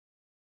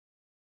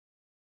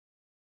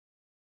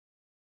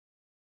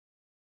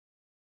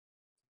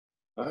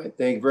All right,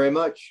 thank you very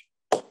much.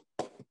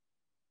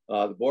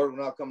 The board will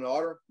now come to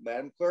order.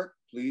 Madam Clerk,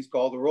 please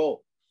call the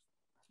roll.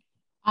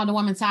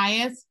 Alderwoman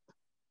Tyus.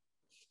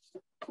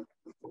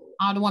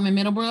 Alderwoman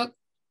Middlebrook.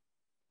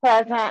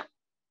 Present.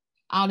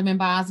 Alderman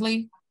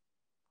Bosley.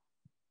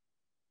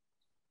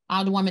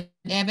 Alderwoman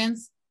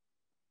Evans.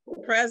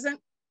 Present.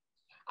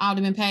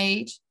 Alderman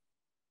Page.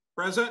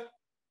 Present.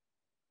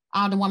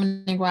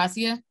 Alderwoman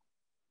Ingracia.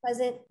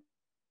 Present.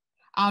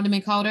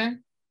 Alderman Coder.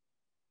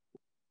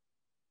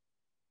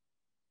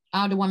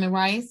 Alderwoman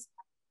Rice.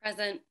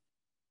 Present.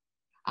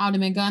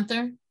 Alderman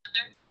Gunther.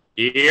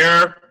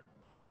 Here.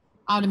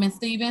 Alderman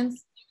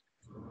Stevens.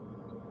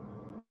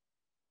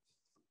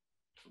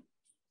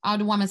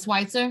 Alderwoman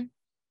Schweitzer.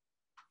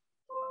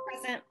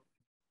 Present.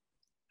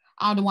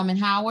 Alderwoman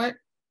Howard.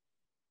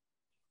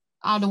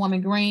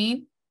 Alderwoman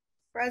Green.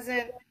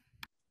 Present.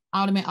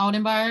 Alderman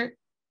Oldenburg.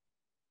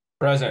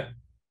 Present.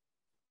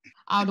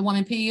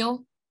 Alderwoman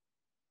Peel.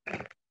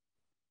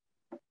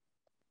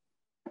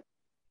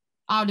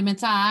 Alderman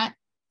Todd.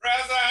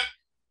 Present.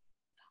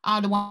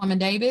 Alderwoman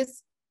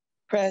Davis.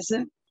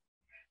 Present.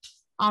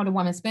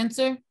 Alderwoman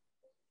Spencer.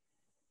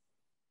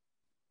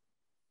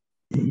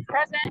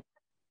 Present.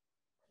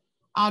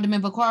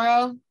 Alderman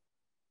Vaccaro.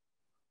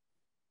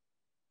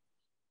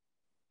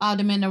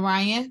 Alderman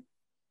Narayan.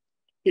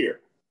 Here.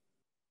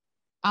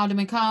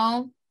 Alderman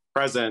Cone.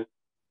 Present.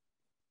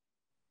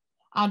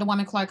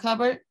 Alderwoman Clark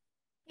Hubbard.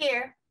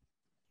 Here.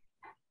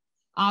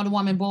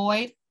 Alderwoman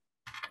Boyd.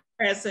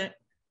 Present.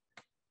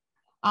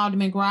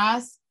 Alderman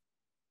Gross.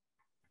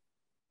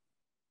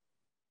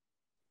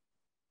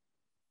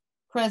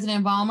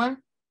 President Vollmer.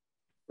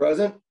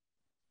 Present.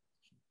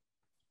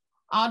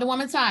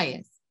 Alderwoman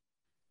Tyus.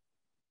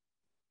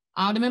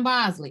 Alderman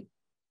Bosley.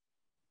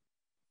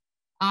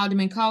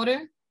 Alderman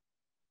Coder.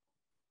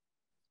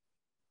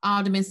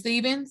 Alderman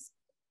Stevens.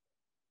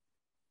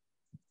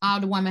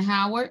 Alderwoman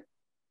Howard.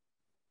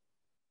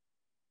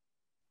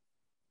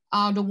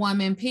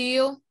 Alderwoman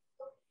Peel.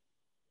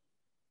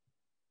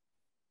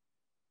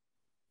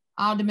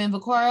 Alderman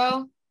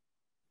Vaccaro.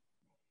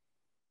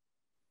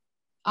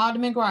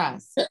 Alderman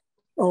Gross.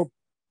 Oh,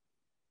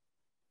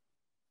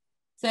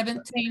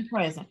 17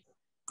 present.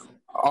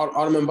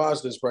 Alderman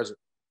Bosley is present.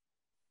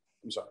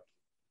 I'm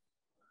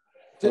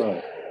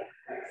sorry.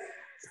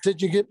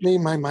 Did you get me?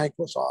 My mic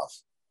was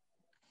off.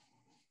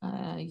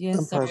 Yes,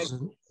 I'm sir.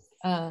 present.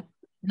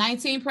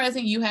 19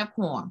 present, you have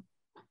quorum.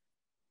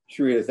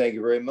 Sharita, thank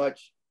you very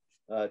much.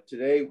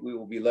 Today, we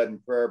will be led in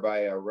prayer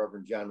by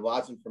Reverend John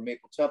Watson from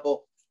Maple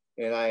Temple.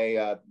 And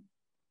I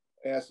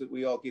ask that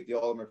we all keep the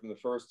alderman from the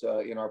first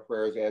in our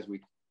prayers as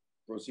we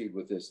proceed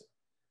with this.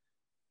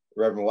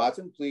 Reverend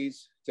Watson,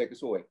 please take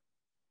us away.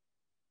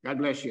 God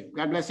bless you.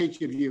 God bless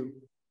each of you.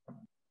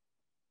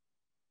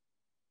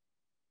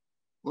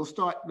 We'll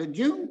start. The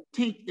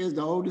Juneteenth is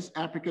the oldest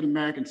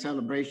African-American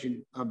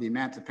celebration of the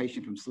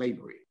emancipation from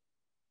slavery.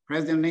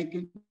 President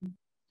Lincoln,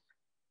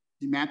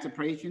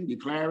 Emancipation,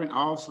 declaring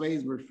all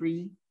slaves were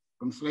free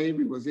from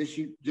slavery, was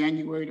issued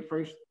January the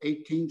 1st,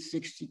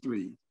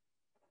 1863.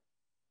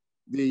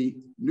 The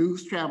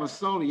news traveled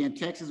slowly, and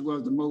Texas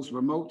was the most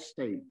remote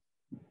state.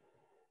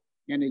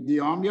 And the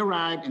army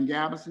arrived in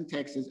Galveston,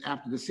 Texas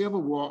after the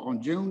Civil War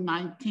on June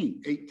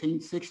 19,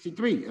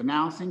 1863,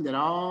 announcing that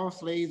all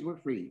slaves were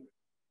free,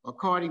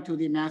 according to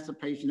the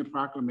Emancipation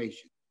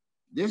Proclamation.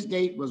 This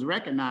date was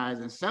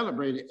recognized and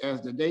celebrated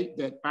as the date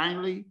that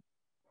finally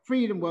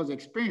freedom was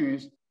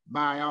experienced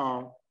by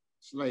all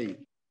slaves.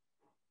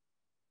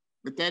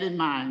 With that in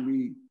mind,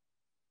 we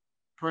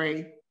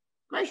pray.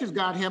 Gracious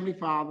God, Heavenly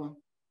Father,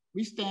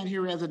 we stand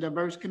here as a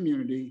diverse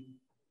community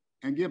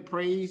and give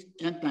praise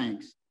and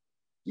thanks.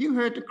 You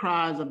heard the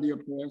cries of the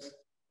oppressed.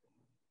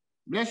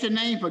 Bless your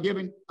name for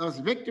giving us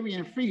victory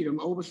and freedom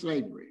over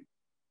slavery.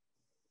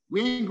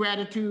 We, in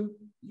gratitude,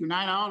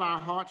 unite all our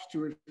hearts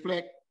to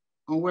reflect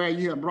on where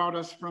you have brought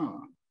us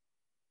from.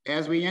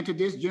 As we enter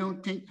this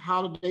Juneteenth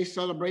holiday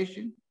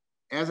celebration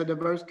as a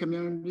diverse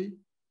community,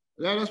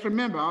 let us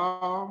remember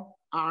all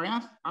our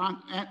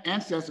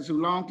ancestors who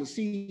long to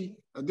see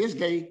this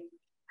day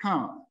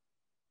come.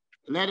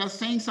 Let us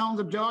sing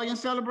songs of joy and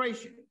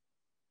celebration.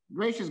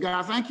 Gracious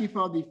God, thank you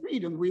for the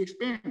freedom we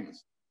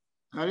experience.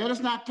 Let us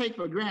not take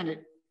for granted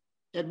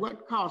at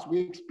what cost we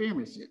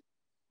experience it.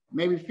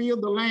 May we fill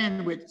the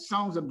land with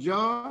songs of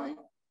joy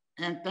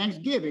and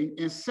thanksgiving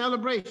and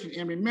celebration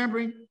in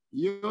remembering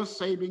your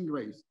saving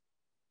grace.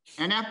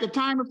 And after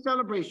time of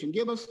celebration,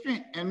 give us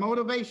strength and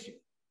motivation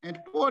and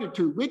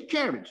fortitude with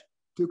courage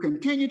to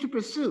continue to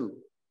pursue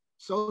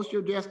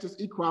social justice,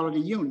 equality,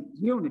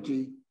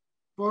 unity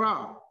for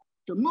all,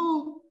 to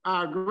move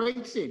our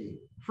great city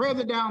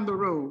further down the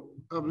road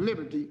of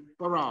liberty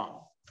for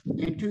all.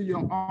 Into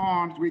your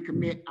arms we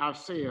commit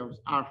ourselves,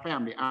 our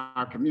family,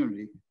 our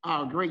community,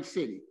 our great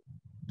city.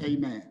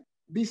 Amen.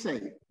 Be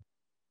safe.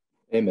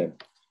 Amen.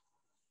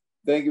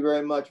 Thank you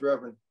very much,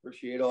 Reverend.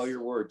 Appreciate all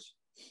your words.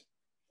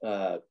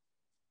 Line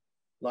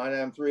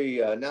item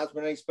 3,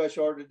 announcement, any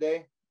special order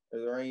today? Are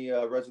there any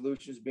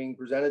resolutions being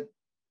presented?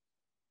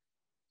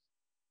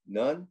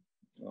 None?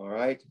 All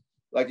right.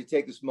 I'd like to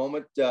take this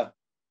moment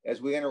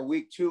as we enter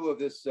week 2 of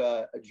this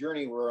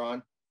journey we're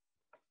on,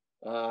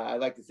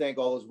 I'd like to thank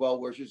all those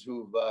well-wishers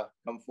who've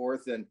come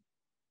forth and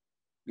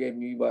gave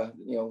me,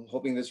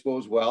 hoping this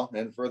goes well.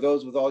 And for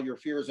those with all your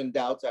fears and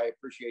doubts, I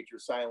appreciate your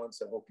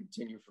silence, and we'll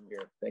continue from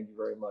here. Thank you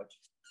very much.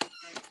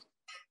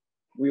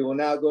 We will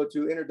now go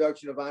to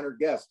introduction of honored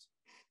guests.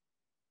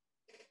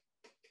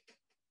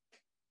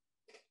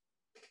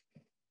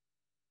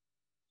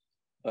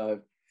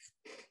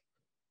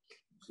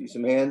 See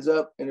some hands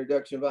up.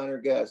 Introduction of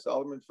honored guests.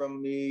 Alderman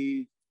from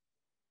the,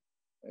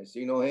 I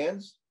see no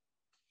hands.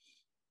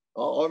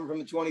 Alderman from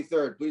the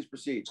 23rd, please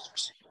proceed.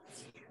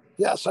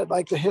 Yes, I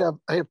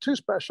have 2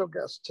 special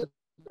guests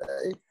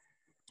today.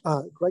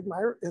 Greg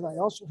Meyer, and I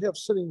also have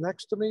sitting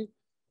next to me,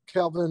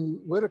 Calvin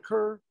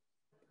Whitaker,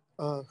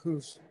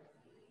 who's,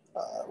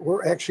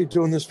 we're actually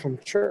doing this from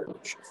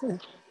church.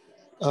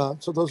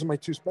 So those are my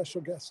 2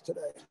 special guests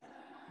today.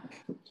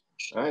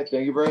 All right,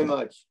 thank you very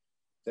much.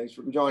 Thanks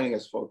for joining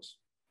us, folks.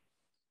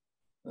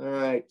 All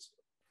right,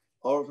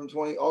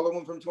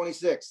 Alderman from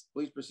 26,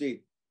 please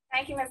proceed.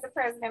 Thank you, Mr.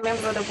 President,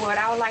 members of the board.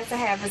 I would like to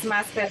have as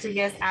my special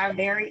guest our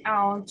very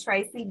own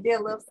Tracy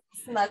Billups.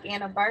 Snuck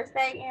in a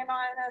birthday in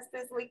on us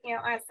this weekend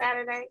on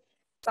Saturday.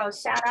 So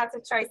shout out to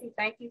Tracy.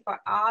 Thank you for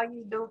all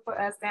you do for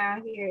us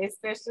down here,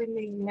 especially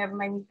me. You never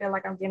make me feel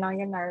like I'm getting on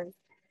your nerves.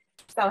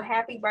 So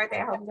happy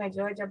birthday. I hope you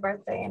enjoyed your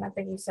birthday, and I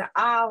think we should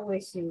all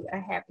wish you a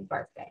happy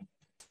birthday.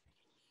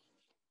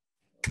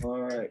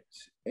 All right,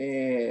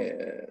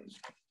 and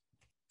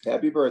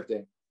happy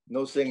birthday.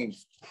 No singing.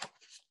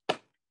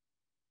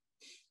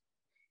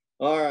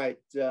 All right,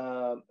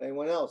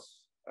 anyone else?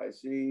 I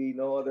see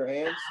no other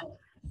hands.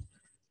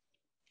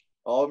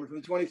 Alderman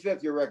from the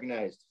 25th, you're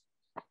recognized.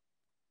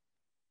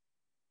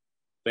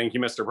 Thank you,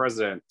 Mr.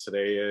 President.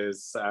 Today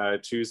is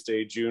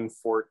Tuesday, June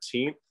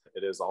 14th.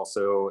 It is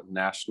also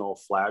National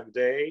Flag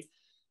Day.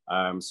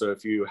 So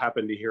if you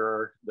happen to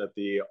hear that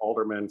the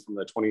alderman from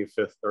the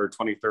 25th or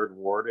 23rd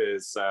Ward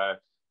is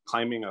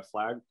climbing a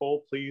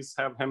flagpole, please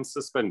have him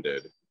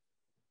suspended.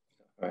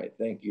 All right,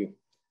 thank you.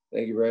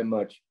 Thank you very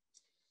much.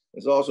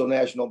 It's also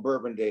National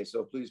Bourbon Day,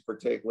 so please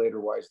partake later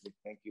wisely.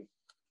 Thank you.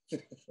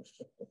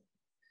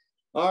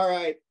 All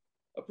right,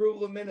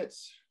 approval of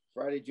minutes,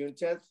 Friday, June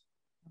 10th.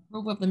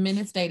 Approval of the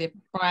minutes dated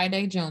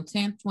Friday, June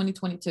 10th,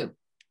 2022.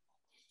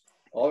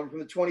 Alderman from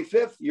the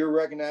 25th, you're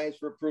recognized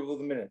for approval of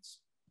the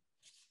minutes.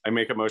 I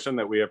make a motion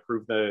that we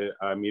approve the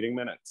meeting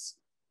minutes.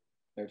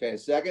 Okay, a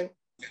second?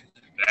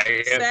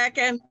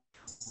 Second.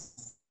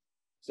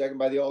 Second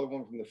by the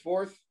Alderman from the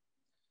 4th.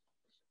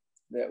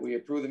 That we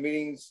approve the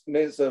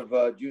minutes of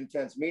June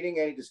 10th meeting.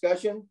 Any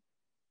discussion?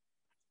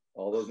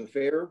 All those in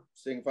favor,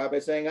 signify by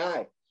saying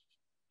aye.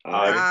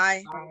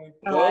 Aye.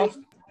 Opposed?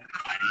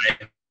 Aye.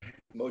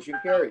 Motion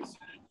carries.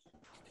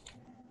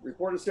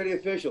 Report of city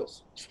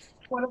officials.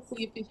 Report of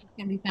city officials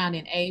can be found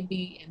in A,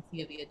 B, and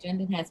C of the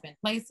agenda and has been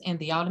placed in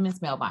the alderman's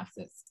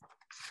mailboxes.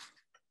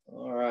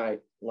 All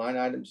right, line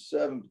item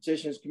 7,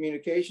 petitions,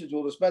 communications.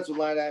 We'll dispense with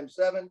line item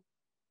 7.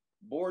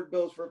 Board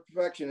bills for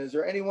perfection. Is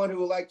there anyone who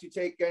would like to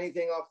take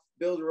anything off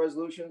bills or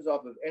resolutions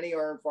off of any of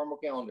our informal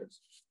calendars?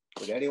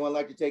 Would anyone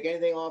like to take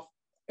anything off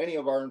any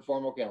of our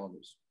informal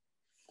calendars?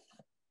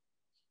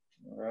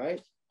 All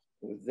right.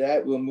 With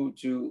that, we'll move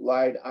to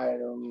line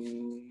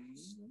item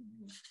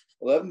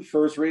 11,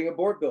 first reading of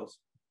board bills.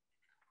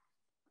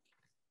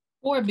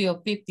 Board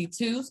Bill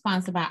 52,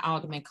 sponsored by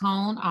Alderman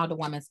Cone,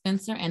 Alderwoman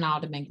Spencer, and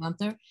Alderman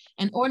Gunther,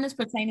 an ordinance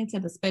pertaining to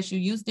the special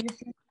use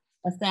district,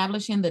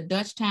 establishing the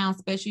Dutchtown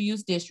Special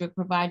Use District,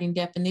 providing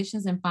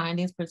definitions and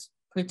findings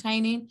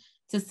pertaining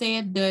to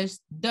said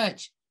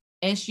Dutch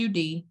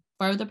SUD,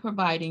 further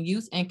providing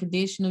use and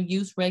conditional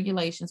use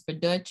regulations for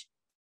Dutch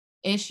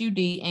SUD,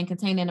 and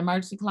containing an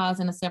emergency clause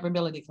and a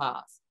severability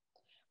clause.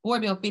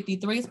 Board Bill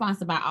 53,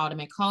 sponsored by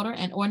Alderman Coulter,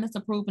 an ordinance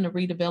approving a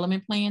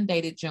redevelopment plan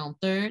dated June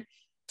 3rd,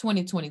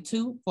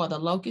 2022 for the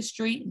Locust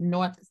Street,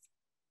 North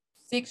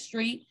 6th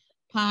Street,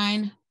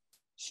 Pine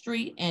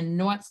Street, and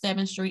North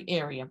 7th Street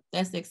area.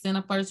 That's the extent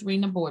of first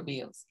reading of board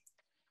bills.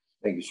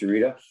 Thank you,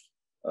 Sharita.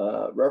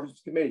 Reference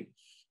to committee.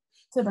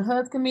 To the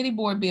HUD Committee,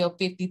 Board Bill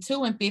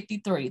 52 and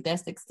 53.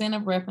 That's the extent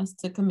of reference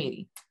to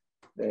committee.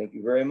 Thank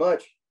you very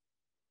much.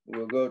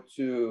 We'll go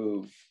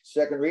to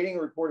second reading,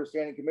 report of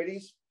standing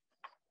committees.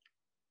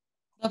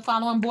 The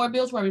following board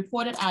bills were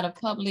reported out of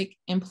public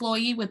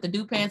employee with the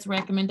DUPAS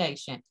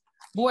recommendation.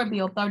 Board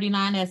Bill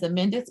 39 as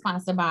amended,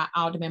 sponsored by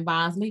Alderman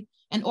Bosley,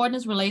 an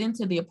ordinance relating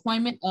to the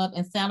appointment of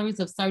and salaries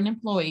of certain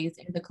employees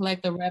in the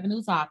Collector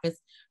Revenues Office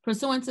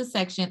pursuant to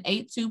section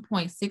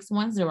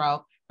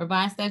 82.610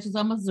 revised statutes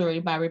of Missouri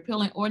by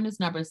repealing ordinance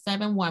number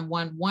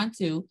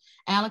 71112,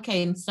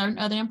 allocating certain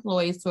other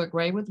employees to a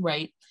grade with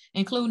rate,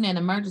 including an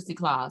emergency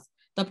clause.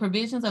 The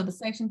provisions of the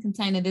section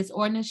contained in this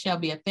ordinance shall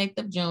be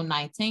effective June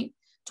 19th,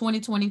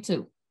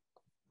 2022.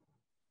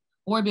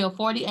 Board Bill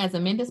 40 as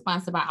amended,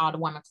 sponsored by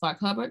Alderwoman Clark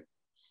Hubbard,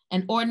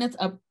 an ordinance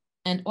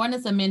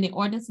amending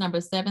ordinance number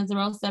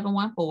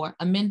 70714,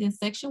 amending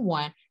section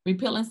 1,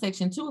 repealing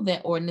section 2 of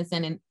that ordinance,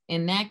 and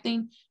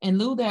enacting in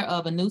lieu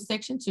thereof a new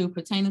section 2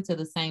 pertaining to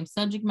the same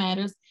subject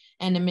matters,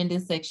 and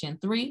amending section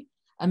 3,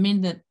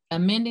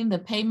 amending the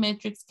pay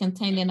metrics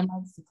contained in the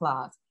emergency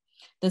clause.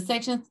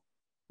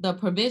 The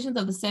provisions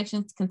of the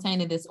sections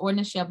contained in this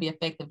ordinance shall be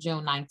effective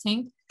June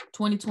 19th,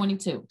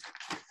 2022.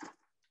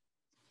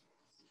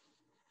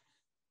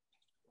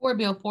 Board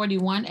Bill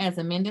 41 as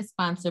amended,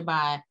 sponsored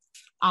by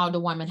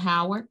Alderwoman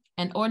Howard,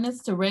 an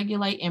ordinance to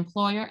regulate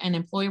employer and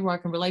employee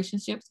working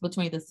relationships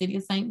between the city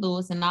of St.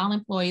 Louis and all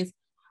employees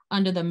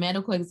under the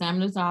medical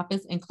examiner's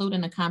office,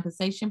 including a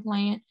compensation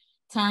plan,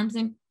 terms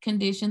and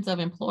conditions of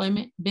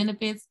employment,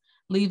 benefits,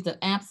 leaves of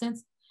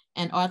absence,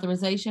 and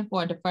authorization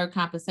for a deferred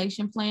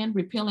compensation plan,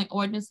 repealing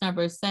ordinance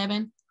number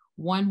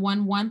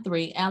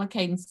 71113,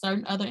 allocating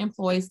certain other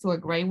employees to a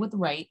grade with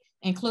rate,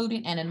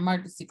 including an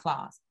emergency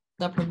clause.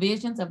 The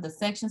provisions of the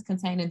sections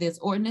contained in this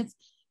ordinance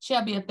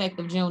shall be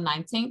effective June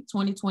 19th,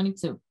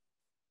 2022.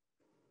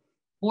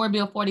 Board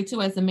Bill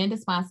 42 as amended,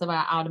 sponsored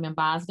by Alderman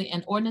Bosley,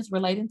 an ordinance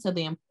relating to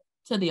the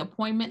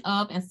appointment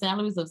of and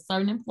salaries of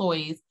certain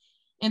employees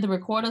in the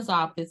recorder's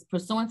office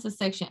pursuant to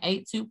section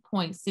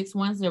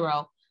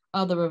 82.610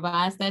 of the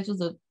revised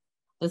statutes of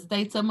the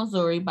states of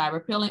Missouri by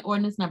repealing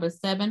ordinance number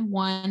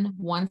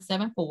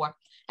 71174,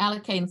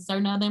 allocating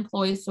certain other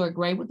employees to a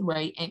grade with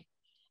rate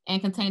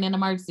and containing an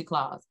emergency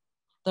clause.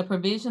 The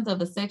provisions of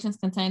the sections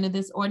contained in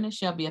this ordinance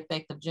shall be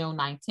effective June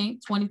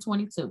 19th,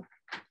 2022.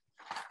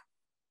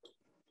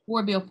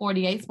 Board Bill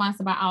 48,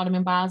 sponsored by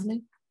Alderman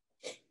Bosley.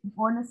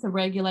 Ordinance to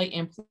regulate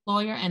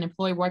employer and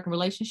employee working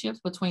relationships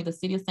between the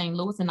city of St.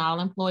 Louis and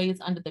all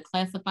employees under the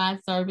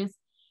classified service,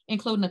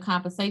 including a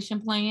compensation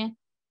plan,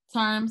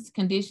 terms,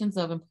 conditions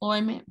of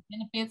employment,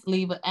 benefits,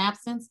 leave of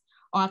absence,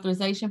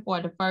 authorization for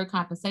a deferred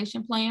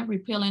compensation plan,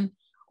 repealing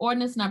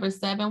ordinance number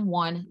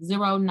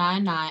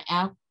 71099,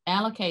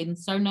 allocating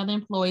certain other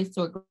employees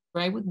to a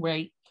grade with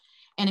rate,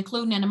 and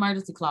including an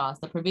emergency clause.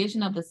 The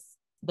provisions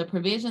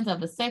of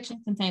the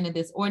section contained in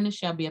this ordinance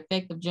shall be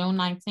effective June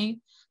 19th,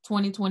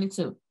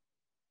 2022.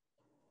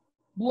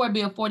 Board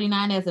Bill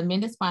 49 as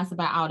amended, sponsored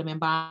by Alderman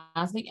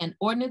Bosley, an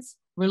ordinance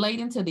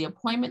relating to the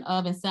appointment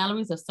of and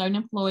salaries of certain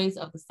employees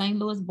of the St.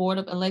 Louis Board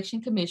of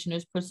Election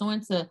Commissioners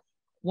pursuant to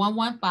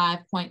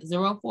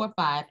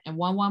 115.045 and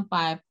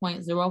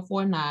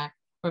 115.049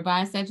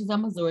 revised statutes of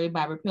Missouri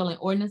by repealing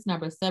ordinance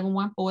number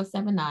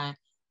 71479,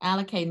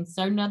 allocating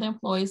certain other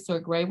employees to a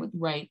grade with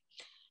rate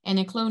and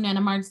including an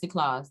emergency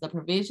clause. The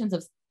provisions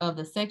of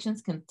the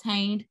sections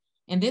contained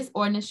in this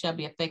ordinance shall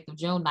be effective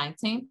June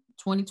 19th,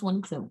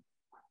 2022.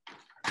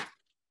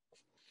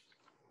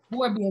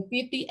 Board Bill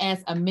 50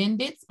 as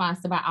amended,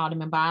 sponsored by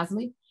Alderman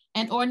Bosley,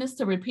 an ordinance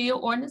to repeal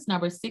ordinance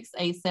number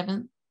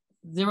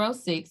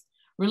 68706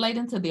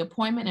 relating to the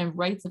appointment and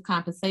rates of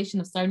compensation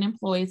of certain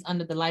employees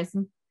under the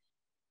license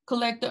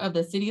collector of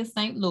the city of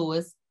St.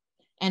 Louis,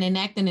 and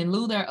enacting in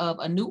lieu thereof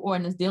a new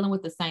ordinance dealing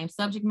with the same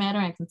subject matter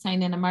and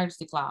containing an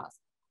emergency clause.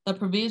 The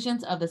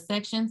provisions of the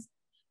sections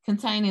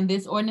contained in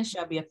this ordinance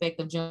shall be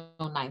effective June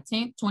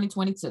 19th,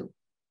 2022.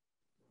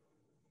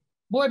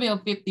 Board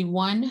Bill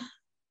 51,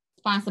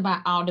 sponsored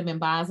by Alderman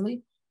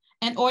Bosley,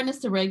 an ordinance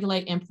to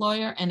regulate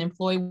employer and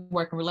employee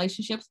working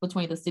relationships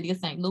between the city of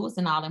St. Louis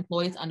and all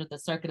employees under the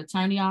circuit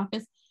attorney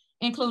office,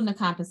 including the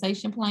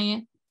compensation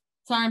plan,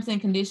 terms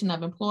and condition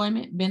of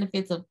employment,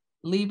 benefits of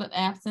leave of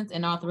absence,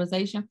 and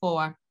authorization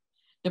for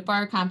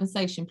deferred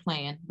compensation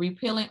plan,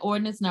 repealing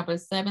ordinance number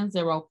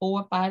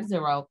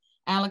 70450,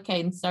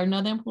 allocating certain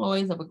other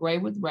employees of a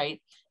grade with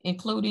rate,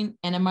 including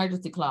an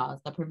emergency clause.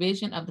 The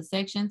provision of the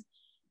sections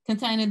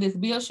contained in this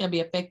bill shall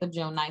be effective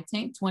June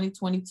 19th,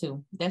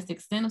 2022. That's the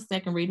extent of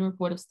second reading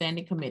report of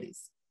standing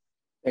committees.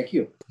 Thank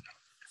you.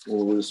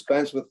 We'll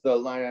dispense with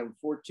line item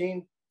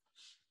 14.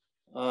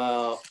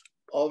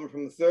 Alderman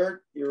from the 3rd,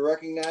 you're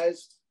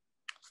recognized.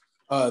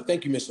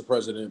 Thank you, Mr.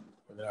 President.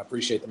 And I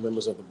appreciate the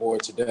members of the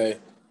board today.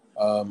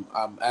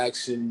 I'm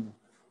asking,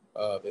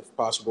 if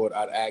possible,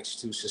 I'd ask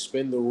to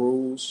suspend the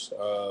rules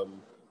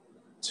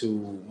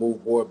to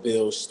move board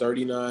bills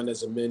 39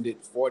 as amended,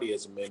 40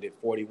 as amended,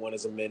 41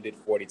 as amended,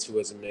 42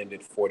 as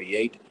amended,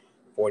 48,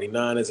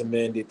 49 as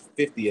amended,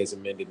 50 as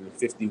amended, and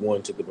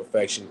 51 to the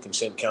perfection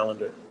consent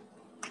calendar.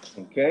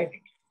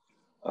 Okay.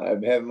 I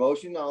have a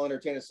motion. I'll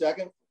entertain a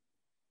second.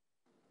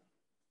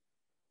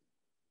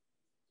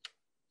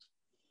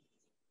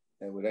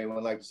 And would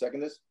anyone like to second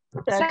this?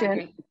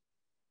 Second.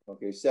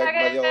 Okay, second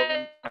by the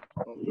Alderman.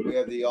 We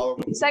have the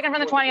Alderman. Second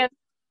from the 20th.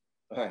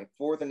 All right,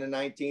 4th and the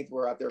 19th,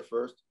 we're out there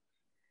first.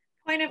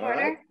 Point of All order.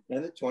 right.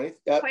 And the 20th.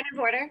 Point of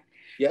order.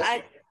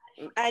 Yes.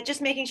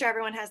 Just making sure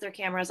everyone has their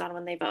cameras on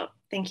when they vote.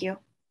 Thank you.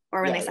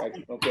 Or when they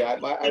second. Okay,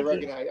 I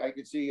reckon I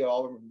could see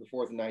Alderman from the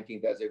 4th and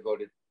 19th as they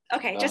voted.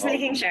 Okay, just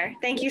making sure.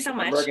 Thank you so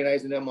much. I'm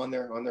recognizing them on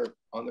their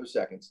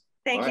seconds.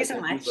 Thank you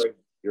so much.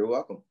 You're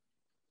welcome.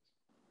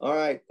 All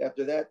right,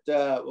 after that,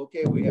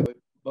 okay, we have a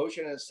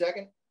motion and a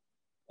second.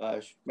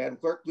 Madam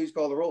Clerk, please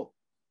call the roll.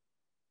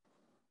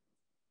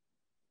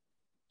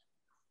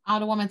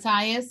 Alderwoman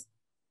Tyus.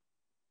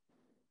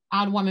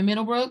 Alderwoman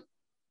Middlebrook.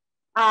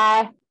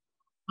 Aye.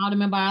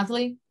 Alderman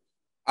Bosley.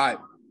 Aye.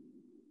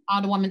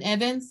 Alderwoman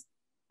Evans.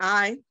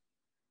 Aye.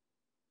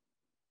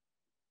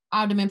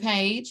 Alderman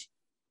Page.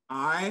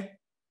 Aye.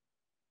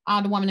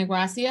 Alderwoman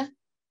Negracia.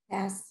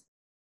 Pass.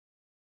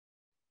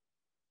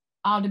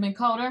 Alderman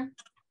Coder.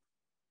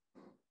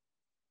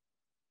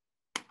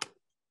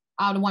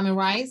 Alderwoman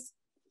Rice.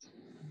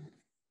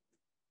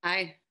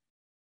 Aye.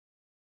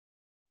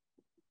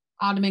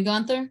 Alderman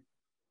Gunther.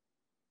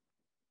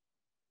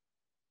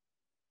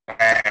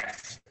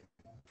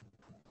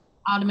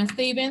 Alderman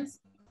Stevens.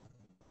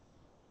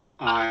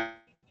 Aye.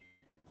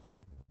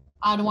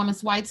 Alderwoman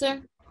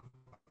Schweitzer.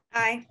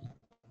 Aye.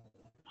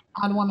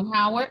 Alderwoman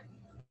Howard.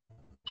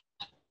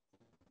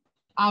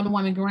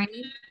 Alderwoman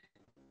Green.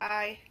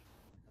 Aye.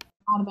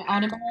 Alderman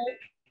Odenberg.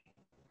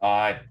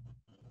 Aye.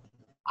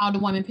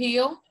 Alderwoman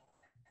Peel.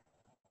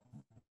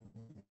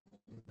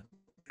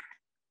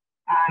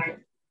 Aye.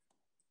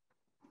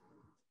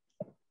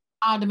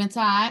 Alderman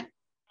Todd.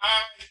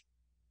 Aye.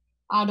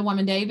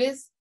 Alderwoman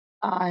Davis.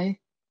 Aye.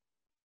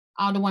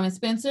 Alderwoman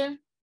Spencer.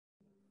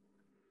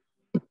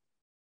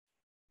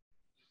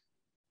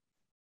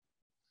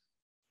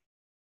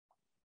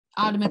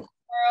 Alderman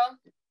Earl.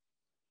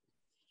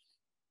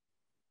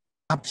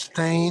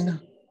 Abstain.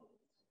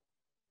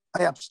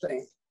 I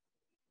abstain.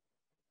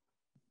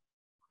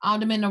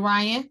 Alderman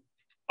Orion.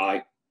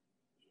 Aye.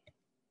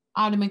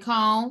 Alderman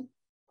Cone.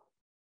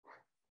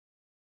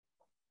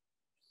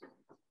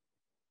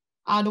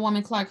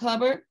 Alderwoman Clark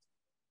Hubbard.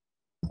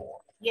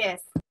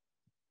 Yes.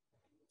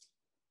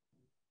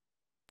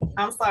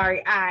 I'm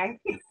sorry, aye.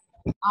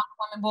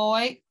 Alderwoman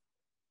Boyd.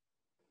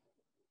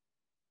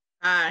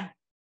 Aye.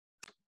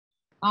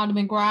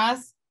 Alderman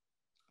Gross.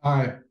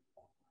 Aye.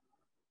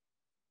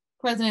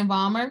 President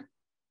Balmer.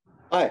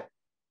 Aye.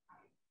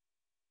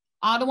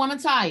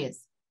 Alderwoman Tyus.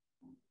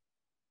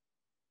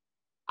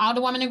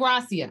 Alderwoman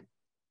Negracia.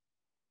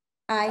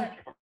 Aye.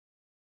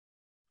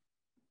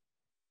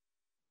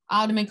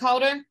 Alderman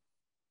Coder.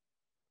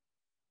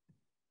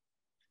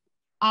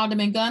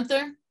 Alderman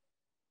Gunther.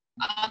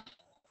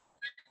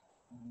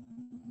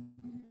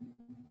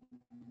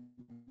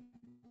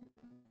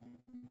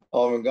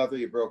 Alderman Gunther,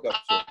 you broke up,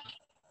 sir.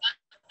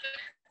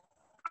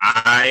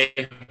 Aye.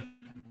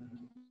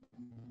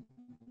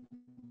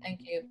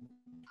 Thank you.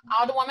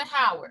 Alderwoman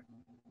Howard.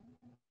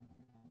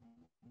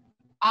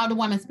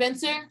 Alderwoman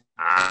Spencer.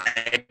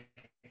 Aye.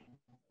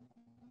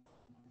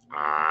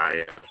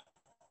 Aye.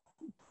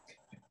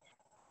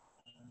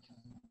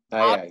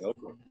 Aye,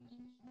 okay.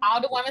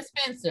 Alderwoman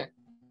Spencer.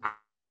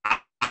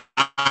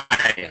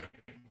 Aye.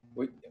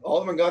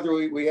 Alderman Gunther,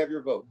 we have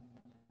your vote.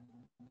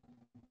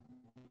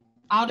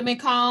 Alderman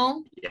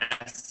Cone.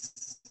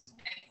 Yes.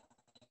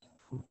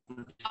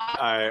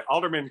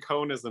 Alderman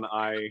Cone is an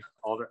aye.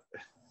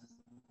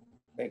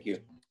 Thank you.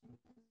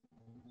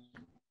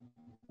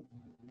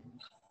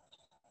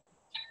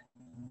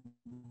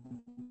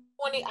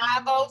 Twenty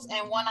aye votes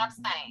and 1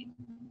 abstain.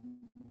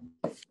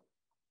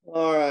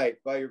 All right,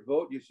 by your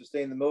vote, you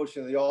sustain the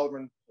motion of the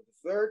Alderman for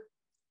the third.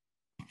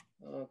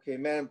 Okay,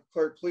 Madam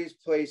Clerk, please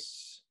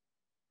place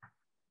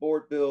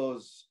Board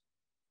Bills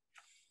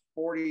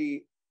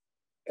 40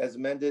 as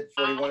amended,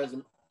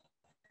 41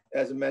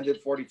 as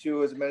amended,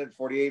 42 as amended,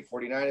 48,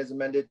 49 as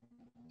amended,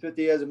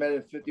 50 as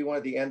amended, 51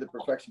 at the end of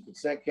perfection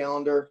consent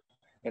calendar.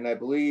 And I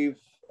believe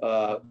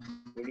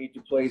we need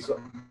to place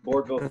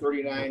Board Bill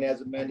 39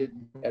 as amended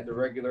at the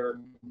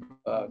regular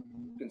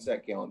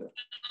consent calendar.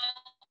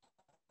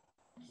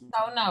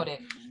 So noted.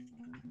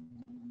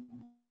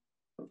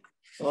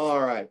 All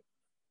right.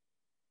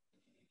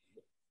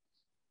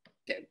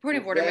 Point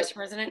of order, Mr.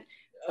 President.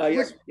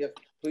 Yes,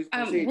 please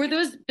proceed. Were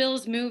those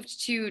bills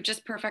moved to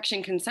just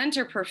perfection consent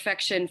or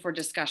perfection for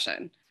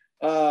discussion?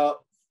 All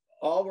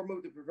were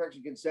moved to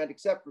perfection consent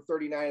except for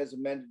 39 as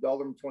amended.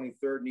 Alderman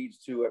 23rd needs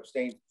to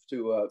abstain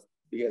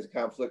he has a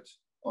conflict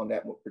on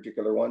that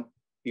particular one.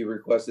 He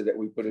requested that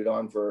we put it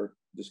on for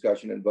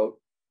discussion and vote.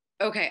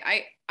 Okay,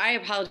 I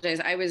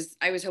apologize. I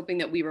was hoping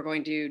that we were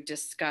going to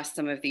discuss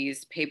some of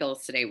these pay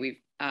bills today.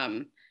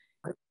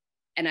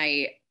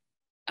 I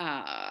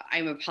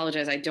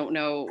apologize. I don't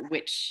know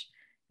which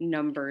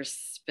numbers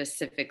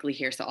specifically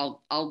here.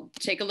 So I'll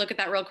take a look at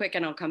that real quick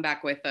and I'll come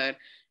back with a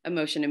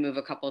motion to move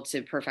a couple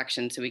to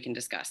perfection so we can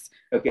discuss.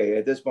 Okay,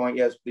 at this point,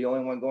 yes, the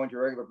only one going to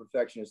regular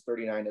perfection is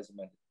 39 as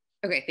amended.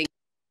 Okay, thank you.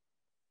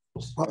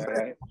 All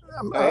right.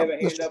 I have a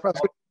hand Mr. up.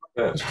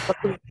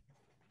 President.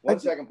 1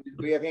 second, please.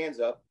 We have hands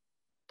up.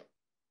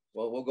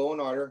 Well, we'll go in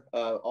order.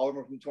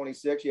 Alderman from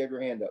 26, you have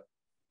your hand up.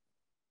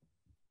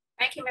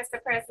 Thank you,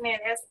 Mr.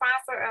 President. As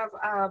sponsor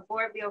of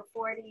Board Bill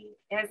 40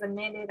 as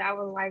amended, I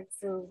would like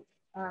to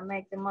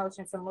make the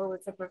motion to move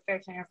it to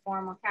perfection and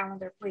formal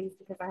calendar, please,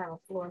 because I have a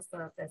floor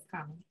sub that's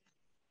coming.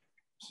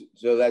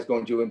 So that's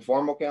going to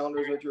informal calendar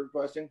is what you're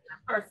requesting?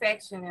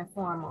 Perfection and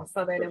formal,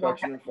 so that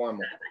Perfection and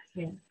formal.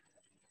 Yeah.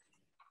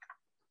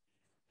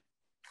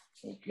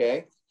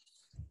 Okay.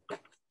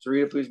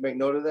 Sarita, please make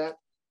note of that.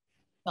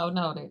 So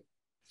noted.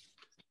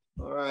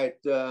 All right,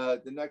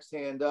 the next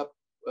hand up,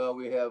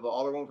 we have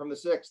Alderman from the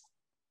 6th.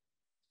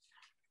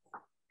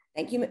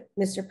 Thank you,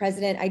 Mr.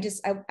 President. I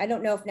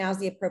don't know if now's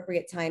the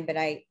appropriate time, but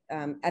I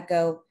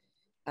echo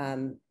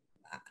the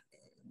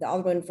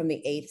Alderman from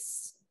the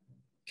 8th's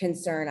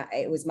concern.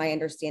 It was my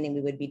understanding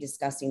we would be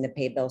discussing the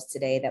pay bills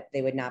today, that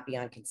they would not be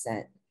on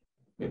consent.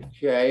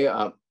 Okay,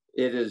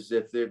 it is,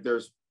 if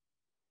there's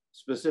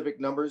specific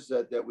numbers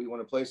that we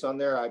want to place on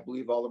there, I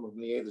believe Alderman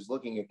from the 8th is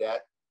looking at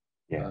that.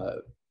 Yeah.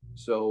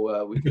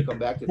 So we can come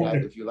back to that.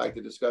 If you'd like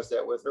to discuss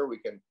that with her, we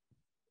can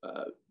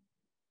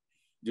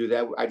do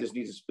that. I just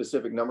need the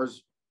specific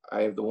numbers.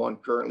 I have the one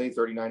currently,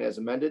 39 as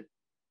amended,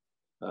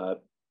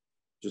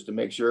 just to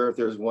make sure if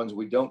there's ones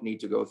we don't need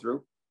to go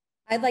through.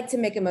 I'd like to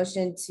make a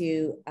motion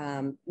to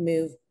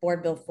move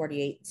Board Bill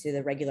 48 to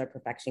the regular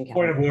perfection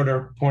calendar.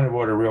 Point of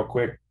order real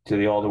quick to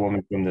the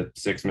Alderwoman from the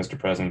 6th, Mr.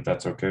 President, if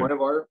that's okay. Point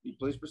of order,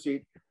 please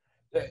proceed.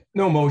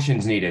 No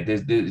motions needed.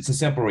 It's a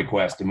simple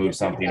request to move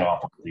something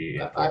off.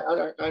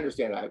 I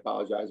understand. I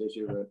apologize. I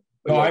should have.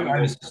 No,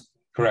 I'm just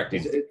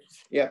correcting.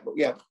 Yeah.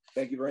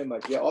 Thank you very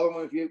much. Yeah,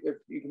 Alderman, if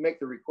you can make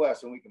the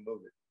request and we can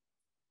move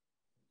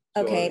it.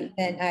 Okay,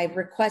 and I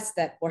request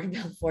that Board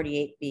Bill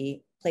 48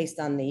 be placed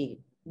on the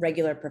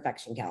regular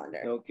perfection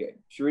calendar. Okay,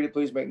 Sharita,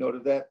 please make note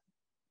of that.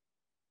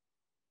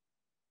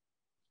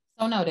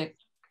 So noted.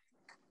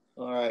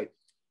 All right.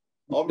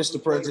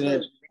 Mr.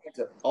 President.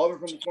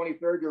 Alderman from the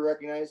 23rd, you're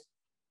recognized.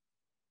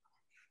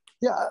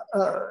 Yeah,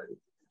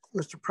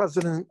 Mr.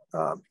 President,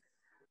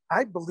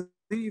 I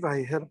believe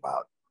I had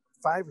about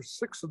 5 or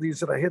 6 of these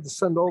that I had to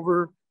send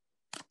over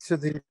to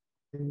the,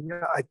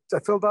 I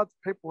filled out the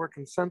paperwork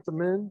and sent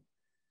them in.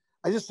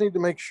 I just need to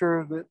make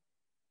sure that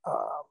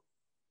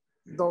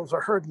those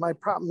are heard. My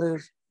problem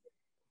is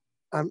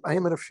I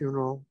am at a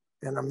funeral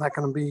and I'm going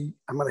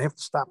to have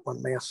to stop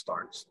when mass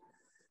starts.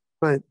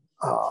 But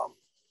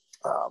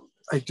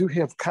I do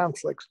have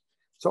conflicts.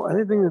 So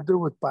anything to do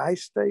with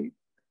bi-state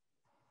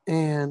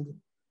and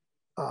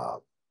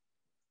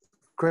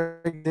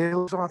Greg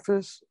Daly's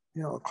office,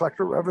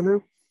 collector revenue,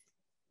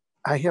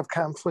 I have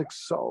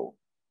conflicts. So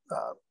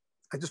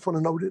I just want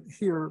to note it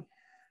here,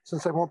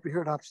 since I won't be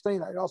here to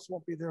abstain. I also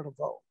won't be there to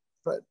vote,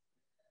 but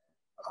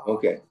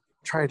okay.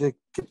 Try to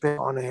get back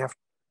on after.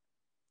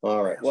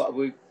 All right. Well,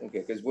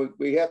 because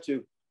we have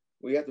to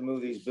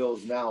move these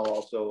bills now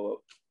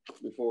also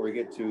before we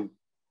get to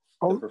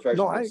the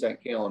professional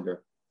consent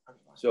calendar.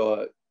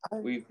 So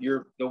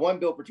the one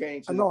bill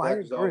pertaining to the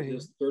collector's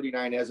office,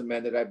 39 as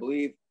amended, I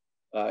believe.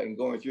 In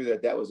going through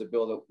that was a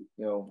bill that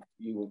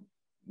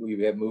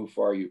we have moved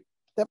for you.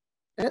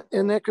 Yep.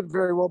 And that could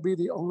very well be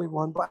the only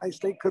one.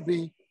 Bi-state could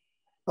be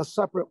a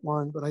separate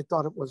one, but I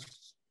thought it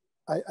was.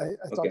 I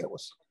thought that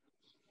was.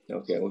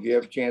 Okay. Well, if you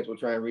have a chance, we'll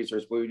try and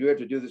research. But we do have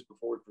to do this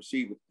before we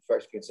proceed with the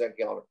professional consent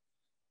calendar.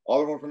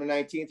 Alderman from the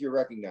 19th, you're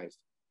recognized.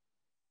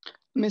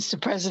 Mr.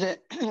 President,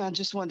 I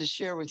just wanted to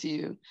share with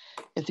you,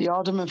 if the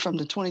Alderman from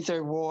the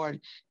 23rd Ward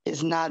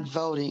is not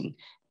voting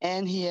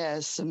and he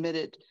has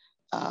submitted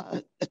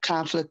a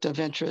conflict of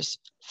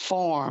interest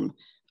form,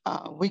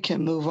 we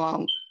can move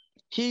on.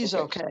 He's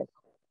okay.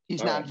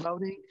 He's not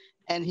voting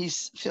and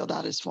he's filled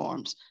out his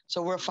forms.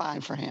 So we're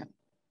fine for him.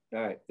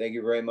 All right. Thank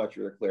you very much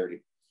for the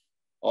clarity.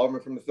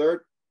 Alderman from the 3rd,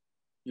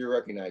 you're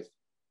recognized.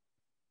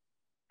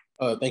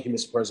 Thank you,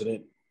 Mr.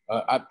 President.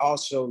 I'd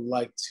also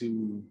like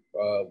to,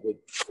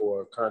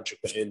 for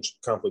conflict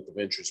of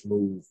interest,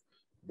 move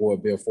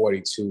Board Bill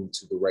 42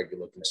 to the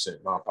regular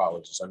consent. My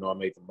apologies. I know I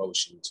made the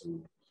motion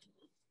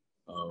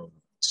to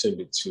send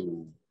it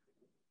to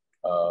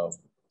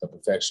the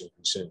perfection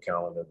consent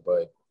calendar,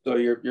 but. So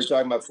you're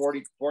talking about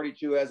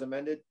 42 as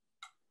amended?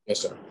 Yes,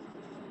 sir.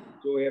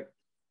 So we have,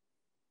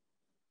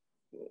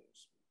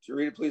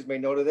 Sharita, please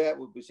make note of that.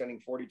 We'll be sending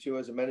 42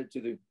 as amended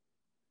to the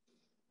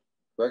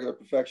regular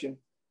perfection.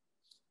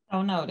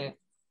 So noted.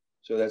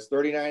 So that's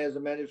 39 as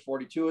amended,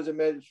 42 as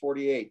amended,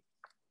 48.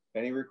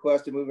 Any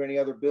request to move any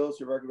other bills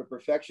to regular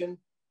perfection?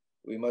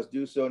 We must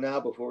do so now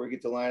before we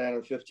get to line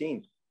item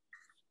 15.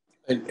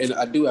 And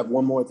I do have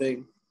one more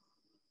thing.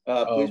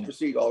 Please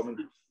proceed,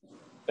 Alderman.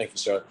 Thank you,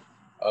 sir.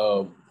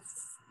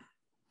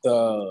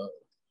 The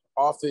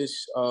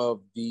office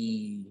of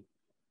the,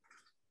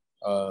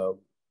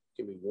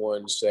 give me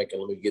 1 second.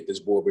 Let me get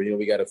this board, but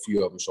we got a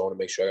few of them, so I want to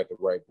make sure I got the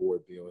right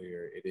board bill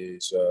here. It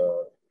is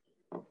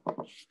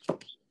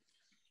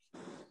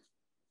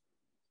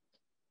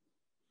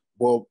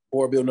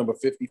board bill number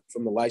 50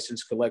 from the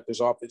license collector's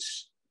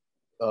office.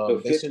 So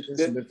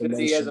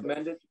 50 as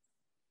amended?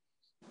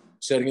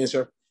 Say it again,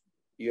 sir.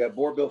 You have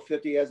board bill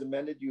 50 as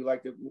amended. You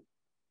like to?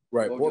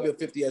 Right, board bill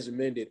 50 as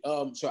amended.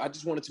 So I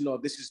just wanted to know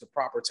if this is the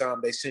proper time.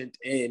 They sent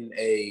in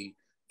a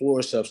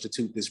floor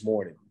substitute this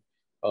morning.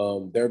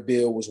 Their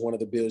bill was one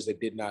of the bills that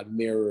did not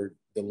mirror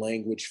the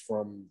language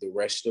from the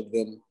rest of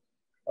them.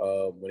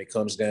 When it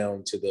comes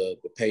down to the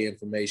pay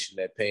information,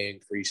 that pay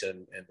increase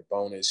and the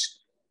bonus,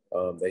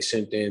 they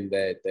sent in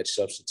that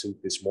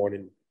substitute this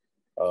morning.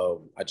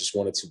 I just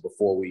wanted to,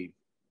 before we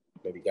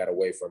maybe got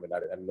away from it, I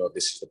don't know if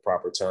this is the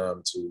proper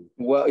time to.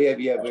 Well,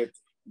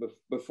 but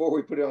before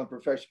we put it on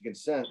perfection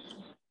consent,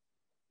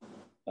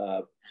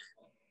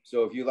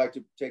 so if you'd like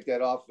to take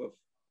that off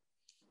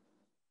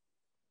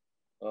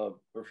of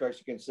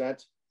perfection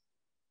consent.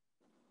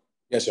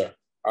 Yes, sir,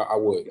 I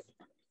would.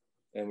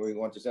 And we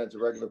want to send it to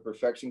regular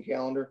perfection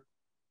calendar.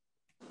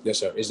 Yes,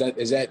 sir.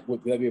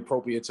 Would that be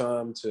appropriate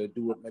time to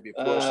do it? Maybe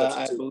a floor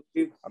substitute?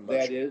 I believe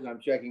that is. I'm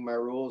checking my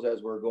rules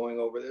as we're going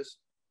over this.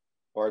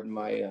 Pardon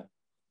my.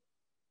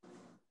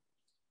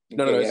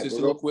 No, it's just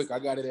real quick. I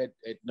got it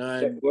at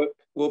 9.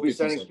 We'll be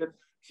sending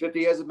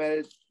 50 as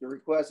amended. The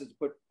request is to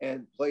put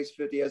and place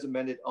 50 as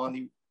amended on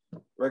the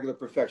regular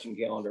perfection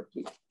calendar.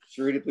 Please,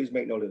 Sharita, please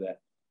make note of that.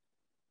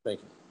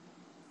 Thank you.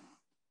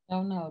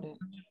 So noted.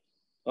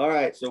 All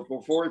right. So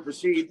before we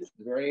proceed, is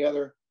there any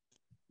other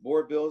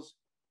board bills?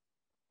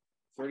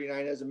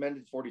 39 as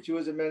amended, 42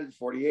 as amended,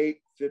 48,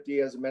 50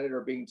 as amended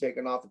are being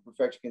taken off the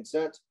perfection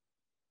consent.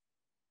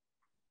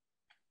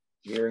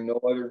 Hearing no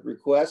other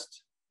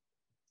requests,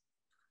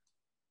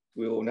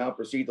 we will now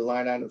proceed to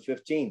line item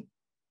 15.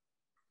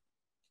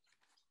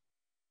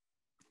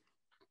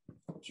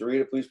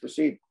 Sharita, please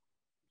proceed.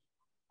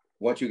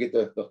 Once you get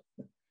the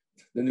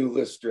new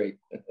list straight.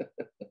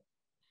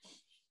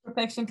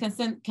 Perfection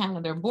consent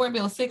calendar. Board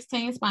Bill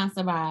 16,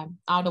 sponsored by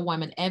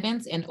Alderwoman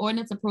Evans, an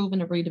ordinance approving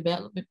the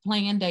redevelopment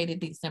plan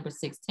dated December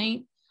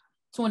 16,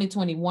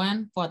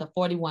 2021 for the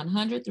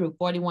 4100 through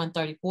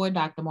 4134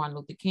 Dr. Martin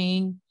Luther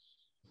King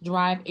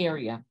Drive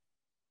area.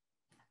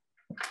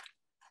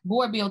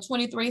 Board Bill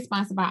 23,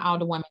 sponsored by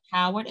Alderwoman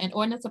Howard, an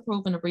ordinance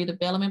approving the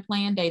redevelopment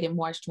plan dated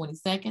March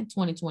 22nd,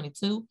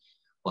 2022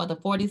 for the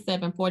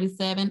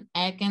 4747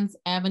 Atkins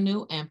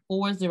Avenue and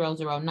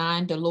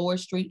 4009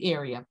 Dolores Street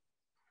area.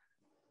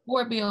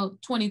 Board Bill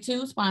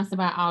 22, sponsored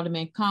by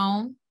Alderman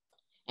Cone,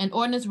 an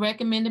ordinance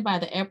recommended by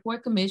the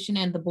Airport Commission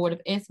and the Board of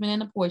Estimate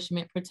and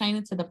Apportionment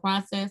pertaining to the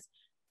process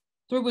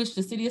through which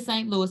the City of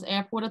St. Louis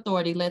Airport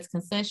Authority lets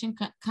concession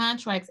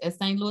contracts at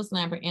St. Louis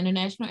Lambert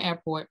International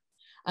Airport,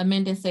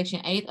 amending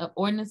Section 8 of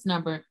Ordinance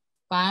Number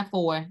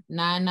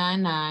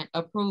 54999,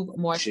 approved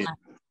March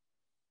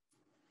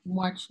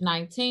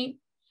 19,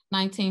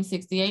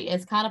 1968,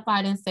 as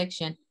codified in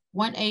Section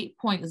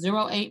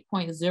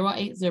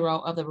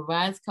 18.08.080 of the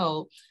Revised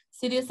Code,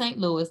 City of St.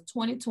 Louis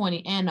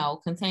 2020 Anno,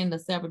 containing the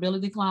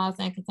severability clause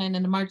and containing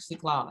an emergency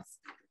clause.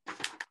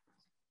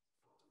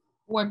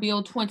 Board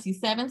Bill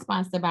 27,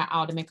 sponsored by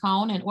Alderman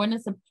Cone, an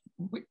ordinance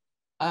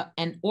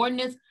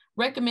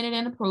recommended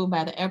and approved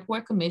by the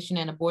Airport Commission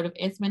and the Board of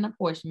Estimate and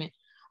Apportionment,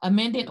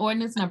 amending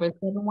ordinance number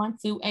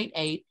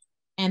 71288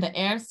 and the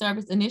Air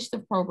Service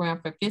Initiative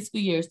Program for fiscal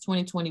years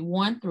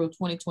 2021 through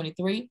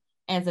 2023,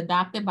 as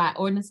adopted by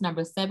ordinance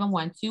number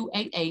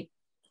 71288,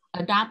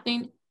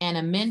 adopting an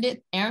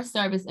amended Air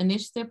Service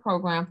Initiative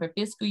Program for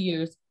fiscal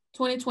years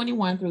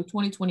 2021 through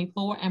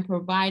 2024 and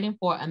providing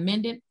for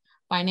amended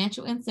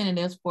financial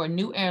incentives for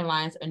new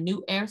airlines or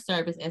new air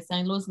service at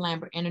St. Louis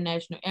Lambert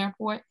International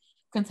Airport,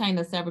 containing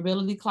the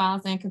severability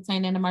clause and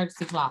containing an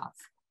emergency clause.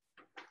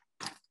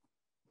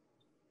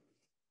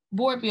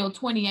 Board Bill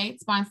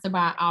 28, sponsored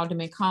by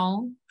Alderman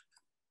Cone,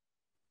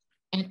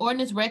 an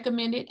ordinance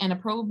recommended and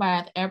approved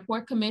by the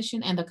Airport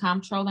Commission and the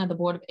Comptroller and the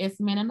Board of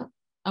Estimate and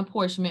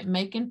Apportionment,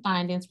 making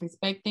findings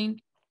respecting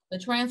the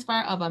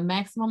transfer of a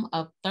maximum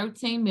of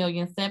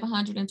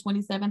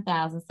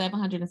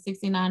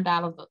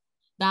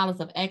 $13,727,769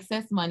 of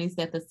excess monies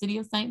that the City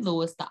of St.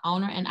 Louis, the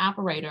owner and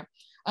operator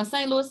of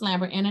St. Louis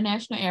Lambert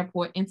International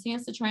Airport,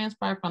 intends to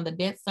transfer from the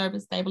Debt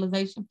Service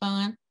Stabilization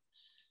Fund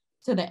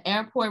to the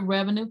Airport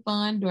Revenue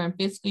Fund during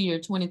fiscal year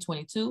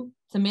 2022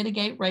 to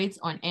mitigate rates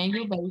on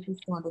annual basis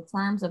on the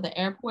terms of the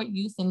airport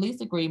use and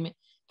lease agreement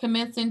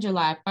commencing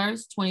July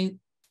 1st,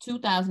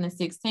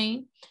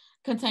 2016,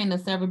 containing the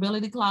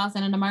severability clause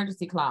and an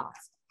emergency clause.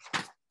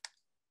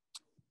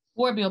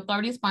 Board Bill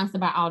 30,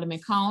 sponsored by Alderman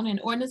Cone, an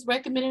ordinance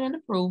recommended and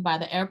approved by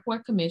the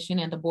Airport Commission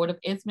and the Board of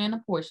Estimate and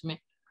Apportionment,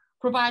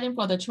 providing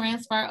for the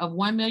transfer of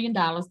 $1 million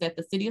that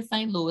the City of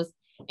St. Louis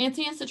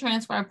intends to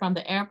transfer from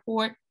the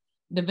Airport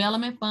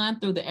Development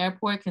Fund through the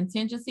Airport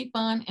Contingency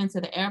Fund into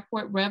the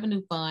Airport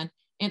Revenue Fund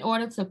in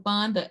order to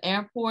fund the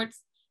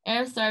airport's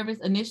Air Service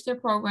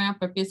Initiative Program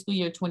for fiscal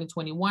year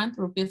 2021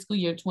 through fiscal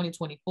year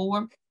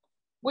 2024,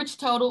 which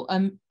total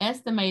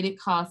estimated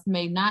costs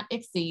may not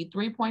exceed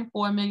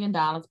 $3.4 million,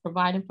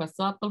 providing for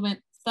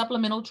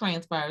supplemental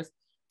transfers,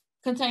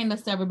 containing the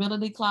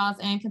severability clause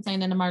and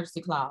containing an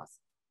emergency clause.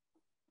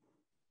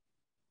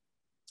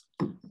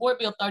 Board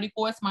Bill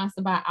 34,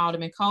 sponsored by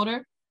Alderman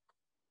Coder,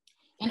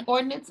 an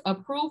ordinance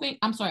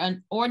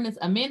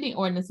amending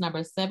ordinance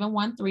number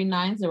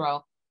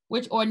 71390,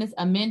 which ordinance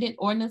amended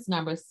ordinance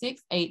number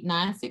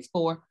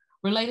 68964,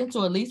 relating to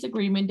a lease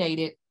agreement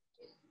dated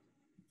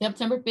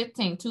September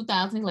 15,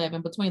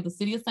 2011, between the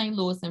City of St.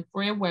 Louis and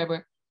Fred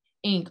Weber,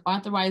 Inc.,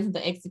 authorizing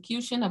the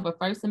execution of a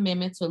First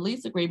Amendment to a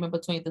lease agreement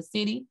between the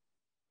city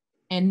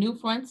and New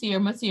Frontier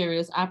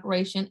Materials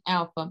Operation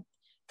Alpha,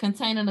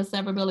 containing a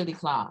severability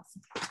clause.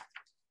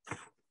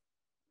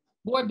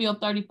 Board Bill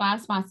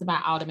 35, sponsored by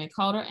Alderman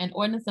Coder, and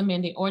ordinance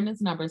amending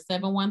ordinance number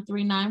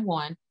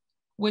 71391,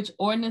 which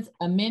ordinance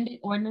amended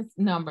ordinance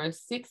number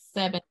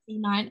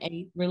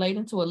 67298,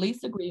 relating to a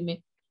lease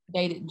agreement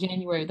dated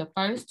January the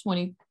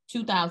 1st,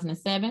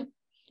 2007,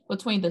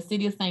 between the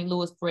City of St.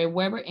 Louis, Fred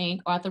Weber,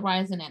 Inc.,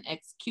 authorizing an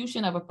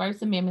execution of a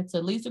First Amendment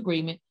to lease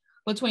agreement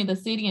between the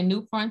city and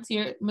New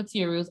Frontier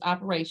Materials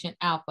Operation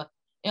Alpha,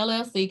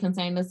 LLC,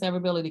 containing the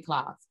severability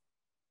clause.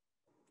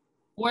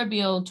 Board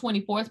Bill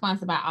 24,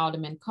 sponsored by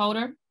Alderman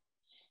Coder,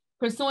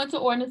 Pursuant to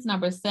ordinance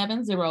number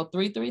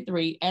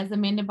 70333, as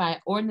amended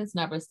by ordinance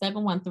number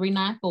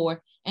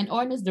 71394, and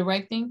ordinance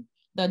directing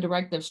the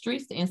Director of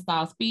Streets to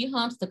install speed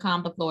humps to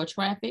calm the flow of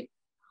traffic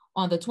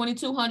on the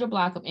 2200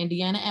 block of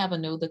Indiana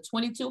Avenue, the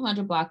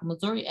 2200 block of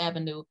Missouri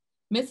Avenue,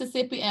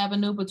 Mississippi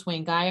Avenue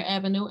between Geyer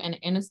Avenue and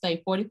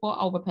Interstate 44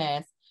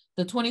 overpass,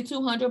 the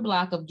 2200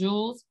 block of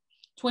Jules,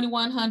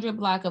 2100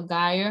 block of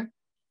Geyer,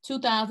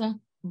 2000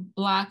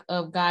 block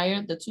of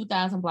Geyer, the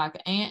 2000 block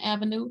of Ann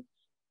Avenue,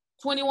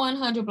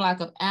 2100 block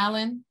of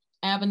Allen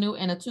Avenue,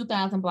 and a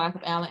 2000 block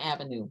of Allen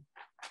Avenue.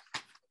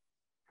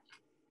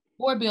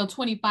 Board Bill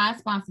 25,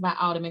 sponsored by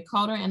Alderman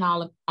Coder and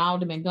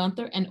Alderman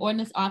Gunther, an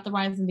ordinance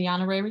authorizing the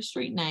honorary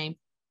street name,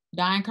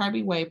 Diane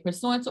Kirby Way,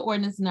 pursuant to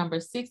ordinance number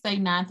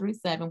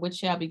 68937, which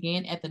shall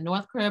begin at the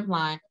north curb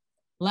line,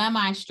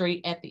 Lamai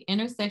Street, at the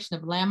intersection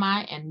of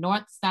Lamai and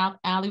North-South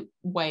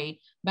Alleyway,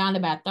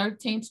 bounded by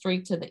 13th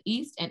Street to the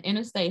east and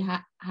Interstate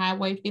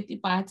Highway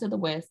 55 to the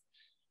west,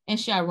 and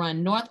shall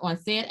run north on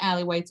said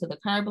alleyway to the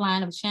curb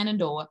line of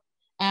Shenandoah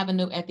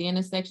Avenue at the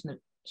intersection of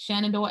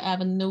Shenandoah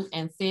Avenue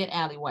and said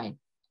alleyway.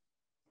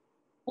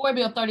 Board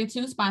Bill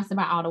 32, sponsored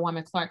by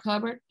Alderwoman Clark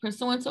Hubbard,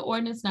 pursuant to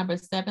ordinance number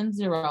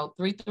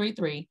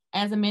 70333,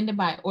 as amended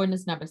by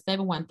ordinance number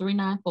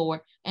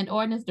 71394, and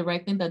ordinance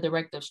directing the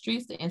Director of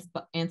Streets to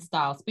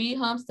install speed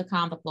humps to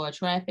calm the flow of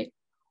traffic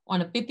on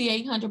the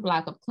 5800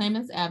 block of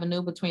Clemens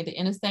Avenue between the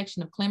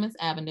intersection of Clemens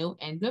Avenue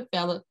and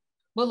Goodfellow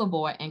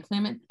Boulevard and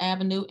Clemens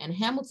Avenue and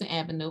Hamilton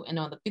Avenue, and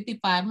on the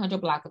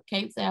 5500 block of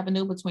Cates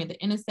Avenue between the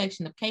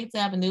intersection of Cates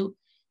Avenue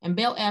and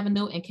Bell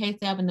Avenue and Cates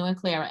Avenue and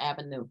Clara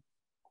Avenue.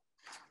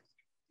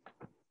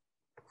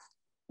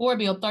 Board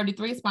Bill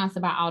 33,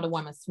 sponsored by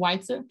Alderwoman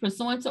Schweitzer,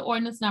 pursuant to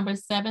ordinance number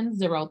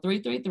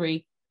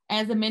 70333,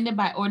 as amended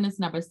by ordinance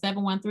number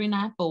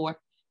 71394,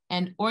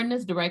 and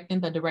ordinance directing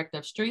the Director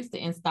of Streets to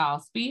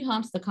install speed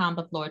humps to calm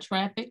the flow of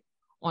traffic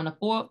on the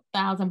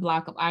 4000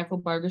 block of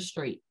Eiffelberger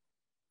Street.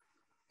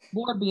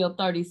 Board Bill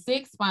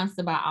 36,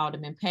 sponsored by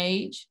Alderman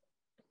Page,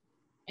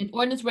 an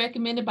ordinance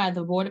recommended by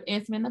the Board of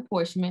Estimate and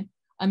Apportionment,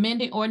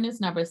 amending ordinance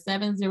number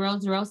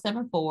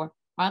 70074,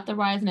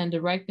 authorizing and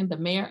directing the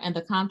mayor and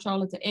the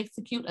comptroller to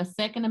execute a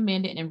second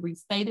amended and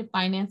restated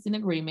financing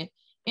agreement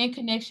in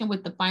connection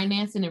with the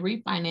financing and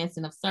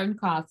refinancing of certain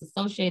costs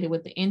associated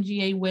with the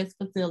NGA West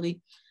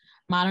Facility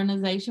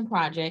Modernization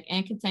Project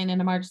and containing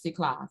an emergency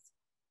clause.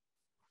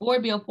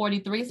 Board Bill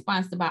 43,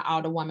 sponsored by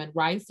Alderwoman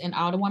Rice and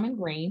Alderwoman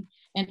Green,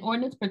 an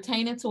ordinance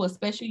pertaining to a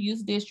special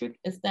use district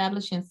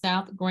establishing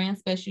South Grand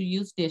Special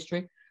Use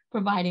District,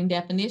 providing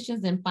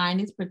definitions and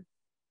findings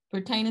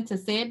pertaining to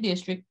said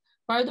district,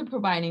 further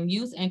providing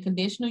use and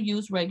conditional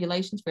use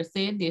regulations for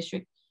said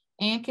district,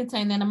 and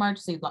containing an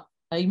emergency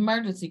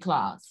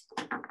clause.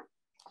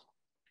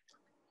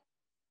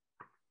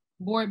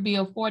 Board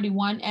Bill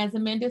 41, as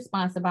amended,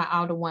 sponsored by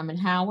Alderwoman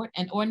Howard,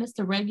 an ordinance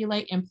to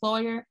regulate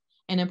employer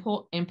and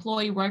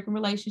employee working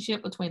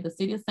relationship between the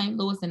City of St.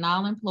 Louis and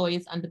all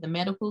employees under the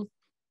Medical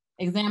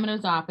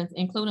Examiner's Office,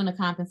 including a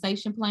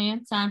compensation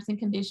plan, terms and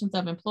conditions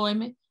of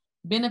employment,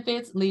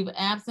 benefits, leave of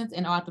absence,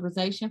 and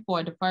authorization for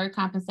a deferred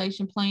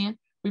compensation plan,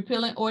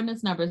 repealing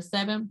ordinance number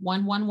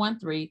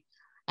 71113,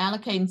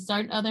 allocating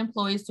certain other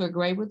employees to a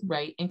grade with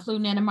rate,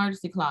 including an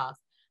emergency clause.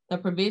 The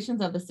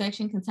provisions of the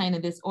section contained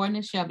in this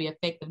ordinance shall be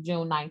effective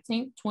June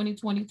 19,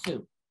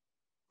 2022.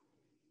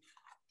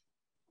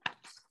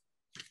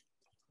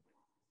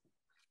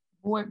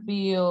 Board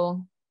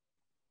Bill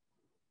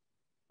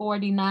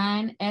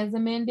 49, as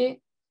amended,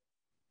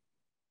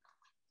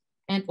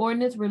 an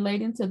ordinance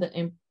relating to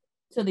the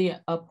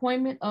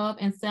appointment of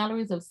and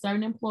salaries of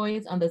certain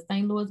employees on the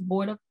St. Louis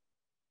Board of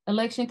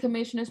Election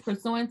Commissioners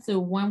pursuant to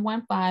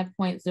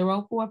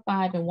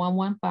 115.045 and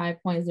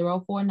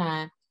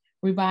 115.049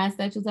 revised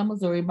statutes of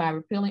Missouri by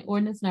repealing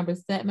ordinance number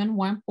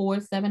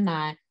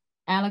 71479,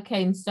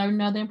 allocating certain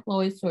other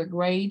employees to a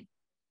grade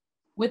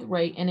with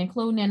rate and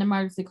including an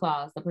emergency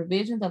clause. The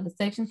provisions of the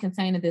section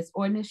contained in this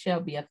ordinance shall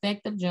be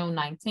effective June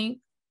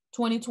 19,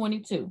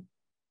 2022.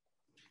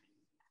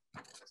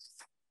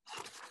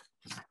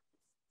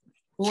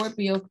 Board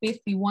Bill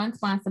 51,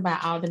 sponsored by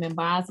Alderman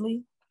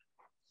Bosley,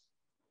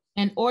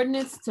 an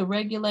ordinance to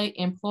regulate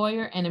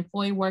employer and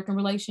employee working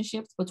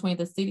relationships between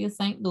the City of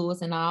St.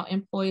 Louis and all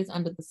employees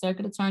under the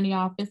Circuit Attorney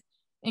Office,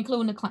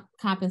 including the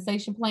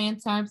compensation plan,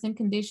 terms and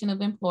condition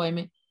of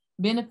employment,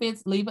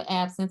 benefits, leave of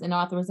absence, and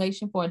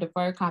authorization for a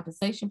deferred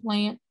compensation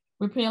plan,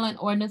 repealing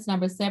ordinance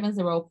number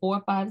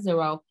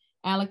 70450,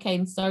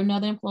 allocating certain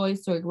other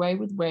employees to a grade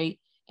with rate,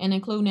 and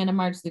including an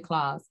emergency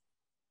clause.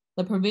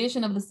 The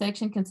provision of the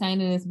section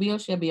contained in this bill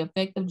shall be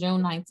effective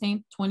June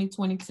 19,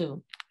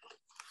 2022.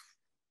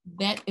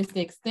 That is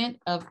the extent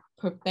of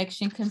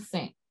perfection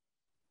consent.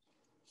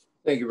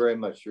 Thank you very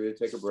much, Sharita.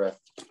 Take a breath.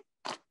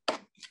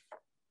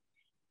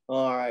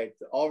 All right,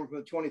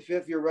 Alderman from the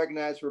 25th, you're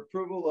recognized for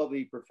approval of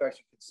the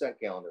perfection consent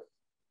calendar.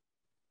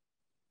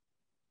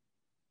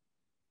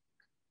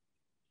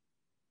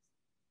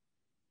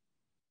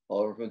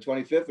 Alderman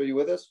from the 25th, are you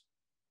with us?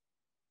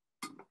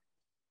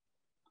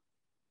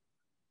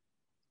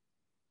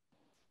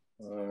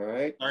 All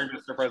right. Sorry,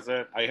 Mr.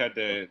 President. I had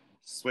to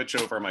switch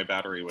over. My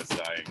battery was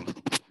dying.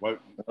 What?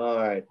 All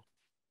right.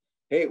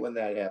 Hate when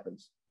that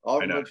happens.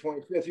 Alderman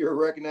 25th, you're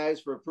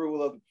recognized for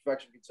approval of the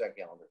perfection consent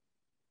calendar.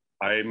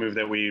 I move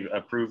that we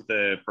approve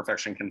the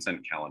perfection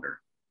consent calendar.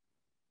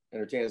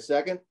 Entertain a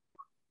second.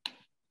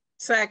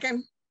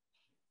 Second.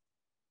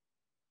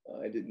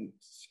 I didn't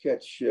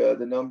catch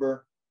the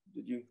number.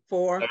 Did you?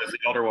 4. That was the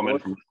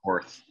Alderwoman from the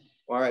 4th.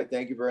 All right,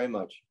 thank you very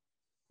much.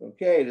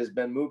 Okay, it has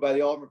been moved by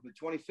the Alderman from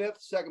the 25th,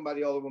 second by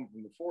the Alderwoman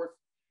from the 4th,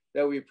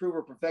 that we approve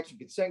our perfection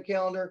consent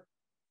calendar.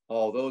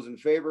 All those in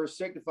favor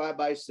signify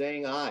by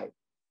saying aye.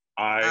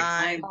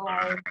 Aye.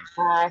 Aye.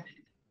 Aye.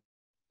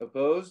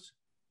 Opposed?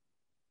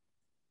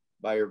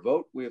 By your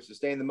vote, we have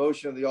sustained the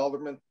motion of the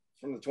Alderman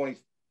from the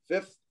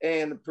 25th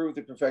and approved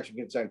the perfection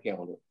consent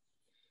calendar.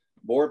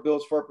 Board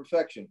bills for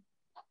perfection.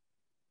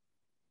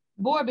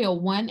 Board Bill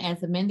 1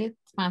 as amended,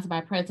 sponsored by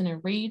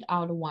President Reed,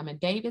 Alderwoman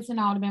Davis, and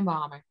Alderman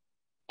Balmer.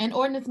 An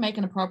ordinance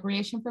making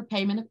appropriation for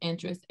payment of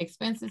interest,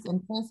 expenses,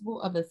 and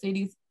principal of the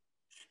city's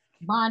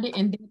bonded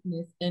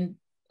indebtedness and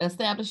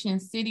establishing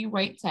city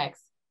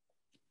tax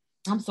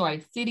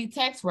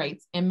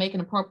rates and making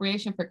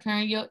appropriation for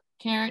current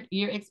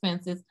year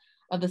expenses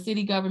of the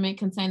city government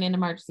containing an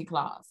emergency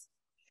clause.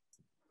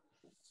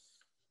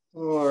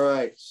 All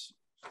right.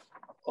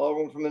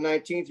 Alderman from the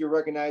 19th, you're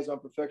recognized on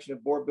perfection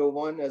of Board Bill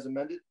 1 as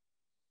amended.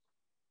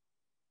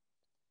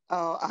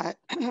 Oh, I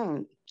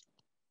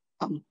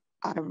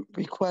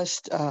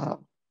request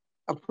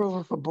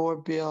approval for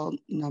Board Bill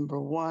number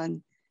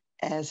 1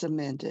 as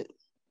amended.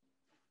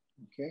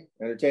 Okay,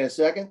 entertain a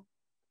second.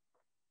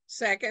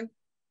 Second.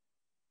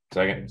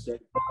 Second.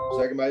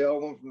 Second by the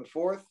Alderman from the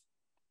 4th.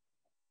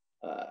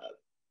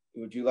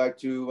 Would you like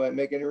to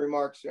make any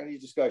remarks, any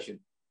discussion?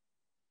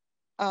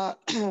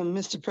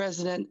 Mr.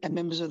 President and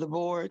members of the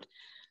board,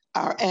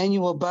 our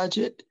annual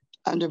budget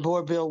under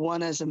Board Bill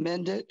 1 as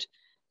amended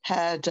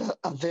had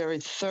a very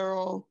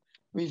thorough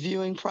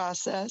reviewing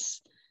process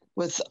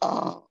with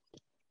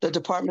the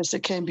departments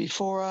that came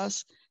before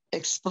us,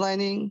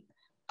 explaining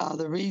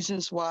the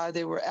reasons why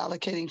they were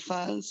allocating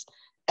funds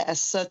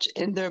as such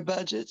in their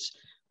budgets.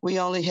 We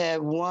only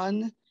had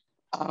one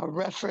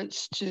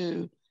reference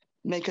to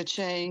make a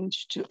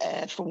change to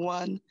add for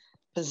one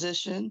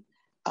position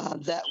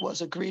that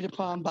was agreed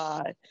upon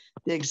by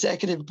the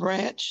executive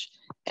branch,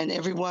 and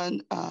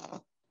everyone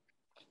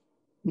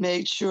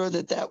made sure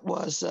that that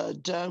was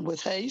done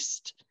with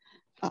haste.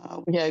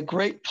 We had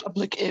great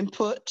public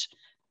input.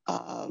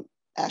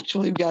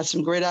 Actually, we got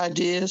some great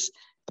ideas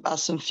about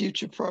some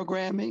future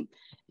programming,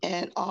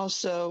 and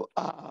also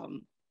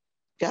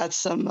got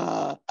some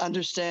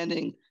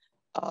understanding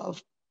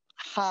of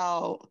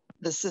how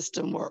the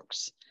system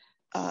works.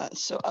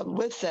 So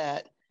with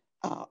that,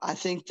 I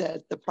think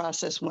that the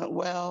process went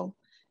well,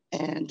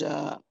 and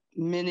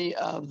many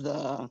of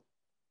the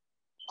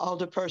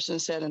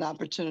alderpersons had an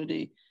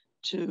opportunity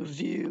to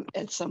view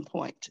at some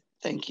point.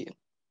 Thank you.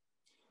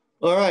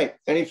 All right,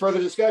 any further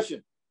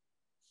discussion?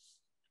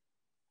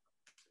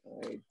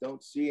 I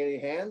don't see any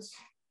hands.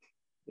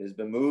 It has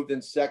been moved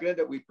and seconded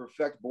that we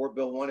perfect Board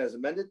Bill 1 as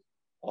amended.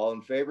 All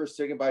in favor,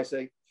 signify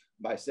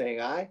by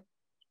saying aye.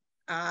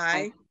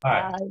 Aye.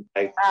 Aye.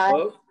 Aye.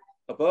 Opposed?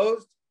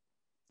 Opposed?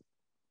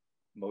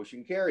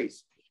 Motion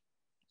carries.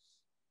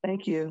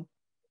 Thank you.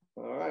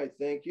 All right,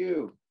 thank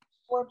you.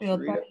 Board Bill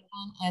 31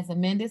 as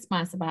amended,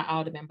 sponsored by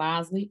Alderman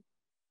Bosley.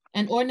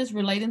 An ordinance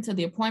relating to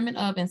the appointment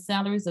of and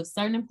salaries of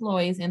certain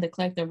employees in the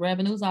Collector of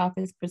Revenue's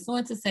office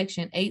pursuant to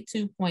section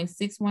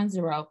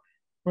 82.610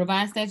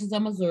 revised statutes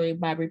of Missouri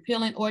by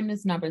repealing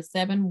ordinance number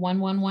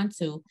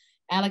 71112,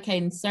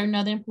 allocating certain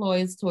other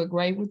employees to a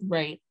grade with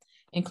rate,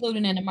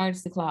 including an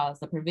emergency clause.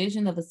 The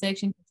provision of the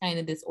section contained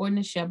in this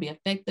ordinance shall be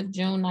effective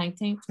June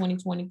 19,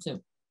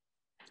 2022.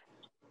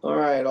 All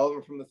right,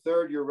 Alderman from the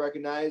 3rd, you're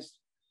recognized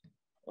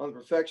on the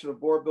perfection of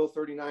Board Bill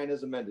 39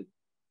 as amended.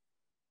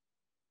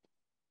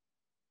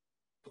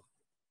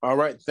 All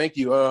right, thank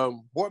you.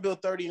 Board Bill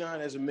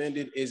 39 as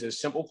amended is a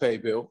simple pay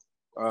bill,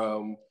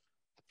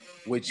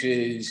 which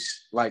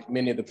is like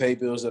many of the pay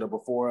bills that are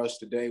before us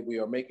today. We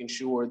are making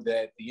sure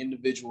that the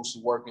individuals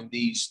who work in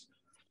these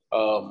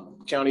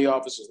county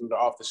offices and the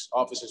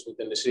offices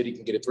within the city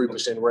can get a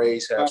 3%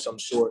 raise, have some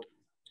sort.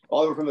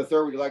 Alderman from the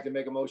 3rd, would you like to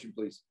make a motion,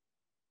 please?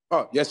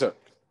 Oh, yes, sir.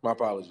 My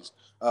apologies.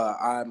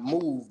 I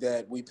move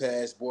that we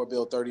pass Board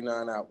Bill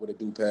 39 out with a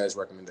due pass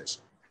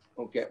recommendation.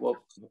 Okay, well,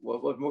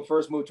 we'll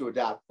first move to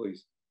adopt,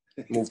 please.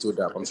 Move to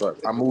adopt. I'm sorry.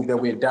 I move that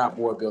we adopt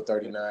Board Bill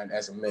 39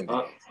 as amended.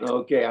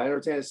 Okay, I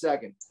entertain a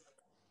second.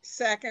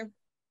 Second.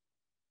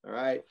 All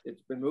right,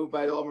 it's been moved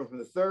by the Alderman from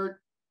the 3rd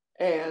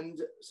and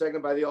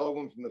seconded by the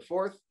Alderman from the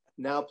 4th.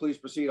 Now, please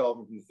proceed,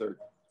 Alderman from the 3rd.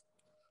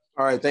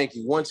 All right, thank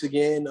you. Once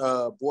again,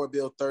 Board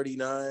Bill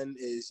 39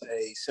 is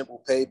a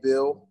simple pay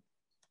bill.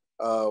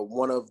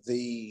 One of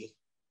the,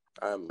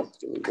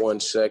 give me 1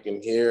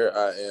 second here.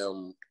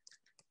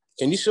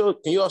 Can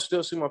you all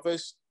still see my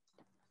face?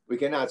 We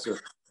cannot, sir.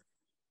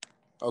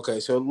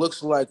 Okay, so it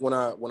looks like when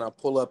I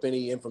pull up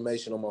any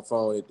information on my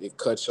phone, it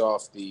cuts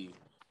off the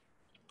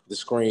the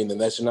screen, and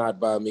that's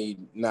not by me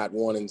not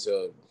wanting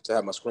to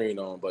have my screen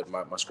on, but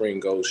my screen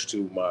goes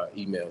to my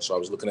email. So I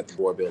was looking at the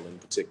board bill in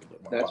particular.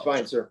 That's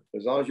fine, sir.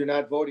 As long as you're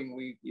not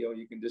voting,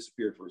 you can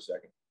disappear for a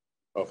second.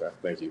 Okay,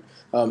 thank you.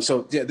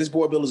 So yeah, this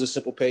board bill is a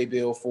simple pay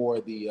bill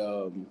for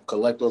the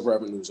Collector of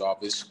Revenue's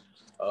office.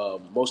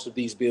 Most of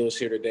these bills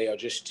here today are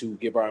just to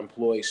give our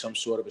employees some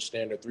sort of a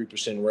standard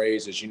 3%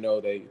 raise. As you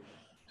know, they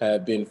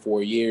have been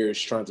for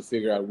years trying to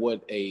figure out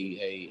what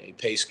a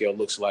pay scale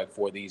looks like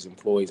for these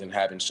employees, and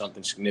having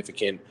something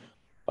significant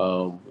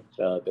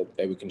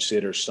that we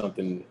consider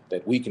something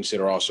that we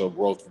consider also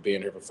growth. For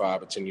being here for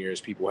 5 or 10 years,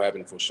 people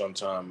haven't for some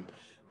time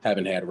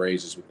haven't had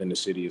raises within the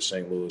city of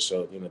St. Louis.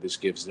 So, this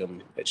gives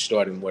them at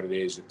starting what it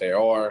is that they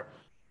are,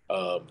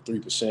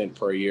 3%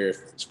 per year.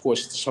 Of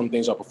course, some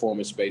things are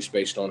performance-based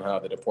based on how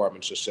the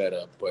departments are set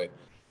up, but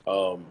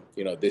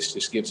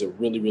this gives a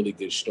really, really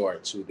good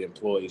start to the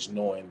employees,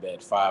 knowing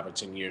that 5 or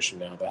 10 years from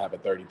now, they'll have a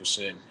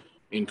 30%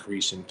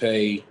 increase in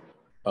pay,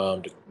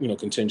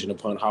 contingent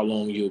upon how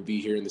long you'll be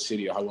here in the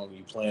city or how long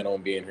you plan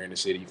on being here in the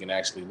city. You can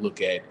actually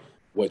look at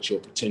what your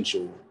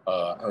potential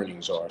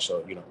earnings are.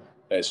 So,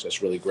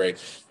 that's really great.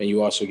 And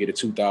you also get a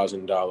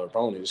 $2,000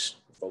 bonus.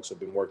 Folks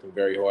have been working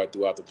very hard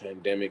throughout the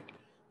pandemic.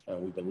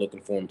 We've been looking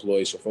for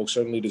employees, so folks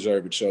certainly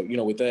deserve it. So,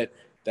 with that,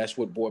 that's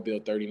what Board Bill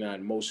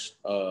 39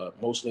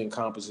 mostly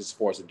encompasses as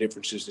far as the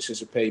differences. This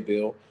is a pay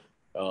bill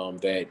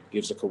that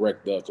gives the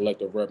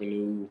collector of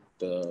revenue,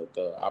 the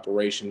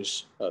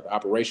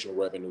operational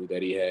revenue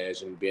that he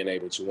has, and being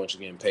able to once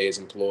again pay his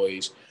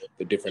employees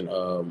the different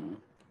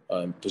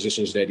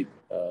positions that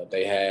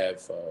they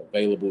have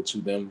available to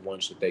them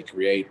once that they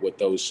create, what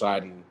those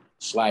sliding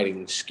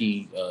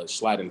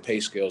pay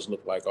scales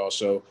look like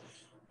also.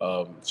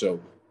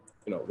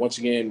 Once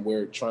again,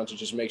 we're trying to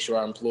just make sure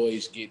our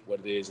employees get what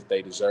it is that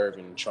they deserve,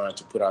 and trying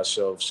to put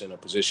ourselves in a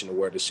position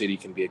where the city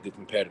can be a good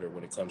competitor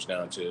when it comes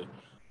down to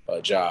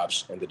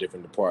jobs and the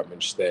different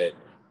departments that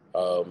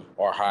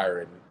are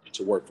hiring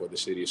to work for the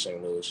city of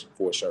St. Louis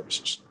for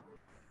services.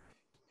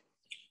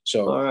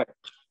 So, all right.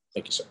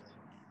 Thank you, sir.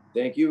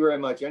 Thank you very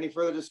much. Any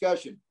further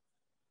discussion?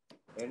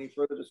 Any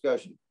further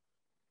discussion?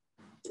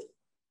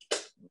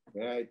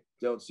 Okay, I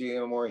don't see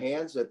any more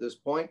hands at this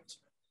point.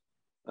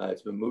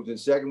 It's been moved in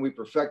second. We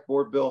perfect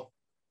Board Bill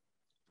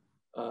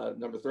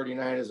number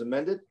 39 as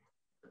amended.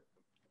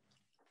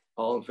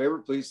 All in favor,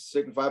 please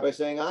signify by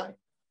saying aye.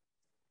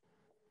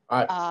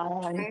 Aye.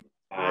 Aye.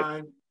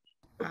 Aye.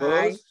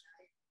 Opposed?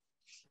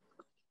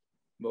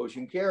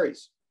 Motion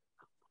carries.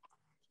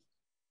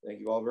 Thank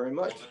you all very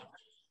much.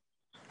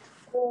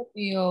 Board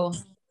Bill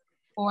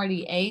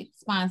 48,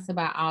 sponsored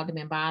by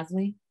Alderman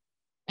Bosley.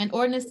 An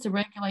ordinance to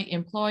regulate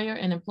employer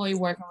and employee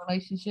working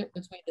relationship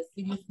between the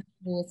city of St.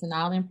 Louis and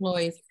all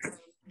employees.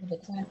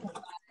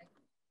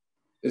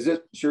 Is this,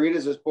 Sharita,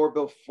 is this Board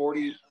Bill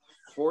 40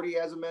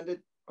 as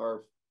amended,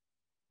 or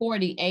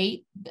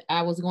 48?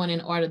 I was going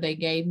in order they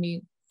gave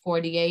me.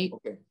 48.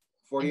 Okay,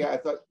 48. I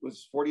thought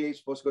was 48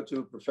 supposed to go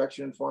to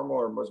perfection and formal,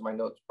 or was my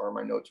notes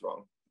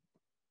wrong?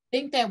 I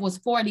think that was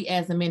 40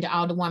 as amended,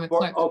 Alderwoman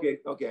Clark. Okay.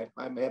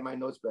 I have my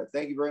notes back.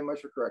 Thank you very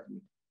much for correcting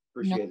me.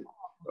 Appreciate it.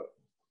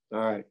 All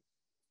right.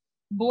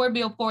 Board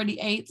Bill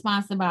 48,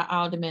 sponsored by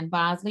Alderman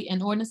Bosley,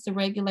 an ordinance to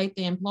regulate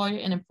the employer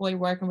and employee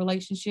working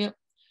relationship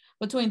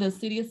between the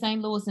city of St.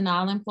 Louis and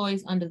all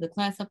employees under the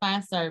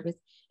classified service,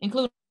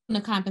 including the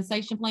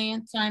compensation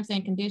plan, terms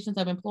and conditions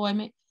of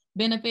employment,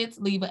 benefits,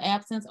 leave of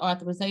absence,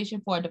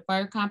 authorization for a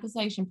deferred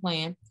compensation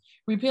plan,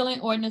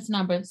 repealing ordinance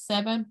number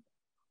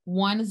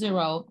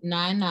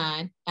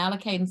 71099,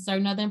 allocating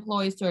certain other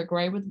employees to a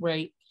greater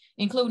rate,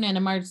 including an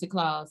emergency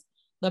clause.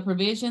 The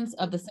provisions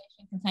of the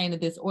section contained in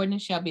this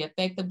ordinance shall be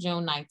effective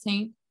June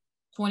 19th,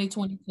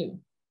 2022.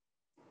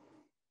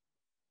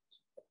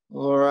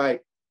 All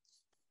right.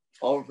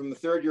 All from the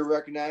third, you're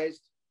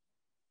recognized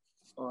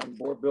on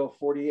Board Bill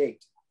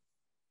 48.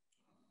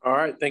 All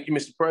right. Thank you,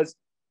 Mr. President.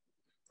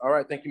 All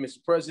right. Thank you,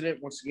 Mr. President.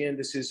 Once again,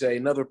 this is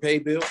another pay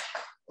bill.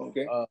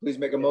 Okay. Please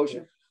make a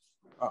motion.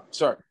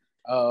 Sorry.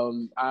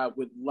 I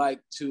would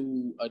like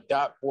to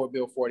adopt Board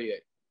Bill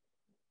 48.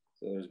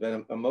 So there's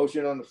been a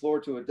motion on the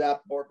floor to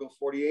adopt Board Bill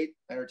 48.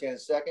 Entertain a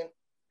second.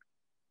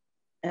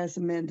 As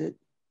amended.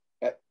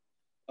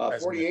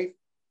 48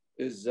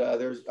 is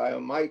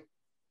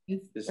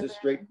this is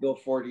straight Bill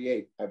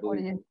 48, I believe.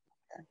 48.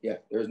 Yeah,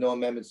 there's no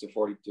amendments to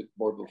Board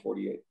Bill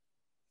 48.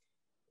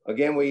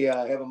 Again, we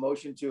have a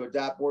motion to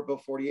adopt Board Bill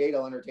 48.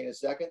 I'll entertain a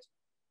second.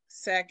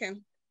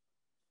 Second.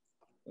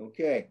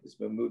 Okay, it's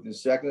been moved in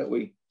second that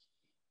we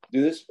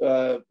do this. We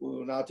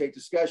will now take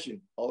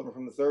discussion. Alderman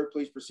from the third,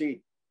 please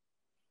proceed.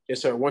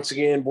 Yes, sir. Once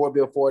again, Board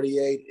Bill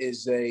 48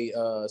 is a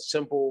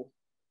simple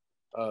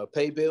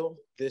pay bill.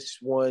 This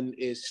one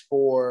is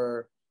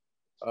for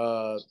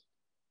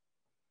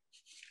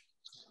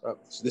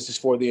this is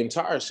for the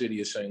entire city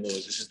of St.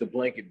 Louis. This is the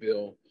blanket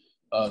bill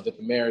that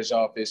the mayor's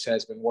office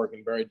has been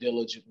working very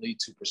diligently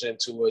to present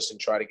to us and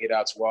try to get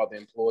out to all the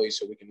employees,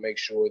 so we can make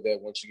sure that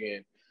once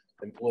again,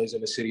 employees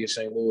in the city of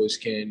St. Louis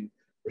can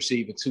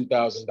receive a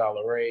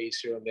 $2,000 raise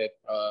here in that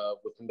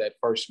within that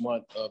first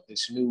month of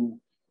this new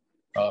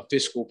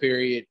fiscal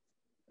period.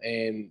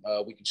 and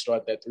we can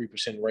start that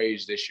 3%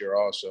 raise this year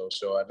also.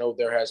 So I know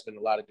there has been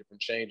a lot of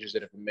different changes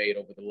that have been made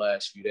over the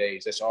last few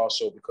days. That's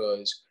also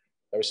because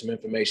there was some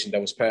information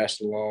that was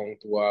passed along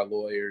through our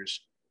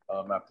lawyers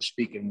after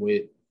speaking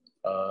with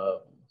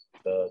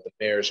the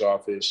mayor's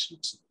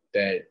office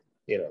that,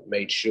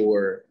 made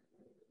sure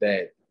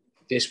that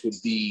this would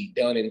be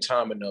done in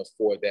time enough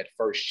for that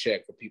first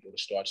check for people to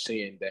start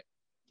seeing that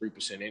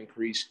 3%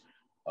 increase,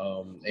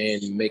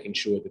 and making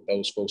sure that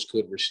those folks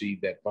could receive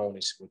that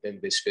bonus within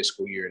this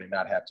fiscal year and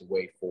not have to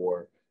wait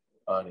for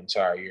an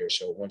entire year.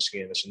 So once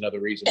again, that's another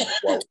reason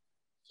why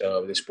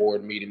this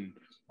board meeting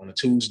on a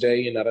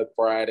Tuesday and not a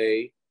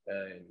Friday.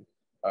 And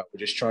we're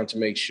just trying to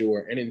make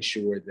sure and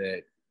ensure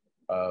that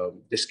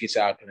this gets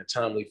out in a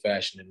timely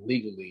fashion, and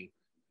legally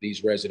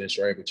these residents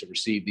are able to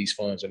receive these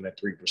funds and that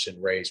 3%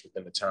 raise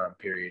within the time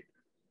period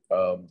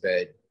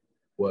that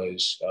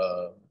was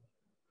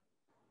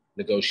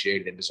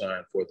negotiated and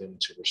designed for them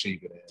to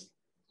receive it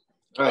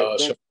in. All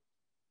right,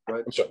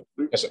 I'm sorry.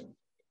 Yes, sir.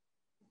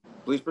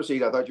 Please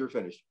proceed. I thought you were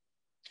finished.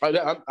 I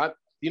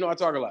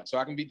talk a lot, so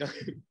I can be done.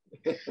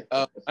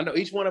 I know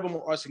each one of them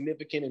are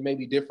significant and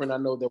maybe different. I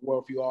know there were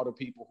a few other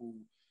people who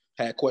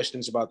had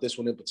questions about this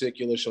one in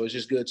particular, so it's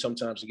just good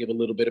sometimes to give a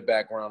little bit of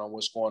background on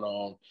what's going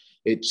on.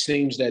 It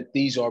seems that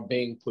these are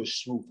being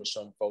pushed through for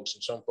some folks,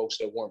 and some folks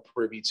that weren't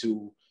privy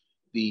to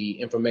the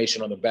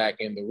information on the back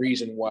end. The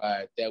reason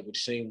why that would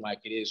seem like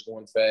it is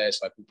going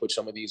fast, like we put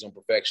some of these on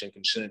perfection,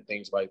 consent,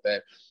 things like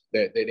that,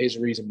 that is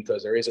a reason,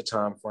 because there is a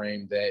time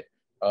frame that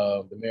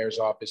the mayor's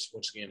office,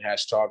 once again,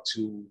 has talked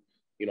to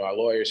our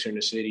lawyers here in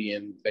the city,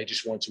 and they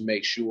just want to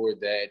make sure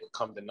that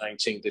come the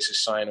 19th, this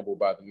is signable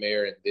by the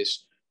mayor, and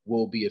this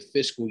will be a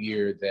fiscal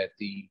year that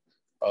the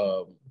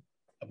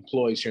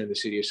employees here in the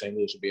city of St.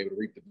 Louis will be able to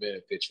reap the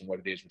benefits from what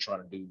it is we're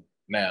trying to do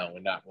now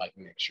and not like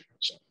next year.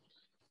 So.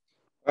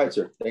 All right,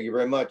 sir. Thank you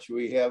very much.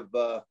 We have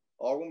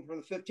Alderman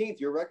from the 15th.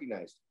 You're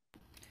recognized.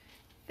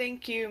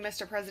 Thank you,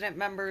 Mr. President,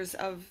 members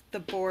of the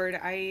board.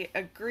 I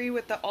agree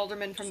with the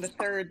Alderman from the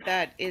 3rd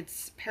that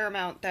it's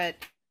paramount that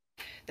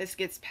this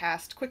gets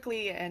passed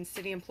quickly and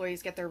city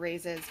employees get their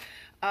raises.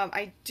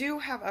 I do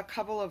have a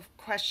couple of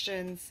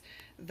questions,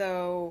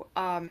 though,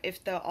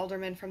 if the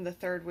Alderman from the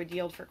 3rd would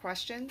yield for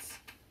questions.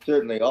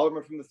 Certainly.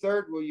 Alderman from the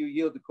 3rd, will you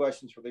yield the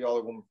questions for the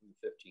Alderwoman from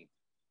the 15th?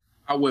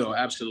 I will,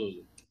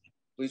 absolutely.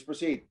 Please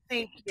proceed.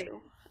 Thank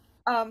you.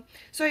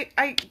 So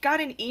I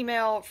got an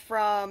email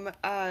from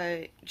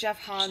Jeff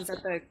Hans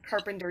at the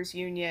Carpenters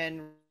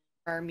Union,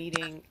 our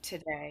meeting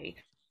today,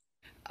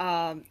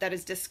 that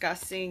is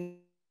discussing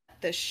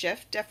the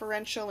shift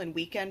differential and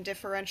weekend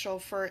differential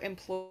for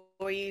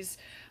employees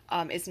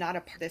is not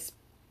a part of this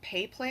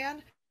pay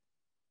plan.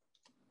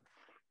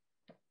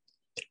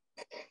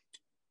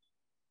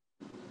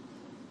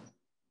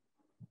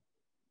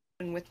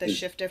 And with the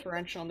shift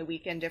differential and the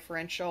weekend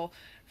differential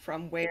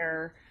from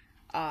where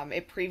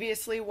it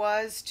previously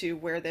was to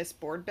where this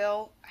board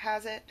bill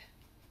has it.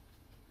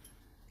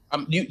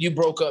 You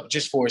broke up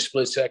just for a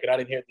split second. I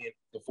didn't hear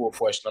the full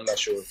question. I'm not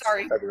sure.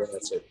 Sorry.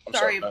 That's it. I'm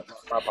sorry. My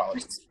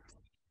apologies.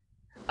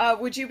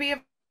 Would you be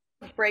able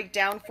to break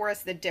down for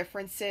us the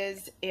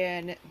differences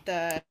in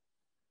the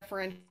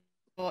differential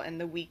and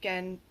the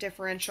weekend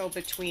differential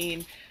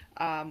between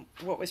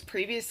what was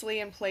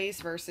previously in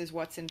place versus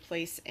what's in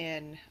place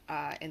in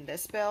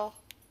this bill?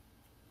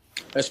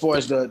 As far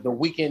as the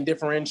weekend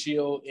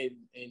differential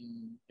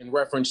in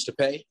reference to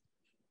pay?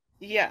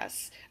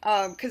 Yes,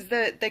 because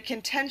the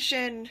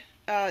contention,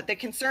 the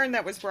concern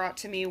that was brought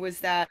to me was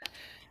that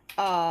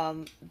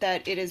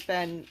that it has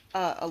been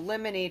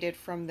eliminated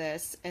from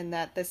this, and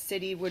that the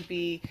city would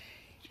be,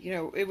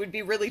 it would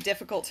be really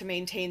difficult to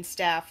maintain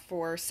staff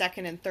for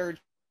second and third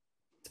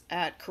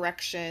at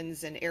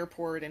corrections and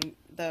airport and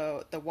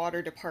the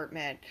water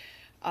department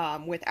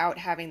without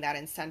having that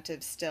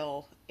incentive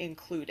still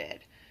included.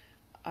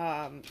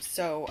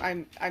 So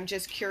I'm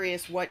just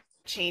curious what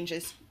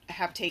changes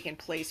have taken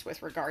place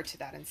with regard to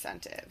that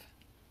incentive.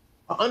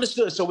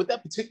 Understood. So with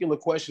that particular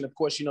question, of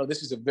course,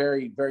 this is a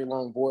very, very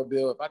long board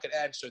bill. If I could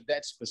answer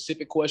that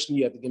specific question,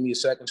 you have to give me a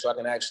second so I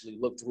can actually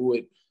look through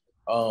it,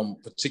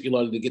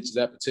 particularly to get to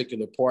that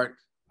particular part.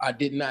 I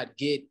did not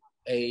get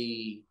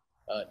a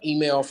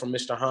email from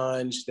Mr.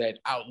 Hines that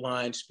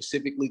outlined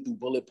specifically through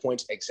bullet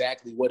points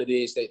exactly what it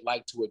is they'd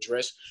like to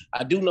address.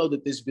 I do know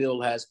that this bill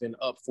has been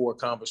up for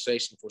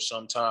conversation for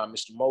some time.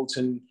 Mr.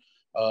 Moulton,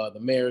 the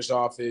mayor's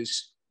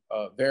office,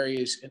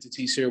 various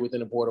entities here within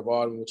the Board of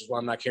Aldermen, which is why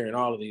I'm not carrying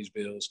all of these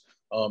bills,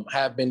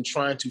 have been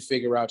trying to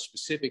figure out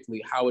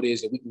specifically how it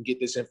is that we can get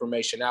this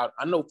information out.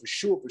 I know for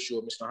sure,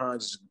 Mr.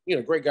 Hines is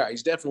a great guy.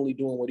 He's definitely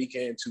doing what he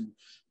can to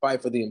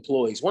fight for the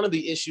employees. One of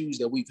the issues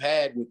that we've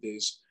had with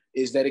this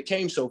is that it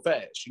came so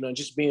fast,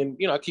 just being,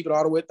 I keep it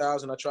all the way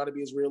 1,000. I try to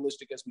be as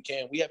realistic as we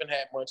can. We haven't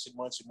had months and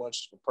months and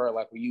months to prepare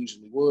like we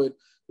usually would.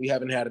 We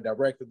haven't had a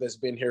director that's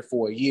been here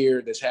for a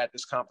year that's had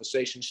this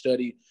compensation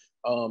study.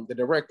 The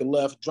director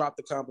left, dropped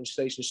the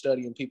compensation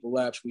study, and people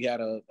lapsed. We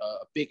had a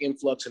big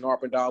influx in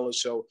ARPA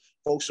dollars. So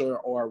folks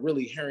are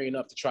really hurrying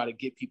up to try to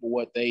get people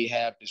what they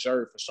have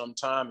deserved for some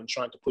time and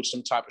trying to put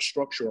some type of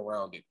structure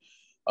around it.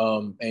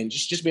 And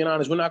just being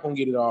honest, we're not going to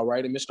get it all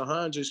right. And Mr.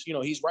 Hines is,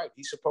 he's right.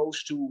 He's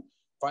supposed to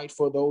fight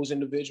for those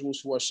individuals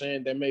who are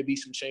saying there may be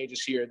some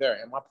changes here or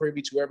there. Am I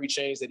privy to every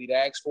change that he'd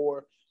asked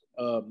for?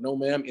 No,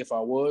 ma'am. If I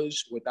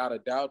was, without a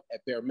doubt,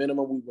 at bare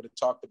minimum, we would have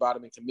talked about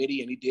him in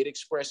committee. And he did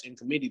express in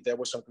committee there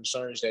were some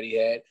concerns that he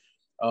had,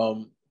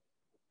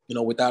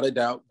 without a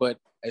doubt. But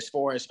as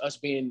far as us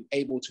being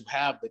able to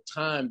have the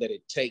time that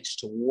it takes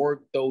to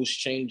work those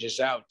changes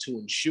out to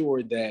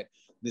ensure that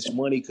this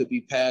money could be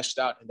passed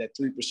out and that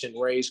 3%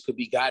 raise could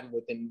be gotten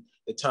within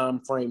the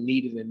time frame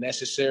needed and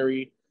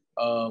necessary,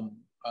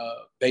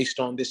 based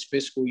on this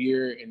fiscal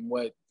year and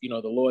what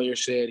the lawyer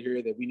said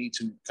here that we need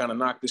to kind of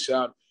knock this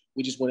out.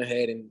 We just went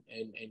ahead and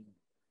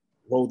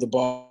rolled the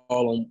ball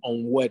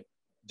on what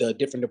the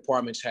different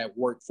departments have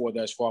worked for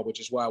thus far, which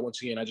is why,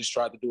 once again, I just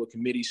tried to do a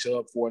committee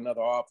sub for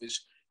another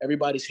office.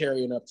 Everybody's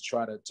hurrying up to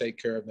try to take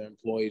care of their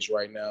employees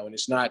right now. And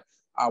it's not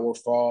our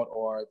fault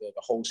or the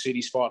whole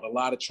city's fault. A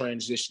lot of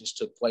transitions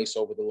took place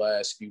over the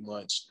last few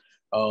months.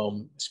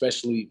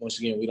 Especially, once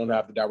again, we don't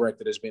have the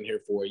director that's been here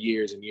for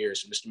years and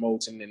years. So Mr.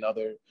 Moulton and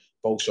other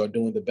folks are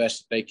doing the best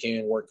that they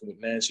can, working with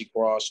Nancy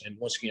Cross. And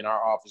once again,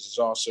 our office is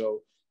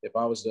also, if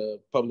I was the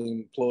public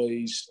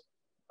employees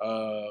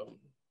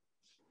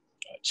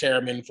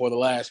chairman for the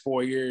last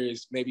 4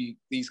 years, maybe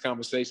these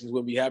conversations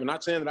we'll be having.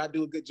 Not saying that I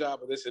do a good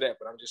job of this or that,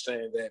 but I'm just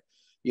saying that,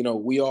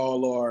 we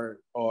all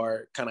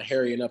are kind of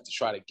hairy enough to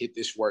try to get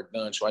this work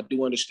done. So I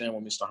do understand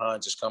where Mr.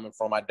 Hines is coming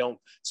from. I don't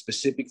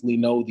specifically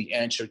know the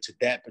answer to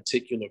that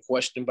particular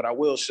question, but I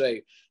will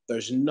say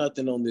there's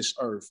nothing on this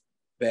earth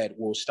that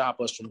will stop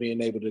us from being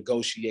able to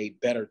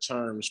negotiate better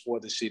terms for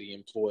the city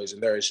employees.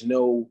 And there is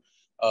no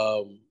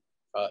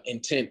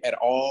intent at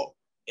all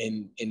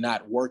in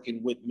not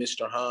working with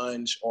Mr.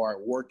 Hines or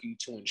working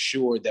to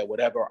ensure that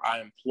whatever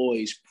our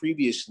employees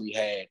previously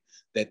had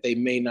that they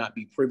may not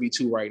be privy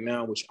to right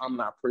now, which I'm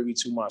not privy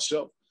to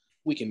myself,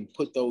 we can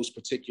put those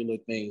particular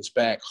things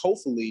back.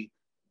 Hopefully,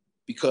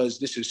 because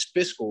this is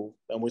fiscal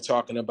and we're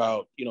talking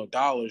about,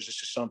 dollars,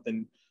 this is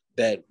something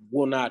that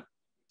will not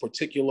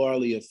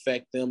particularly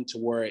affect them to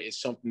where it's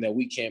something that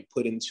we can't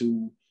put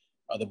into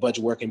the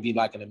budget work and be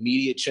like an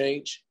immediate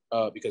change.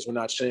 Because we're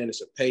not saying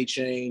it's a pay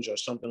change or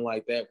something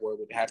like that where it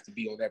would have to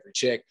be on every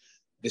check.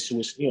 This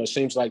was, it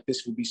seems like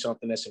this would be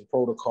something that's in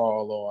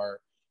protocol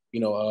or,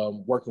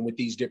 working with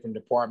these different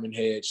department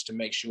heads to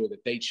make sure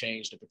that they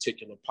change the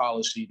particular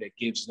policy that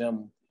gives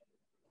them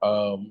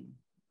I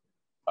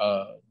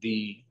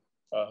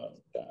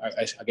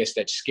guess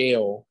that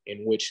scale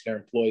in which their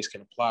employees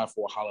can apply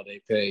for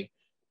holiday pay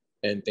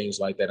and things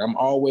like that. I'm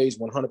always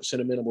 100%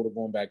 amenable to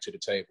going back to the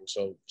table.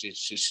 So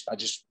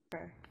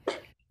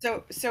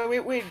So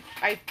it would,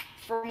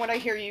 from what I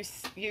hear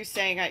you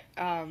saying,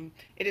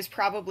 it is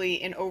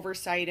probably an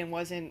oversight and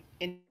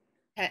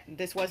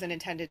this wasn't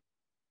intended.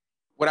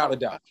 Without a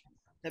doubt.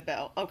 The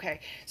bill.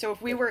 Okay. So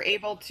if we were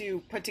able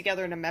to put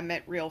together an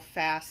amendment real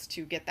fast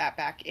to get that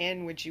back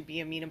in, would you be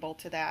amenable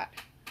to that?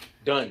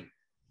 Done.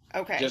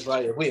 Okay. Just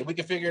like if we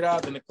can figure it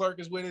out, then the clerk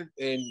is with it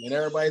and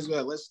everybody's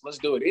good. Let's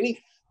do it.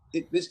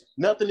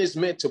 Nothing is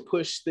meant to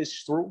push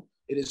this through.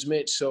 It is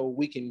meant so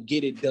we can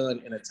get it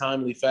done in a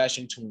timely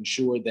fashion to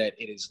ensure that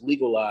it is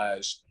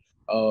legalized.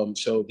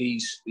 So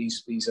these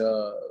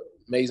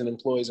amazing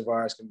employees of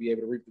ours can be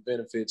able to reap the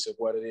benefits of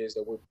what it is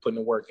that we're putting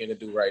the work in to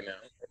do right now.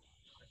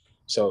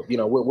 So,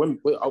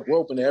 we're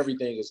open to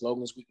everything as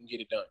long as we can get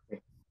it done.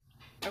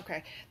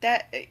 Okay,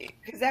 that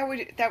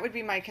would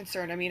be my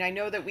concern. I mean, I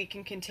know that we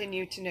can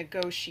continue to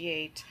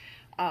negotiate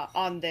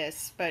on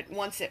this, but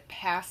once it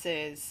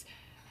passes,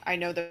 I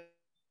know that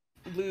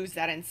we lose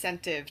that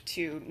incentive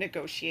to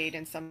negotiate.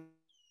 And some,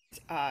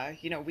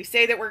 we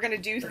say that we're going to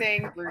do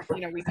things,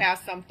 we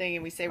pass something,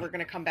 and we say we're going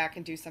to come back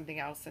and do something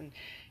else, and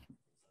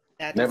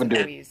that doesn't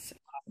always,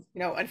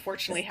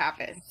 unfortunately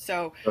happen.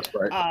 So that's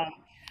right.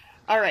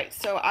 All right,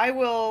 so I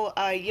will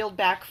yield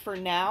back for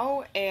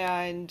now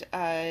and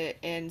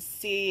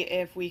see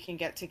if we can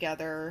get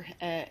together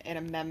an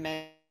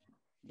amendment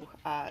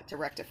to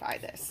rectify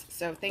this.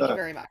 So thank you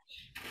very much.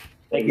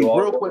 Thank you.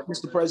 Real quick,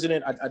 Mr.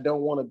 President, I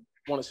don't want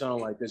to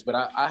sound like this, but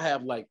I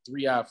have like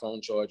 3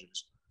 iPhone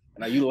chargers,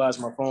 and I utilize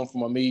my phone for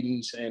my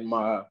meetings. And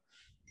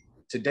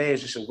today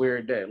is just a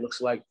weird day. It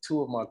looks like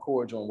 2 of my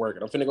cords aren't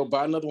working. I'm finna go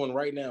buy another one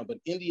right now. But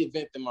in the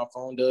event that my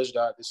phone does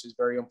die, this is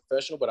very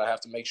unprofessional, but I have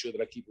to make sure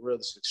that I keep it real.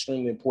 This is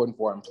extremely important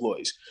for our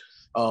employees.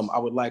 I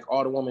would like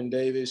Alderwoman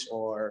Davis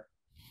or,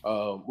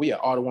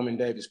 Alderwoman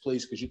Davis,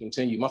 please, because you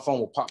continue. My phone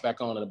will pop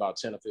back on in about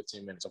 10 or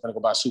 15 minutes. I'm gonna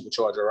go buy a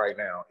supercharger right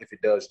now if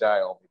it does die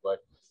on me, but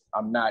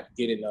I'm not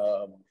getting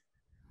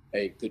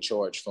a good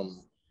charge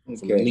from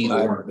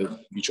neither one of the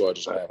few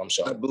charges I have. I'm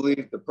sorry. I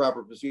believe the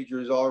proper procedure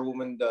is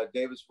Alderwoman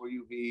Davis, will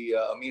you be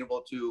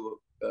amenable to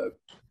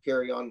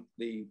carry on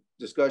the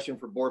discussion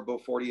for Board Bill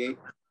 48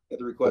 at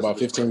the request? About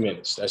 15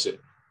 minutes. That's it.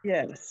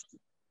 Yes.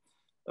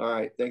 All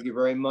right. Thank you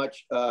very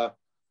much.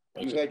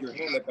 You had your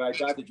hand up, but I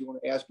thought that you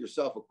want to ask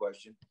yourself a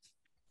question.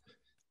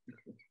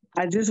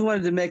 I just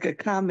wanted to make a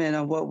comment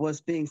on what was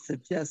being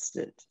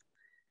suggested.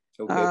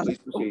 Okay, please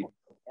proceed.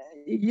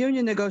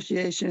 Union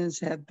negotiations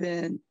have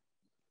been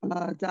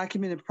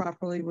documented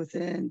properly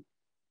within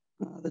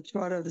the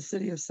charter of the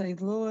city of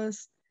St.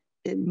 Louis.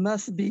 It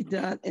must be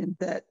done in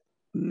that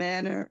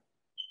manner.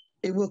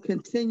 It will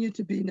continue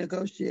to be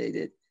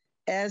negotiated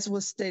as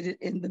was stated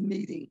in the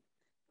meeting.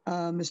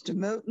 Mr.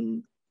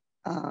 Milton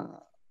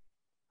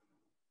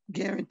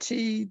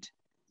guaranteed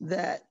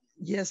that,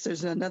 yes,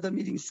 there's another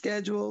meeting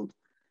scheduled.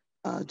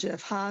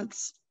 Jeff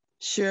Hans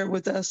shared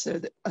with us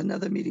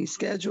another meeting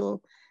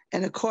scheduled.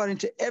 And according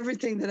to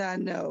everything that I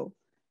know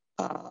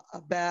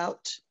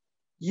about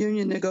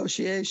union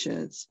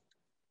negotiations,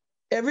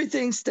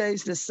 everything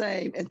stays the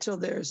same until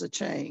there's a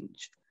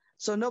change.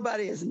 So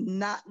nobody is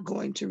not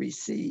going to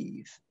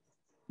receive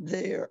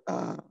their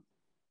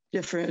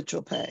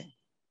differential pay.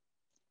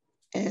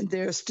 And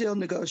they're still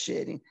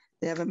negotiating.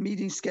 They have a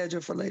meeting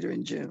scheduled for later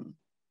in June.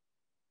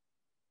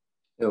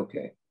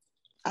 Okay.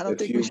 I don't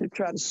think we should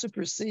try to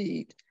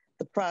supersede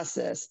the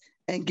process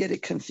and get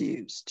it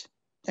confused.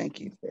 Thank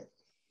you. Okay.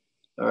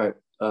 All right.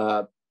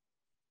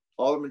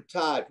 Alderman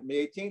Todd, from the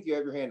 18th, you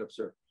have your hand up,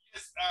 sir.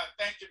 Yes,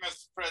 thank you,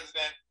 Mr.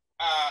 President.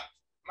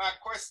 My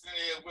question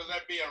is, will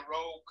there be a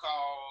roll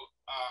call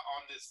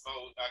on this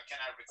vote? Can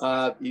I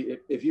request?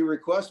 If you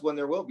request one,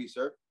 there will be,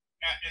 sir.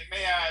 And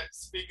may I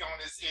speak on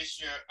this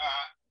issue?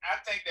 I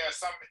think there are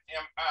some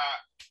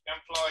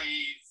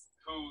employees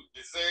who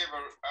deserve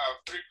a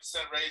 3%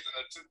 raise and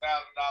a $2,000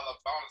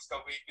 bonus,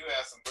 because we do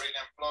have some great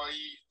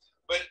employees.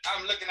 But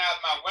I'm looking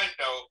out my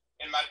window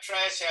and my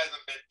trash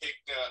hasn't been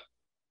picked up.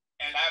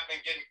 And I've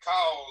been getting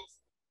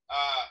calls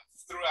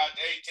throughout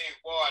the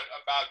 18th ward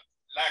about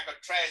lack of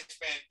trash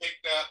being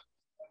picked up.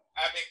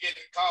 I've been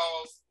getting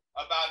calls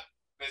about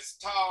this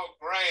tall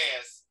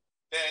grass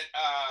that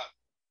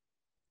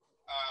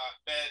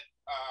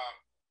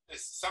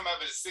some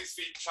of it is 6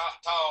 feet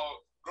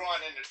tall,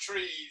 growing in the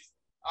trees.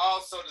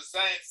 Also, the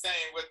same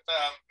thing with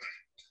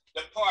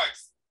the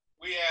parks.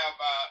 We have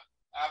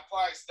our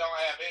parks don't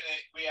have any.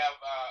 We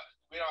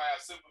don't have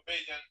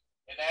supervision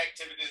and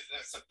activities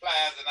and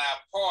supplies in our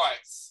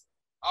parks.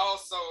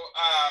 Also,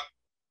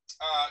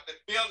 the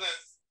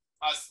buildings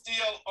are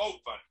still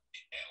open.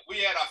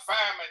 We had a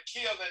fireman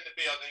killed in the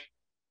building,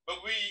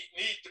 but we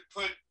need to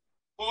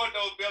board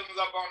those buildings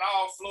up on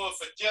all floors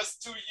for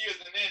just 2 years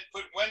and then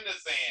put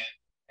windows in.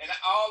 And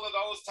all of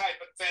those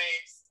type of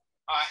things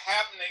are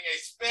happening,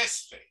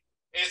 especially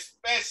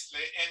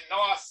in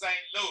North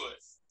St.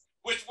 Louis,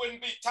 which wouldn't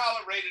be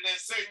tolerated in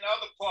certain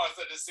other parts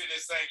of the city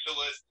of St.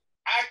 Louis.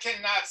 I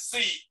cannot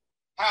see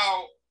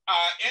how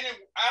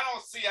I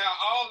don't see how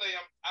all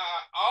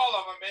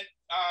of them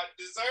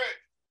deserve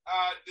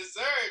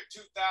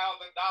 $2,000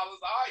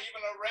 or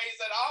even a raise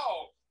at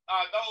all.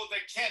 Those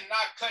that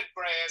cannot cut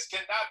grass,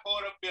 cannot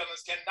board up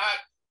buildings,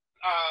 cannot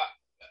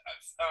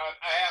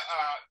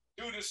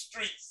do the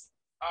streets.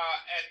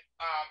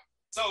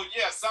 So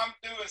yeah, some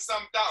do and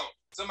some don't.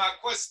 So my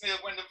question is,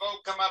 when the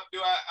vote come up,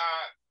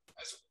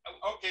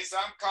 okay, so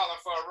I'm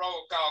calling for a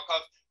roll call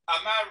because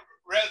my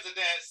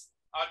residents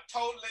are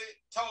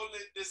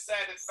totally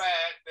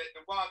dissatisfied that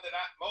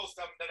most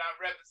of them that I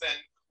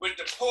represent with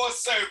the poor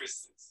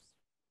services,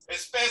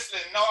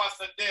 especially north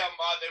of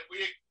Delmar that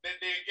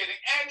they're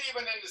getting, and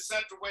even in the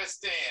Central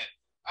West End.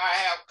 I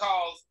have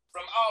calls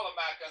from all of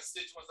my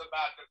constituents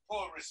about the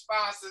poor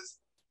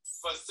responses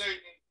from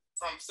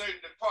certain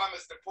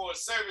departments to poor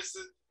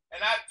services. And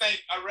I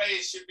think a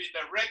raise should be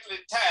directly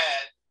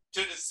tied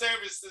to the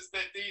services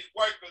that these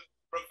workers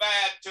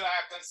provide to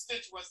our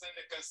constituents, and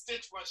the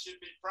constituents should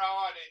be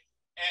priority.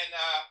 And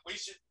we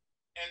should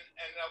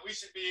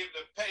be able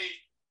to pay.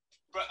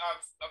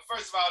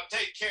 First of all,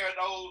 take care of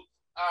those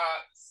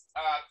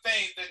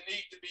things that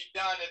need to be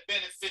done that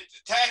benefit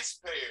the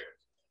taxpayers,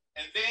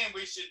 and then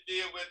we should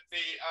deal with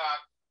the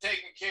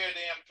taking care of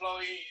the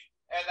employees.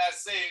 As I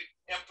say,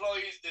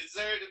 employees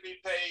deserve to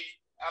be paid.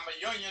 I'm a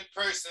union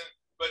person,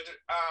 but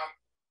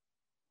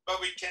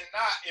we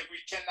cannot, if we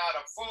cannot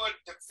afford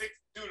to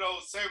do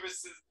those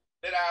services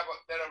that are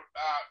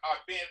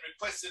being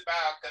requested by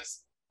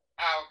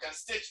our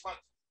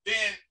constituents,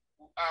 then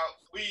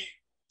we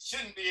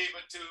shouldn't be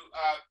able to.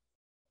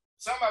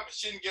 Some of them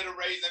shouldn't get a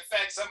raise. In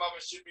fact, some of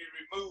them should be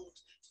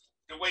removed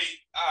the way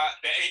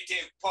the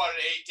 18th part of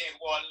the 18th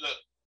ward look.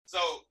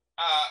 So,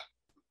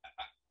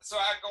 so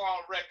I go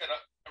on record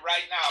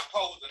right now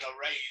opposing a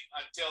raise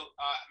until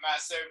my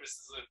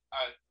services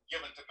are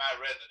given to my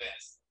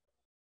residents.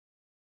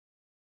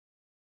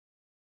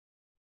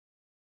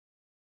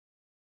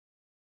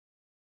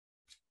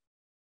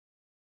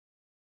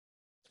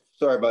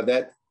 Sorry about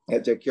that. I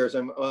had to take care of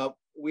some.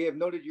 We have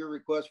noted your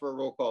request for a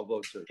roll call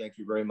vote, sir. Thank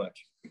you very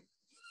much.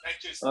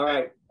 Thank you, all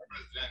right.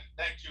 President.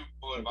 Thank you,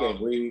 Board of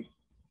Aldermen.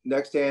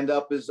 Next hand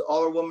up is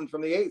Alderwoman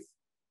from the 8th.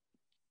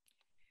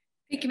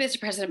 Thank you, Mr.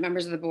 President,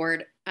 members of the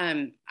board.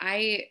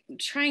 I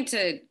trying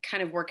to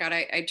kind of work out,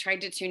 I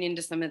tried to tune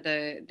into some of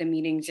the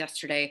meetings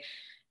yesterday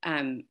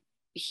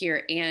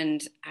here,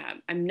 and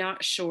I'm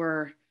not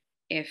sure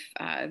if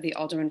the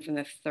Alderman from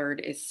the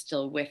 3rd is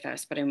still with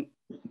us, but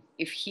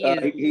if he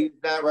is. He's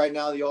not right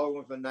now. The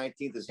Alderman from the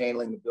 19th is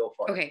handling the bill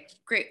for us. Okay,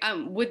 great.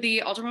 Would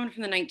the Alderman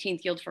from the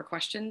 19th yield for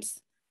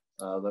questions?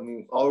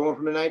 Alderwoman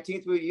from the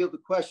 19th, will yield the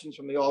questions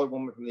from the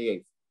Alderwoman from the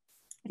 8th.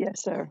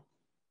 Yes, sir.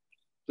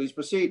 Please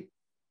proceed.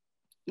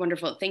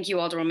 Wonderful. Thank you,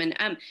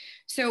 Alderwoman.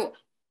 So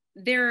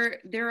there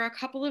are a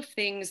couple of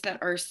things that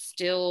are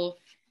still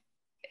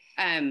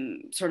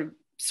sort of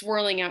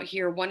swirling out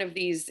here. One of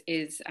these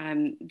is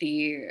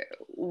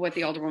what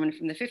the Alderwoman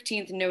from the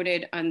 15th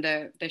noted on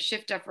the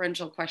shift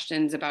differential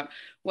questions about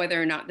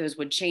whether or not those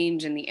would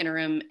change in the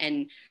interim.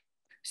 And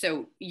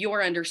so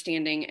your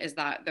understanding is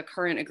that the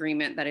current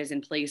agreement that is in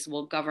place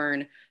will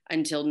govern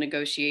until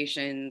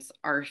negotiations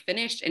are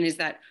finished. And is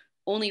that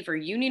only for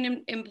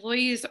union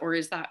employees, or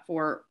is that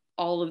for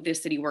all of the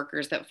city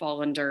workers that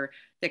fall under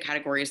the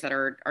categories that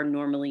are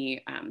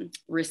normally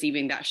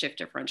receiving that shift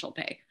differential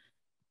pay?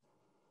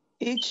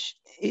 Each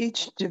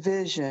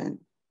division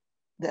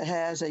that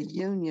has a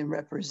union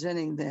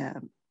representing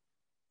them,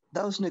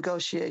 those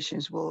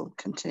negotiations will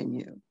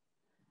continue.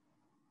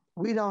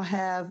 We don't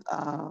have,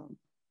 I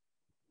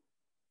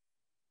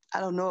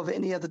don't know of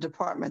any other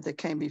department that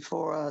came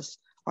before us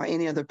or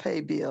any other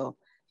pay bill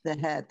that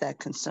had that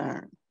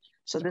concern.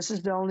 So this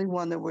is the only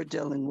one that we're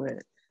dealing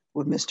with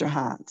Mr.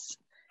 Hans.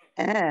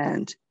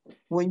 And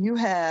when you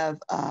have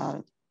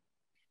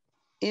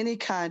any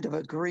kind of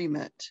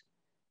agreement,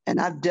 and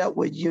I've dealt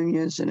with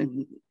unions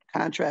and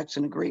contracts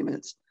and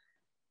agreements,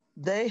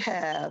 they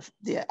have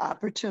the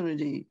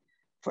opportunity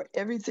for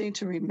everything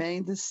to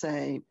remain the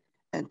same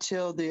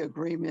until the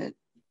agreement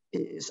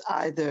is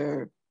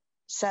either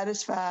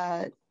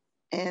satisfied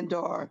and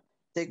or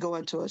they go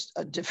into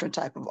a different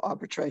type of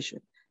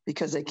arbitration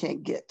because they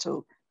can't get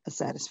to a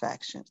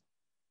satisfaction.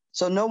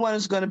 So no one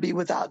is going to be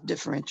without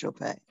differential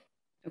pay.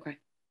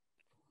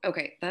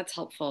 Okay, that's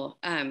helpful.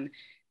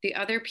 The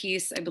other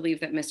piece I believe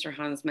that Mr.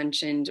 Hans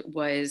mentioned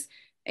was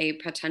a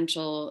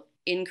potential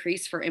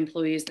increase for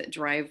employees that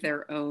drive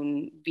their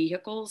own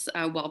vehicles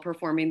while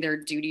performing their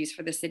duties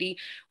for the city.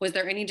 Was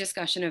there any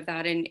discussion of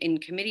that in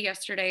committee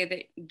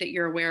yesterday that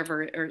you're aware of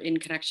or in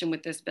connection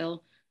with this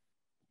bill?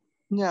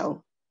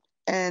 No.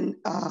 And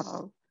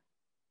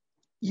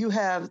you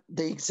have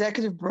the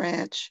executive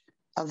branch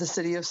of the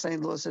city of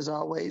St. Louis has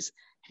always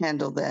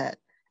handled that.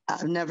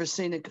 I've never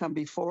seen it come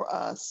before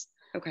us.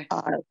 Okay.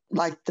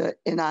 Like the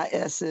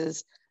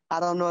NISs, I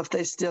don't know if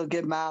they still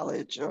get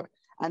mileage, or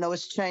I know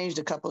it's changed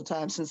a couple of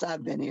times since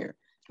I've been here,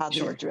 how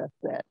they address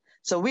that.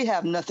 So we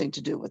have nothing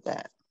to do with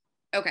that.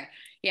 Okay.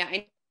 Yeah,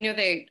 I know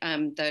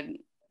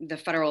the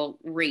federal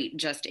rate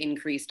just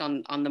increased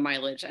on the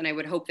mileage, and I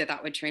would hope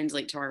that would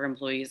translate to our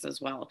employees as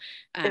well.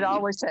 It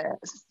always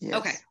has.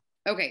 Yes.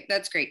 Okay,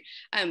 that's great.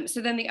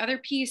 So then the other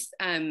piece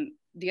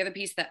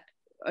that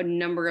a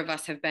number of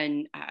us have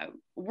been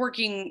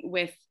working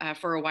with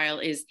for a while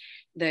is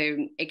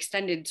the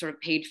extended sort of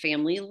paid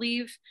family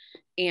leave.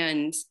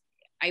 And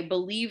I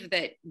believe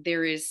that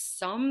there is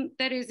some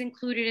that is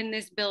included in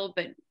this bill,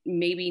 but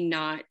maybe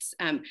not.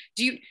 Can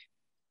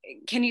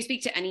you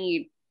speak to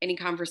any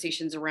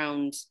conversations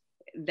around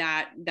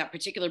that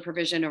particular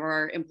provision of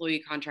our employee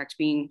contract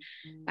being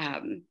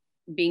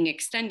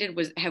extended?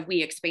 Have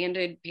we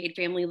expanded paid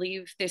family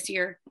leave this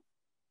year?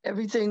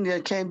 Everything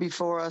that came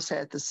before us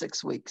had the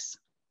 6 weeks.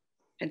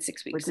 And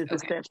 6 weeks. Which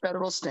is the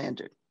federal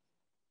standard.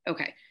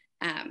 Okay.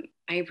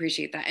 I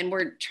appreciate that. And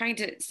we're trying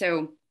to,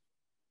 so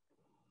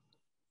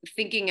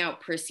thinking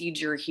out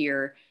procedure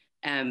here,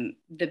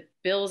 the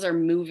bills are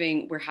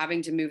moving, we're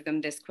having to move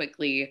them this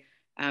quickly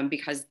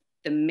because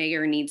the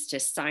mayor needs to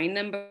sign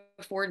them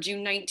before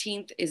June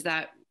 19th. Is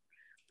that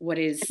what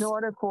is? In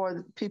order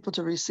for people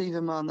to receive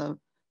them on the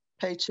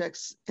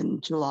paychecks in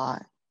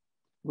July,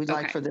 we'd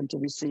like for them to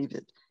receive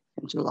it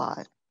in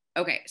July.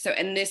 Okay, so,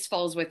 and this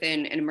falls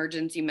within an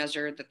emergency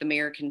measure that the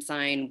mayor can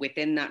sign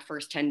within that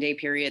first 10-day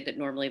period that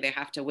normally they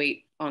have to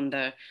wait on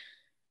the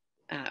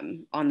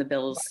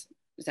bills.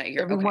 Is that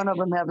your? Every one of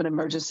them have an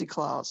emergency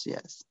clause,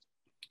 yes.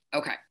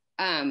 Okay.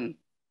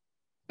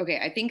 Okay,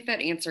 I think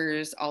that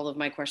answers all of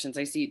my questions.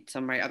 I see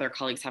some of my other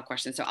colleagues have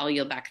questions, so I'll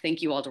yield back.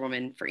 Thank you,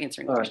 Alderwoman, for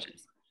answering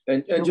questions.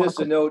 And just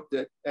to note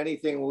that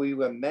anything we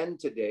amend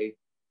today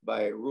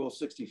by Rule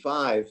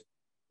 65,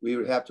 we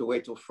would have to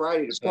wait till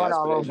Friday to pass.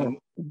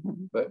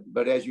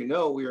 But as you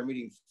know, we are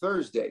meeting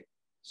Thursday.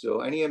 So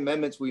any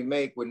amendments we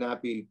make would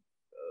not be,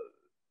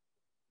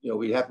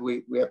 we have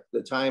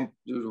the time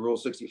due to Rule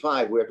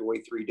 65, we have to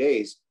wait 3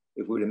 days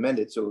if we'd amend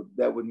it. So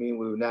that would mean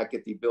we would not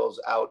get the bills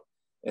out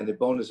and the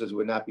bonuses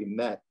would not be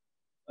met.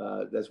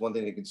 That's one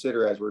thing to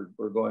consider as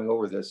we're going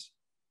over this.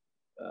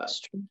 That's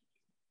true.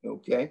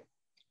 Okay.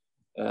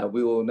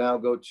 We will now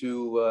go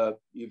to,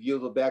 you've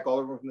yielded back,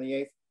 Alderman from the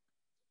 8th.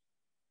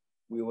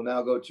 We will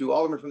now go to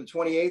Alderman from the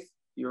 28th.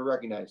 You're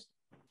recognized.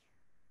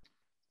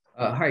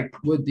 Hi,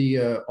 would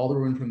the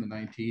Alderman from the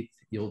 19th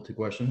yield to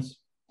questions?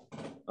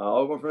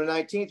 Alderman from the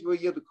 19th will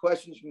yield to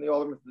questions from the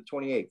Alderman from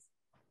the 28th.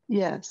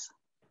 Yes.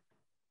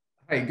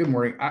 Hi, good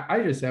morning.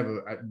 I just have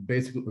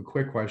basically a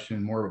quick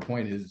question, more of a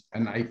point is,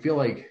 and I feel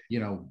like,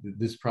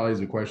 this probably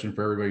is a question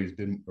for everybody who's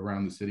been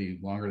around the city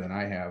longer than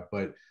I have,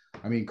 but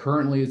I mean,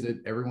 currently, is it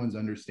everyone's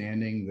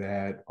understanding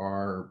that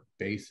our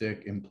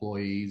basic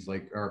employees,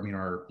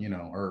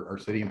 our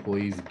city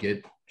employees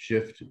get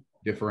shift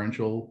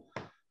differential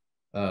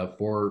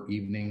for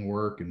evening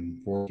work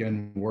and for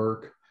weekend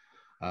work.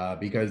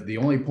 Because the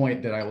only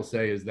point that I will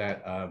say is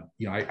that,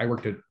 I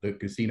worked at the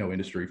casino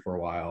industry for a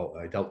while.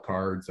 I dealt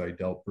cards, I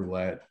dealt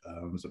roulette,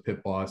 was a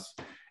pit boss,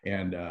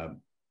 and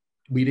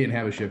we didn't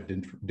have a shift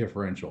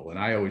differential. And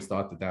I always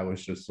thought that that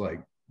was just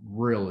like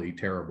really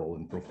terrible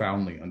and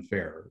profoundly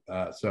unfair.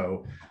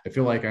 So I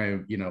feel like I,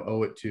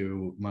 owe it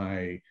to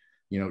my,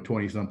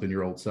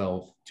 20-something-year-old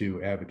self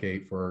to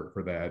advocate for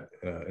that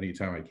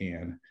anytime I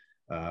can.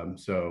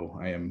 So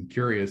I am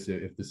curious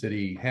if the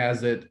city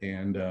has it,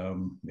 and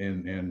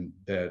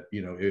that,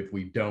 if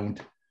we don't,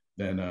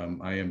 then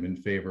I am in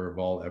favor of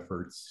all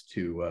efforts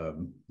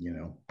to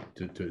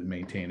to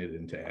maintain it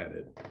and to add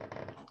it.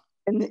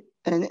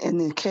 And in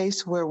the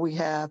case where we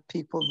have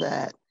people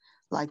that,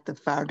 like the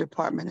fire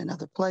department and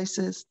other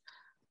places,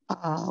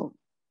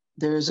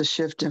 there is a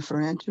shift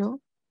differential,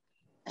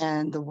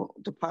 and the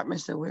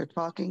departments that we're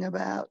talking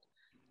about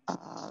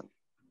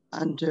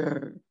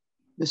under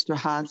Mr.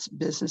 Hahn's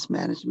business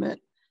management,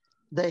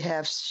 they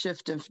have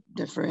shift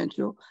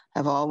differential,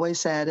 have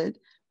always had it.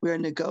 They're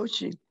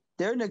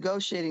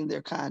negotiating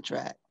their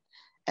contract,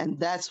 and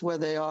that's where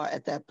they are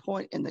at that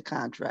point in the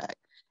contract.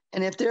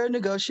 And if they're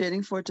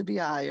negotiating for it to be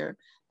higher,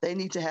 they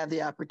need to have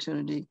the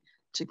opportunity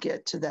to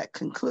get to that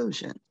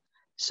conclusion.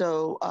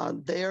 So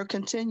they are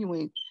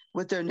continuing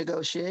with their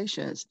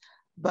negotiations,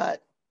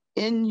 but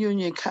in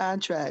union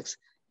contracts,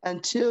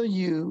 until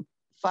you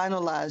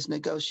finalize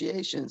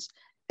negotiations,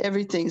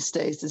 everything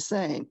stays the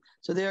same.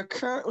 So they're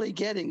currently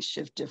getting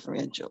shift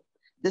differential.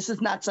 This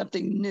is not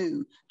something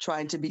new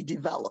trying to be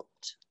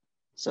developed.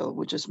 So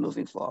we're just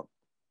moving forward.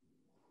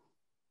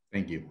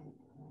 Thank you.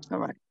 All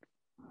right.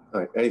 All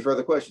right. Any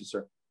further questions,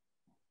 sir?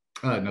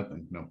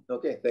 Nothing, no.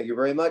 Okay, thank you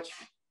very much.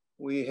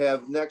 We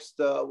have next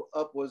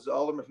up was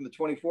Alderman from the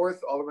 24th.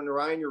 Alderman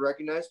Ryan, you're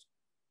recognized.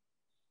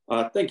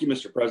 Thank you,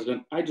 Mr.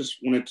 President. I just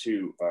wanted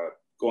to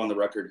go on the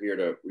record here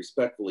to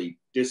respectfully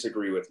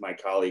disagree with my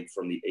colleague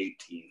from the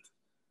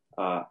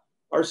 18th.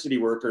 Our city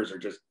workers are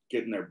just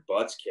getting their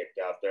butts kicked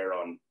out there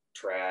on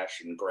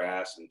trash and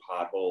grass and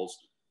potholes.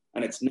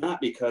 And it's not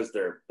because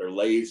they're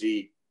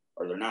lazy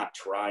or they're not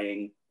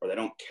trying or they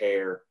don't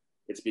care.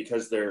 It's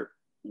because they're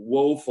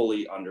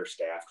woefully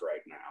understaffed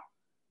right now.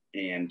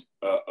 And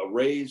a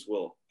raise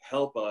will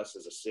help us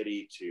as a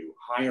city to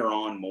hire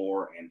on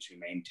more and to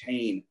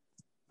maintain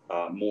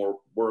more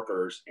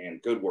workers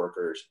and good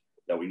workers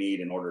that we need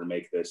in order to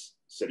make this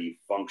city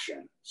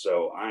function.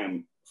 So I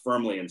am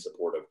firmly in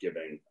support of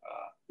giving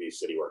these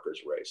city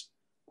workers a raise.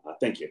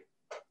 Thank you.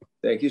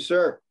 Thank you,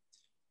 sir.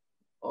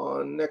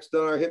 Next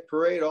on our hit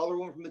parade,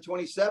 Alderwoman from the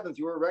 27th,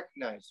 you are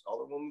recognized.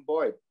 Alderwoman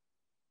Boyd.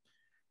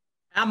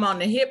 I'm on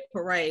the hip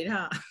parade,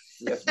 huh?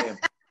 Yes, ma'am.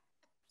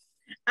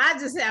 I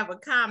just have a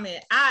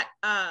comment.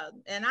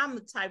 And I'm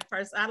the type of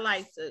person, I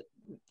like to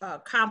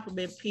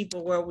compliment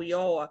people where we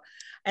are.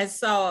 And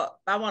so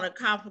I want to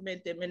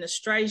compliment the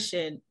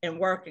administration and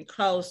working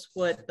close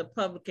with the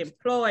Public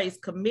Employees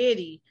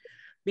Committee,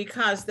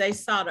 because they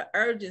saw the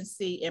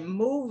urgency in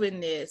moving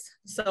this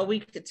so we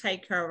could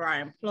take care of our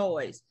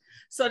employees.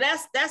 So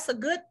that's a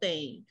good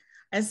thing.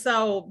 And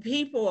so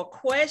people are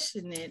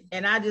questioning,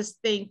 and I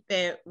just think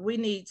that we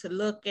need to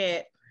look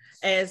at,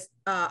 as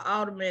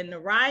Alderman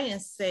Ryan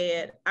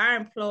said, our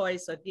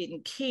employees are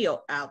getting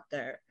killed out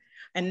there.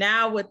 And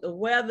now with the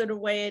weather the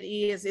way it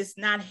is, it's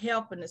not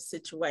helping the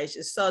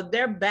situation. So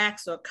their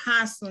backs are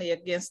constantly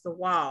against the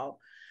wall.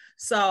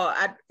 So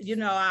I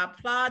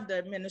applaud the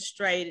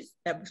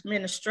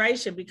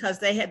administration because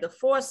they had the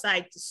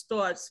foresight to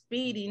start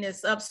speeding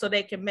this up so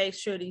they can make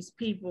sure these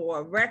people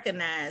are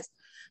recognized,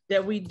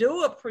 that we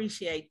do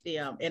appreciate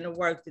them and the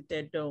work that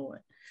they're doing.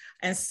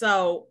 And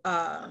so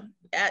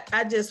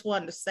I just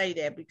wanted to say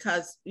that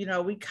because,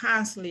 we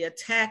constantly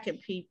attacking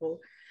people,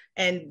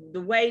 and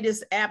the way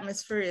this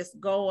atmosphere is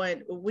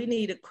going, we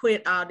need to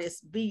quit all this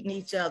beating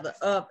each other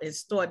up and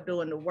start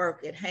doing the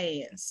work at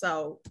hand.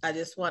 So I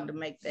just wanted to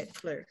make that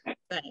clear.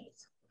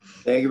 Thanks.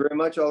 Thank you very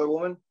much,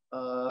 Alderwoman.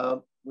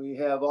 We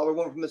have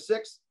Alderwoman from the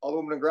 6th,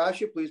 Alderwoman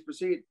Gracia, please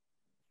proceed.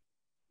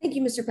 Thank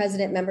you, Mr.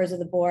 President, members of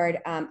the board.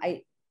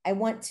 I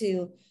want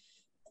to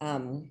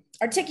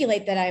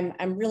articulate that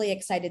I'm really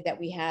excited that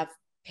we have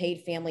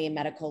paid family and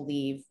medical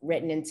leave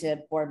written into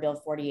Board Bill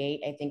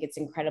 48. I think it's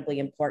incredibly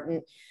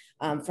important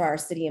for our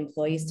city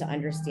employees to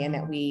understand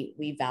that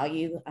we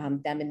value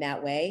them in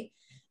that way.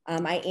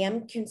 I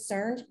am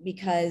concerned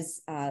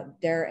because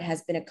there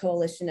has been a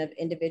coalition of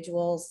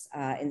individuals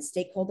and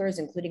stakeholders,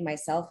 including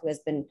myself, who has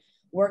been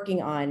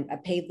working on a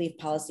paid leave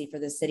policy for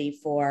the city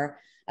for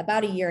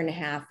about a year and a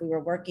half. We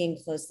were working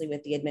closely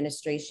with the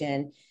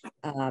administration,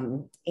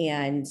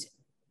 and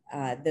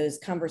those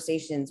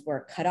conversations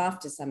were cut off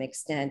to some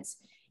extent.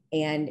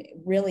 And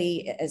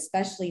really,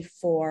 especially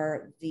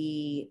for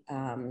the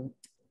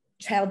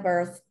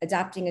childbirth,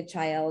 adopting a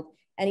child,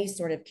 any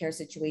sort of care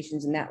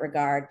situations in that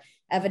regard,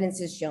 evidence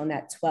has shown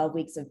that 12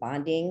 weeks of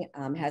bonding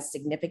has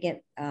significant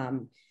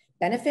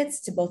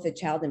benefits to both the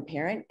child and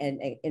parent.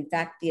 And in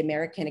fact, the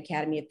American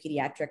Academy of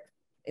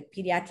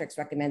Pediatrics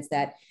recommends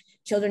that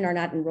children are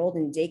not enrolled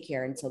in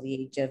daycare until the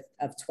age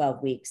of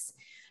 12 weeks.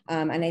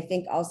 And I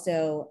think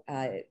also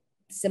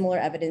similar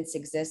evidence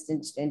exists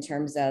in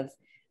terms of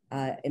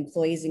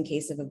employees in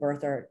case of a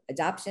birth or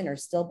adoption or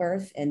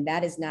stillbirth, and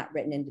that is not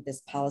written into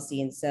this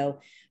policy. And so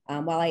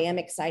while I am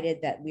excited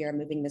that we are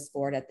moving this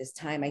forward at this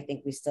time, I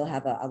think we still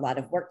have a lot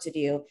of work to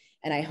do.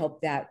 And I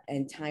hope that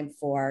in time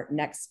for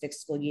next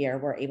fiscal year,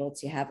 we're able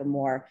to have a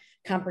more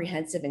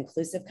comprehensive,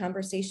 inclusive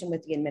conversation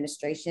with the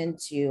administration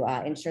to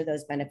ensure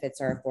those benefits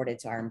are afforded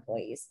to our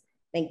employees.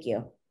 Thank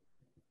you.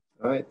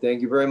 All right,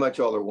 thank you very much,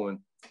 Alderwoman.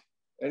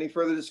 Any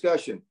further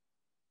discussion?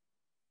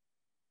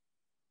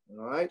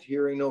 All right,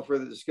 hearing no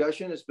further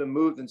discussion, it's been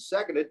moved and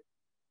seconded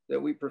that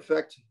we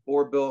perfect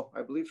Board Bill,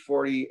 I believe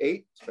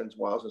 48. It's been a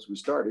while since we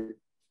started.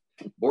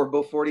 Board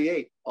Bill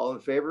 48, all in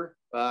favor?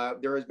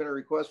 There has been a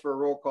request for a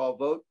roll call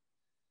vote.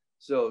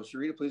 So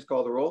Sharita, please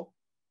call the roll.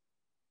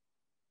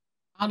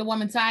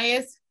 Alderwoman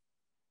Tyus.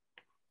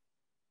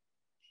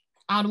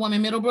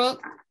 Alderwoman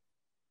Middlebrook.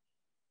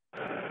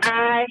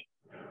 Aye.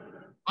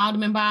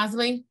 Alderman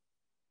Bosley.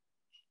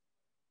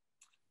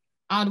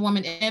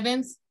 Alderwoman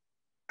Evans.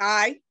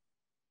 Aye.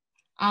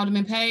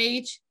 Alderman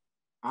Page.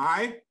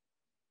 Aye.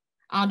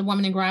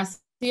 Alderwoman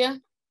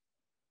Ingracia.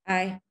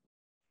 Aye.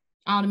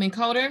 Alderman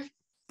Coder.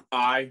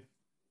 Aye.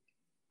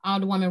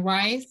 Alderwoman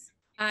Rice.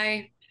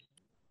 Aye.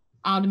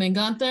 Alderman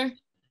Gunther.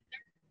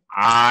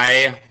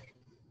 Aye.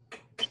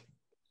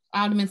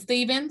 Alderman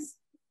Stevens.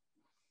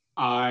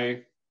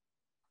 Aye.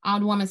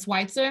 Alderwoman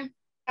Schweitzer.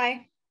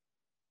 Aye.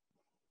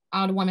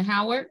 Alderwoman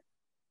Howard.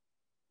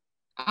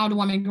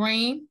 Alderwoman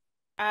Green.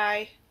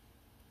 Aye.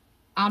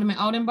 Alderman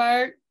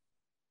Oldenburg.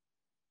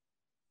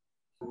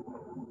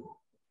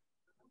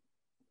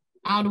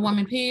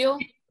 Alderwoman Peel.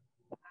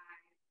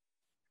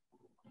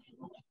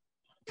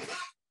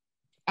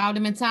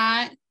 Alderman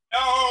Todd.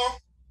 No.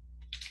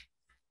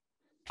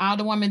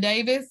 Alderwoman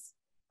Davis.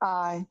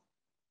 Aye.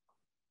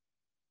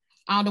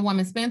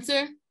 Alderwoman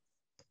Spencer.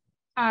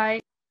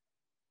 Aye.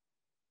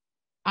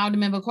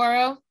 Alderman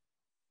Vaccaro.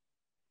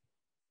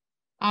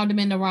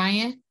 Alderman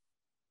Narayan.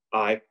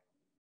 Aye.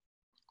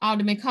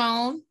 Alderman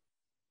Cone.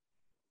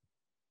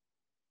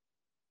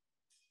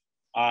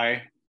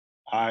 Aye.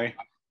 Aye.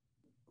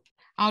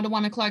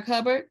 Alderwoman Clark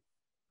Hubbard.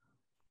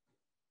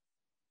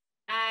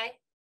 Aye.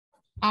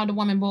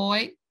 Alderwoman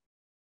Boyd.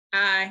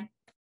 Aye.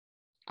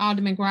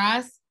 Alderman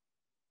Grass.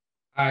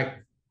 Aye.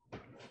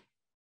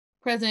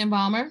 President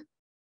Balmer.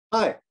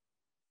 Aye.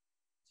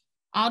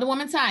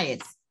 Alderwoman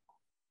Tyus.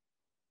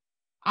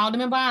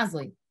 Alderman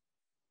Bosley.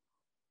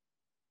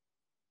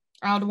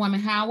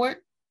 Alderwoman Howard.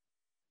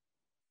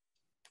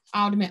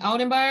 Alderman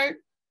Oldenburg.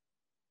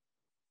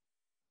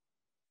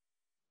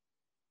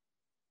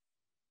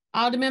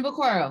 Alderman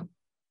Vaccaro.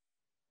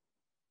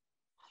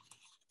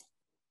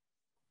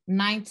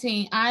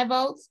 19 aye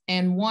votes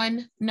and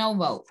 1 no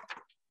vote.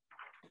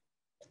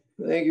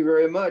 Thank you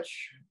very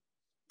much.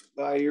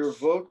 By your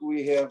vote,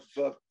 we have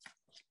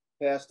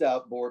passed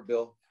out Board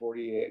Bill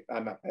 48.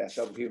 I'm not passed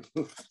out.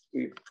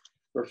 We've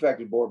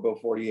perfected Board Bill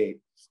 48.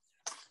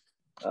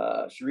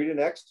 Sharita,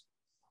 next.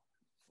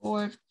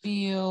 Board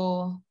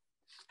Bill.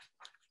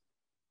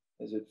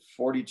 Is it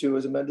 42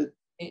 as amended?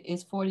 It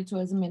is 42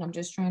 as amended. I'm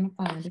just trying to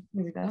find it.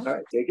 Here we go. All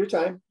right, take your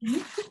time.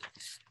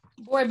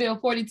 Board Bill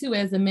 42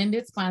 as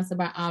amended, sponsored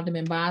by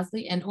Alderman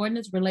Bosley, an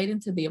ordinance relating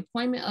to the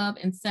appointment of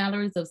and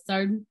salaries of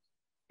certain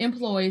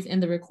employees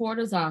in the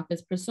Recorder's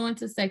Office pursuant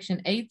to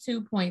Section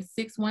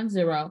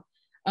 82.610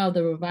 of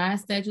the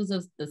revised statutes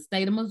of the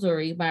state of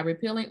Missouri by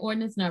repealing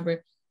ordinance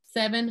number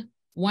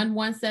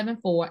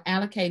 71174,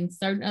 allocating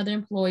certain other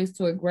employees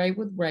to a grade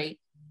with rate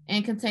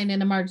and containing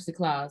an emergency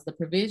clause. The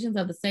provisions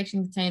of the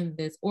section contained in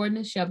this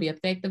ordinance shall be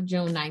effective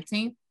June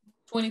 19th,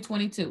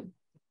 2022.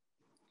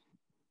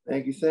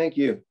 Thank you, thank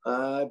you.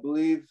 I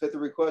believe at the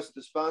request of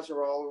the sponsor,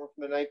 Alderwoman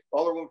from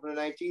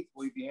the 19th,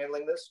 will you be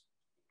handling this?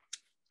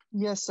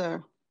 Yes,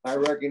 sir. I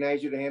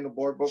recognize you to handle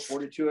Board Bill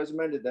 42 as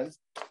amended then.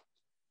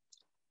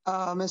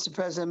 Mr.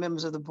 President,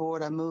 members of the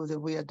board, I move that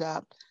we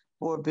adopt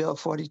Board Bill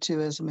 42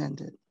 as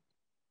amended.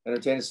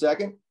 Entertain a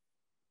second.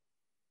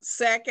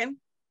 Second.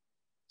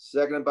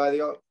 Seconded by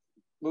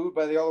moved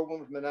by the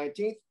Alderwoman from the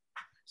 19th,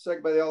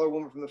 second by the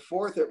Alderwoman from the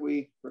 4th, that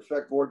we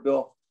perfect Board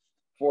Bill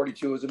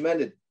 42 as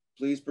amended.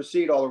 Please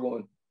proceed,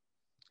 Alderwoman.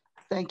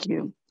 Thank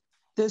you.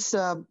 This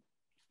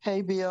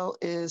pay bill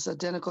is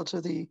identical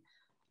to the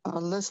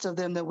list of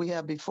them that we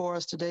have before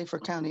us today for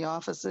county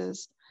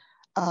offices.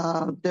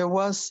 There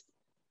was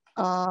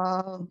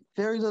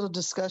very little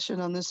discussion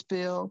on this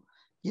bill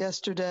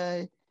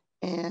yesterday,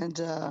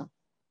 and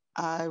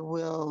I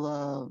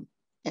will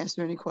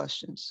answer any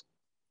questions.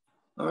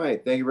 All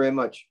right, thank you very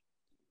much.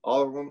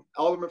 Alderman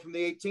from the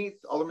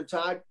 18th, Alderman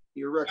Todd,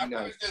 you're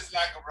recognized. Just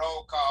like a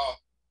roll call.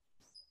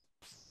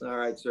 All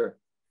right, sir.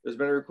 There's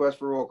been a request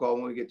for roll call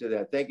when we get to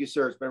that. Thank you,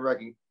 sir. It's been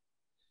recognized.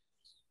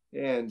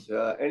 And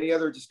any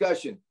other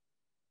discussion?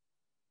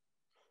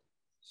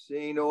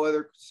 Seeing no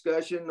other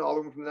discussion,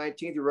 Alderman from the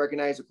 19th, you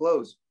recognize the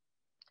close.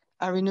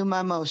 I renew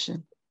my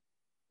motion.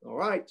 All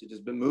right, it has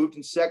been moved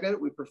and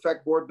seconded. We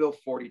perfect Board Bill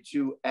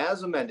 42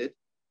 as amended.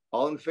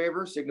 All in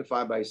favor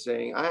signify by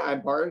saying aye.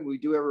 I'm pardon, we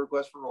do have a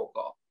request for roll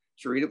call.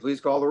 Sharita, please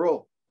call the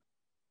roll.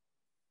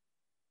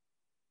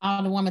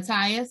 Alderwoman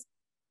Tyus.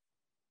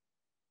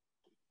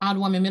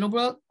 Alderwoman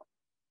Middlebrook.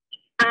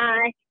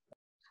 Aye.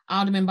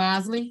 Alderman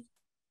Bosley.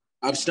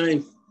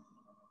 Abstain.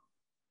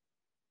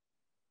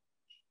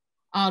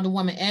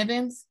 Alderwoman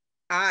Evans.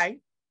 Aye.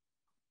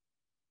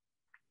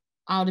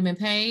 Alderman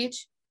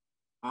Page.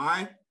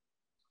 Aye.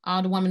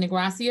 Alderwoman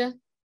Negracia.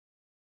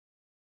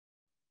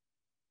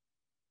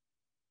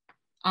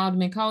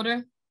 Alderman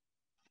Coder.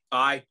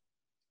 Aye.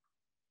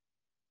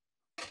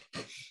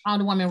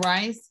 Alderwoman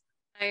Rice.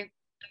 Aye.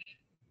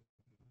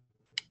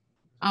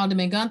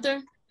 Alderman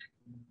Gunther.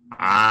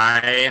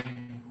 Aye.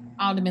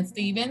 Alderman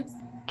Stevens.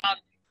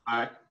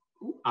 Aye.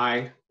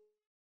 Aye.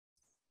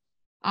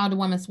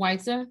 Alderwoman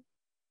Schweitzer.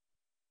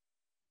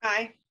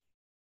 Aye.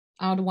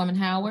 Alderwoman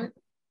Howard.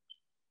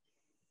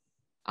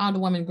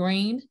 Alderwoman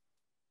Green.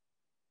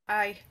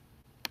 Aye.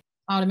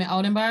 Alderman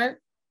Oldenburg.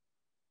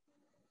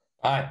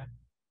 Aye.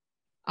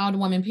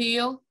 Alderwoman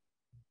Peel.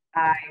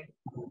 Aye.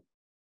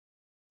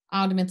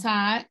 Alderman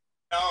Todd.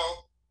 No.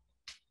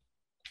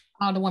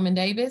 Alderwoman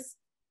Davis.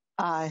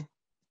 Aye.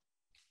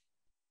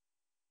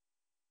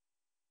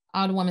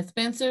 Alderwoman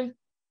Spencer.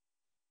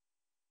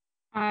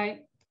 Aye.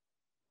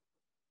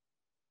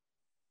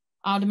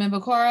 Alderman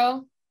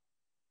Vaccaro.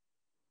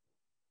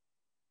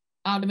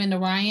 Alderman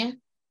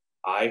Narayan.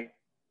 Aye.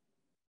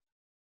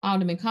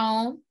 Alderman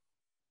Cone.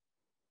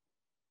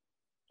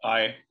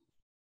 Aye.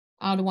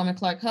 Alderwoman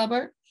Clark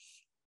Hubbard.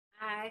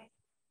 Aye.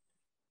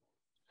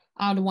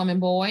 Alderwoman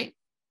Boyd.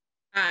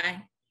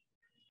 Aye.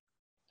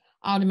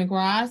 Alderman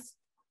Gross.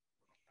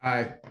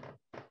 Aye.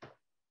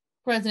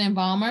 President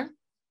Balmer.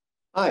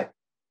 Aye.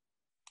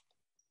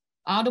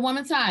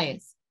 Alderwoman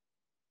Tyus.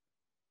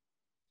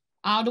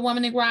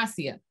 Alderwoman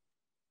Negracia.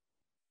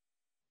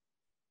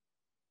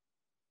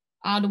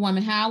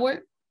 Alderwoman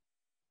Howard.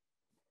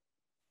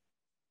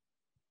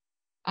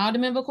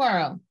 Alderman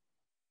Vaccaro.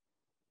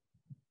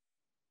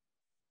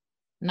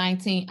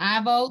 19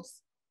 aye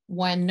votes,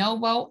 1 no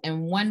vote,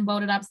 and 1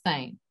 voted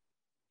abstain.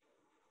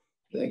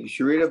 Thank you,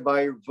 Sharita.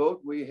 By your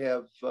vote, we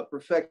have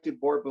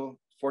perfected Board Bill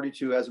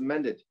 42 as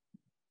amended.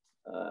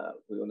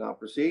 We will now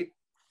proceed.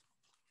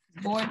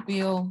 Board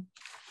Bill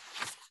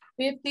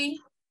 50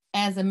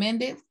 as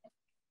amended,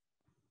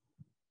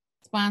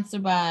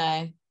 sponsored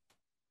by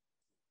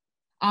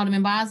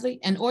Alderman Bosley,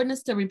 an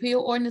ordinance to repeal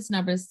ordinance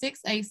number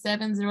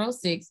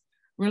 68706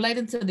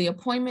 relating to the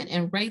appointment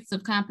and rates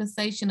of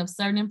compensation of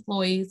certain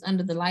employees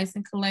under the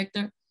license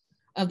collector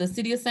of the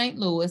city of St.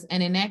 Louis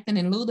and enacting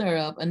in lieu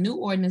thereof a new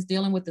ordinance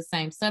dealing with the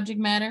same subject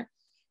matter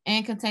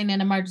and containing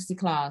an emergency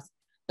clause.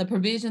 The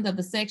provisions of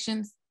the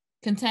sections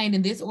contained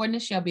in this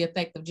ordinance shall be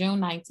effective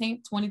June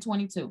 19th,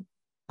 2022.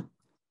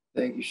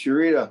 Thank you,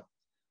 Sharita.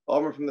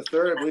 Alderman from the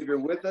 3rd, I believe you're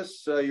with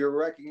us. You're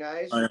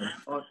recognized on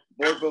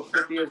Board Bill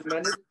 50 as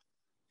amended.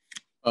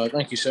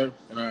 Thank you, sir.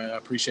 And I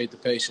appreciate the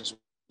patience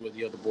with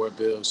the other board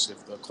bills.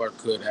 If the clerk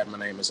could have my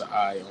name as an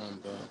aye on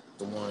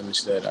the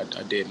ones that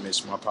I did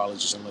miss, my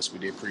apologies unless we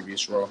did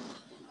previous roll.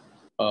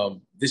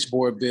 This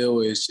board bill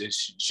is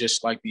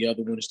just like the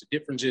other ones. The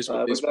difference is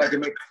with this.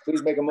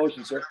 Please make a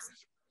motion, sir.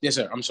 Yes,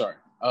 sir. I'm sorry.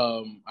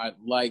 I'd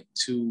like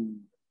to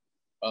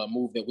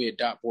move that we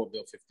adopt Board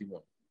Bill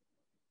 51.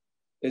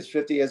 Is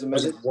 50 as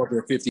amended? Board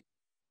Bill 50.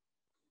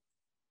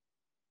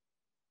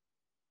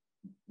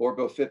 Board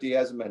Bill 50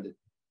 as amended.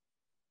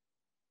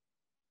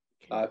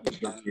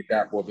 We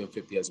adopt Board Bill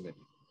 50 as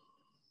amended.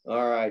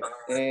 All right.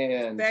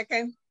 And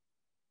second.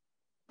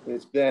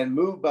 It's been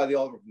moved by the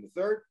Alderman from the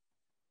 3rd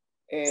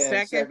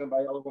and second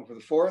by the Alderman from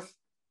the 4th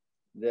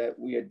that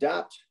we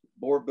adopt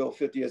Board Bill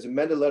 50 as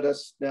amended. Let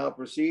us now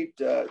proceed.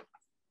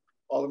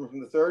 Alderman from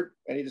the 3rd,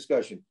 any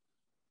discussion?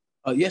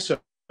 Yes, sir.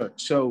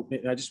 So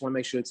I just want to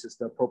make sure it's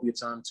the appropriate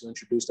time to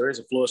introduce. There is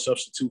a floor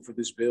substitute for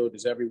this bill.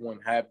 Does everyone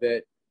have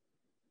that?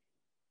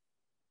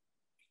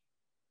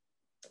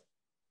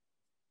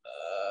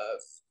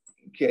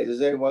 Okay,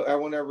 does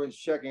everyone's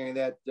checking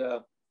that?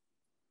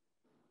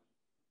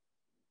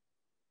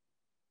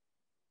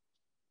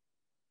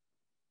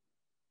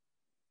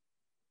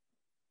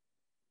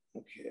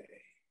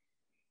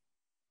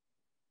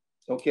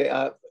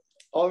 Okay,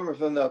 Alderman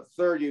from the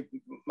 3rd, you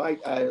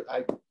might,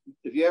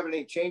 if you have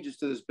any changes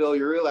to this bill,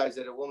 you realize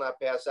that it will not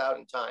pass out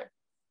in time.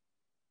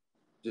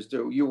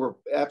 You were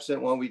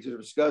absent when we were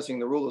discussing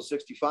the rule of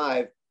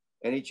 65.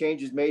 Any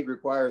changes made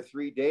require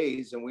 3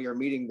 days, and we are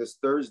meeting this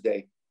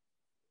Thursday.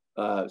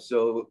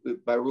 So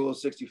by rule of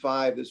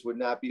 65, this would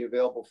not be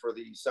available for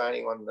the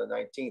signing on the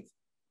 19th.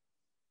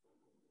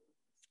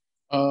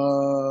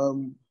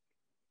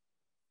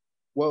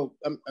 Well,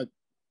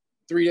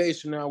 3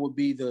 days from now would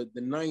be the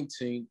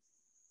 19th.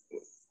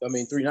 I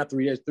mean, 3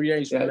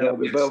 days from now.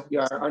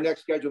 Our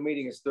next scheduled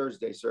meeting is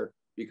Thursday, sir,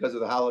 because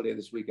of the holiday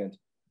this weekend.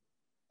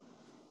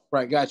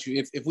 Right, got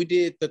you. If we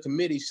did the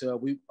committee,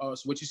 so so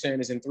what you're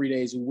saying is in 3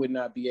 days, we would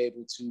not be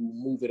able to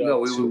move it up.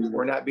 No,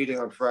 we're not meeting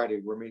on Friday.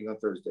 We're meeting on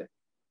Thursday.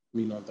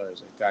 Meeting on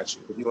Thursday. Got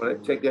you. If you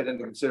want to take that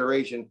into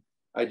consideration,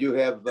 I do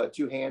have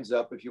two hands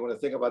up. If you want to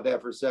think about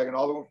that for a second.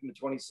 Alderman from the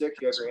 26th,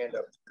 you have your hand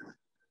up.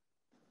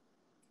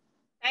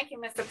 Thank you,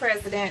 Mr.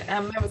 President.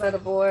 Members of the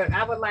board,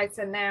 I would like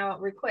to now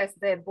request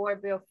that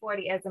Board Bill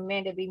 40 as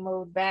amended be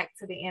moved back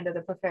to the end of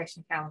the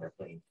perfection calendar,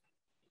 please.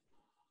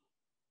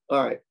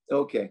 All right,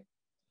 okay.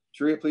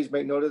 Sharia, please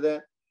make note of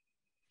that.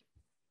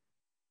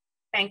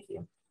 Thank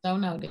you. So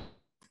noted.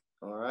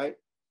 All right.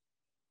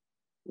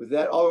 With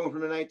that, Alderman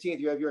from the 19th,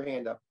 you have your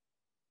hand up.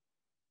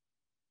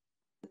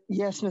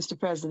 Yes, Mr.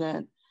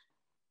 President.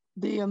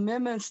 The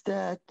amendments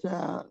that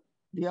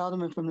the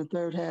Alderman from the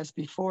 3rd has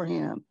before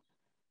him,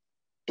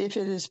 if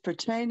it is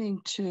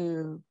pertaining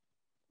to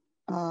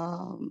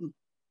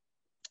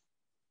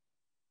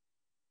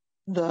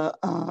the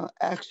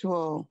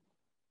actual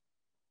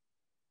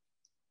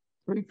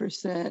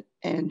 3%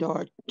 and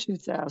or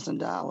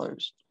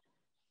 $2,000,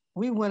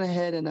 we went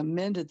ahead and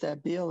amended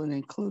that bill and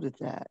included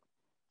that.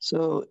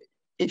 So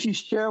if you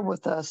share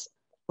with us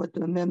what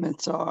the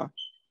amendments are,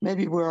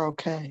 maybe we're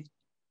okay.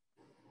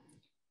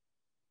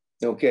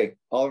 Okay,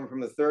 Alderman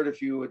from the 3rd,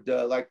 if you would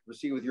like to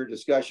proceed with your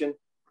discussion.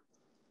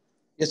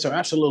 Yes, sir.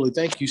 Absolutely.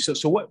 Thank you.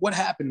 So what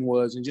happened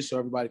was, and just so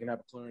everybody can have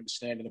a clear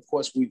understanding, of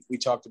course, we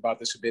talked about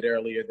this a bit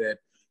earlier, that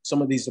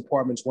some of these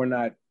departments were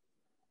not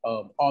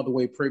all the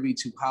way privy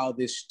to how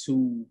this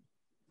the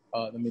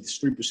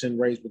 3%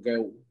 raise would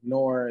go,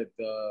 nor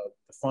the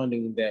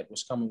funding that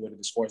was coming with it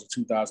as far as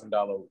the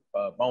 $2,000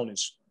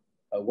 bonus,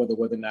 whether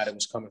or not it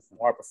was coming from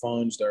ARPA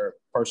funds, their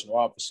personal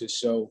offices.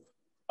 So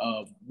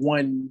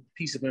one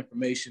piece of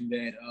information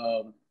that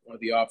one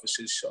of the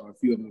offices, or a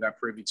few of them, got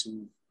privy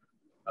to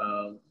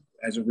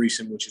as of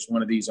recent, which is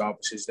one of these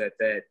offices, that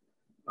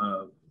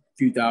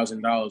few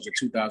 $1,000s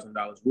or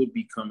 $2,000 would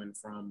be coming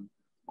from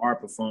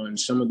ARPA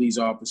funds. Some of these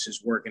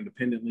offices work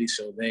independently,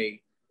 so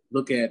they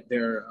look at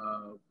their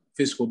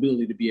fiscal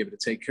ability to be able to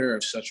take care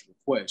of such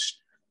requests.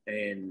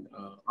 And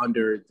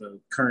under the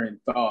current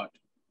thought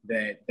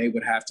that they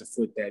would have to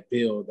foot that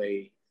bill,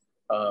 they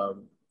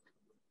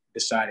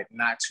decided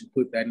not to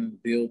put that in the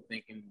bill,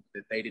 thinking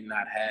that they did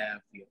not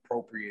have the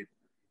appropriate,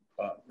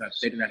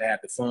 they did not have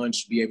the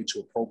funds to be able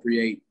to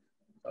appropriate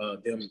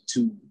them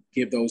to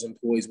give those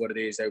employees what it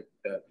is that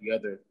the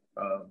other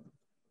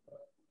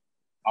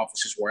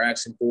offices were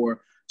asking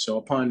for. So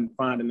upon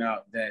finding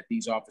out that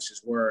these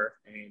offices were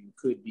and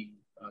could be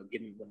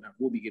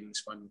will be getting this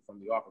funding from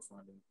the ARPA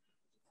funding,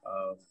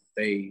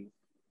 they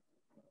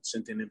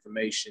sent in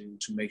information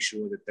to make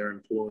sure that their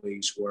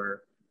employees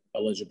were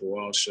eligible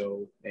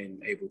also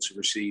and able to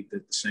receive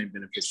the same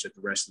benefits that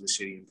the rest of the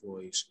city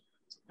employees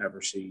have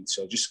received.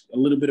 So just a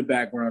little bit of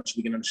background so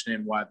we can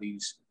understand why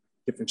these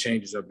different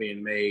changes are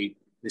being made.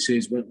 This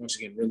is, once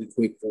again, really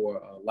quick for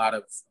a lot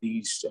of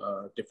these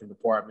different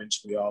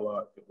departments. We all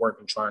are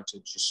working, trying to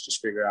just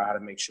figure out how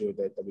to make sure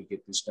that we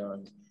get this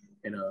done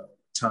in a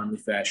timely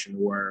fashion,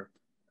 or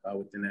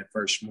within that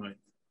first month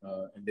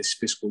in this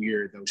fiscal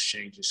year, those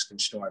changes can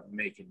start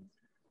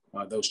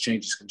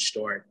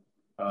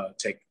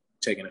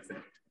taking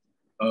effect.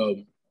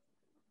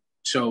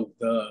 So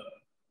the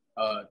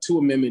two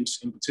amendments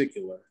in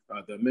particular,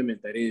 the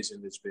amendment that is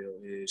in this bill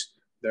is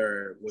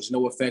there was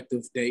no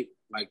effective date.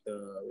 Like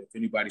if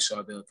anybody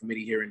saw the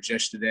committee hearings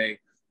yesterday,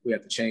 we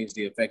have to change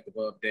the effective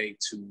date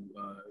to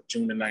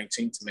June the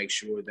 19th to make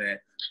sure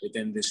that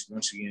within this,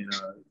 once again,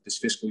 this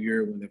fiscal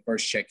year, when the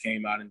first check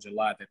came out in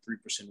July, that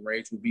 3%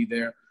 raise would be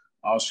there.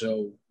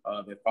 Also,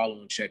 the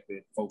following check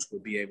that folks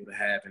would be able to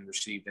have and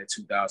receive that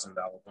 $2,000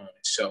 bonus.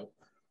 So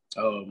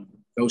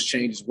those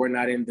changes were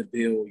not in the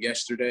bill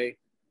yesterday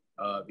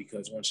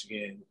because, once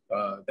again,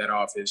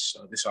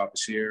 this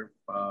office here,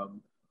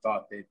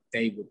 thought that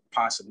they would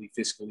possibly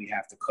fiscally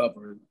have to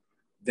cover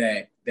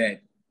that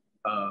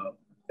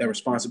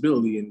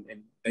responsibility,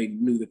 and they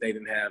knew that they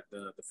didn't have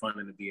the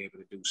funding to be able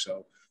to do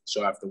so.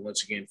 So after,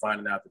 once again,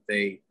 finding out that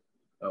they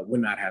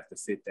would not have to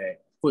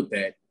put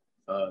that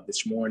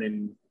this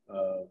morning,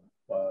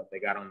 they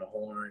got on the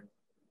horn.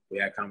 We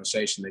had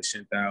conversation. They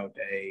sent out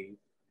a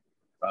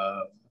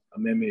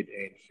amendment,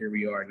 and here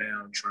we are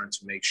now trying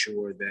to make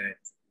sure that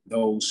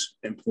those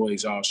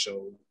employees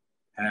also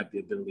have the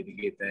ability to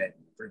get that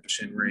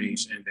 3%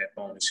 raise and that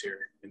bonus here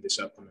in this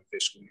upcoming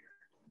fiscal year.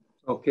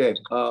 Okay,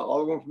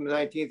 Alderman from the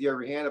 19th, you have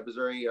your hand up. Is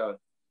there any,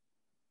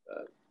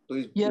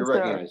 please, yes, you're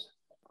recognized.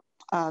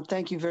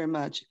 Thank you very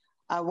much.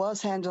 I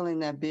was handling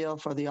that bill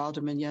for the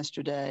alderman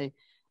yesterday,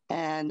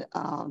 and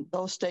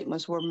those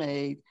statements were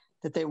made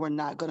that they were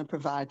not going to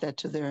provide that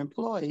to their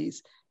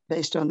employees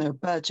based on their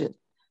budget.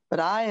 But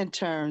I, in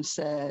turn,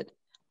 said,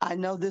 I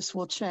know this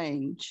will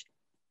change.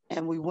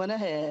 And we went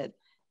ahead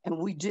and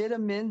we did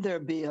amend their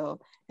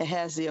bill. It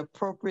has the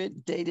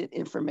appropriate dated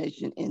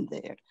information in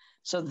there.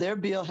 So their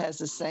bill has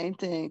the same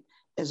thing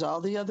as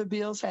all the other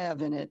bills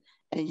have in it.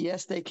 And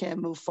yes, they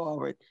can move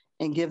forward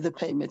and give the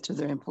payment to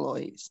their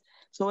employees.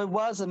 So it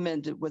was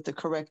amended with the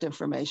correct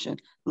information,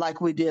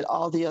 like we did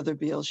all the other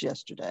bills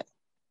yesterday.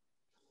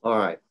 All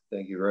right,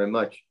 thank you very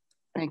much.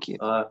 Thank you.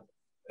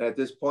 At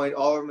this point,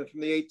 Alderman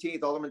from the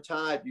 18th, Alderman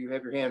Todd, you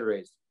have your hand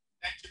raised.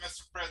 Thank you,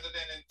 Mr. President,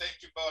 and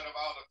thank you, Board of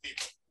Aldermen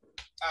people.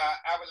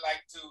 I would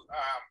like to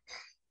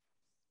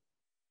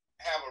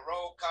have a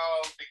roll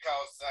call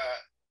because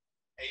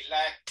a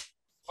lack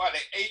for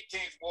the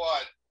 18th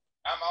ward.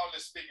 I'm only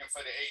speaking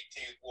for the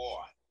 18th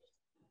ward.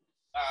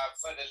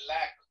 For the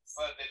lack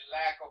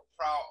of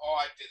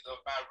priorities of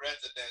my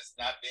residents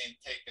not being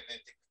taken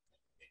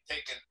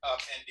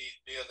up in these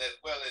bills, as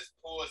well as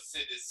poor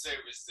city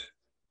services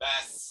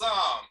by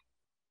some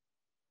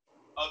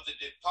of the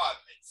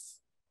departments.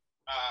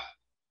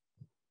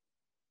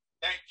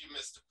 Thank you,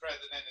 Mr.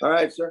 President. All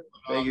right, sir.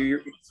 Thank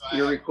you.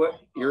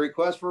 Your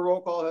request for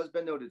roll call has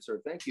been noted,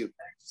 sir. Thank you.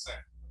 Thank you,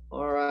 sir.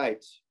 All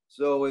right.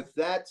 So with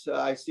that,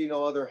 I see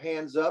no other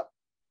hands up.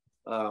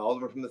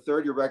 Alderman from the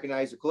 3rd, you're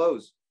recognized to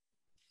close.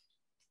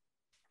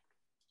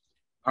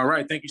 All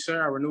right, thank you,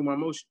 sir. I renew my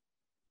motion.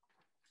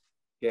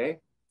 Okay.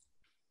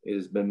 It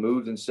has been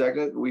moved and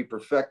seconded. We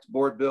perfect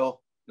Board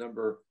Bill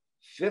number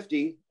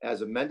 50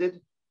 as amended.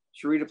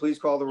 Sharita, please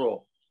call the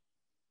roll.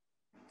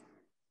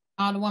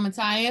 Alderwoman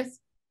Tyus.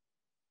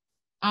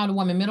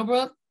 Alderwoman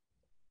Middlebrook.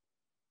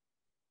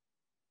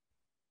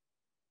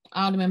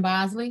 Alderman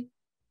Bosley.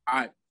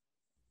 Aye.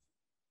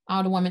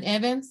 Alderwoman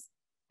Evans.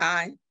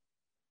 Aye.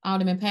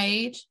 Alderman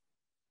Page.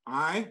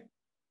 Aye.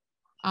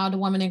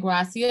 Alderwoman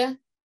Ingracia.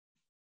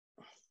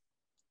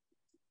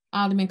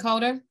 Alderman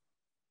Coder.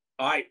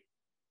 Aye.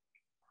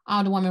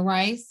 Alderwoman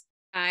Rice.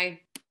 Aye.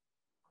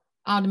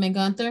 Alderman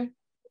Gunther.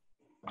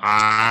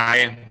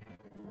 Aye.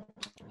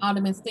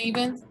 Alderman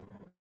Stevens.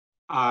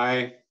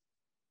 Aye.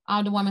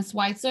 Alderwoman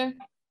Schweitzer.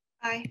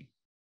 Aye.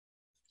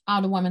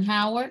 Alderwoman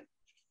Howard.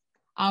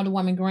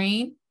 Alderwoman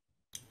Green.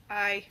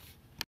 Aye.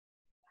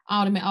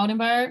 Alderman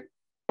Oldenburg.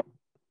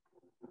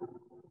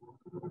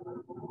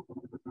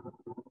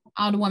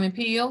 Alderwoman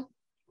Peel.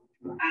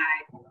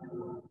 Aye.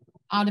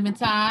 Alderman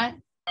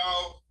Todd.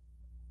 No.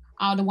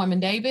 Alderwoman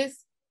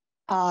Davis.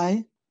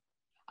 Aye.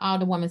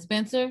 Alderwoman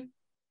Spencer.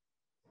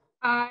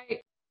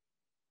 Aye.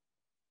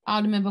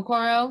 Alderman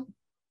Vaccaro.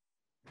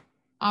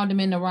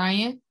 Alderman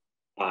Narayan.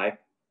 Aye.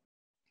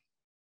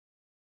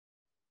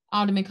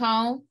 Alderman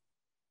Cone.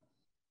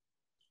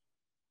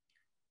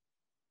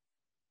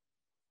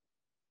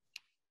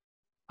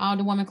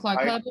 Alderwoman Clark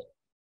Aye. Hubbard.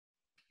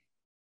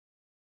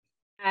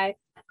 Aye.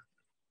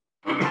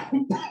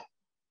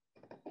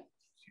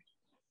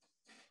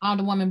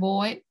 Alderwoman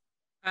Boyd.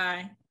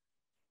 Aye.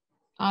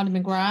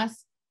 Alderman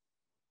Gross.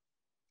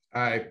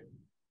 Aye.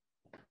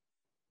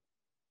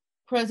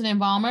 President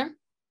Balmer.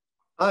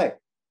 Aye.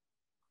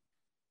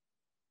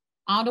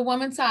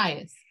 Alderwoman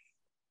Tyus.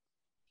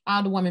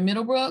 Alderwoman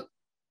Middlebrook.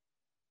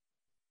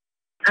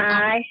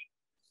 Aye.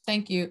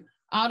 Thank you.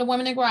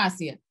 Alderwoman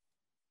Ingracia.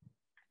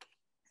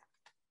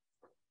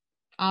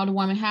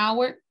 Alderwoman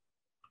Howard.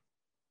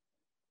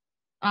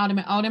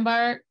 Alderman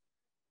Oldenburg.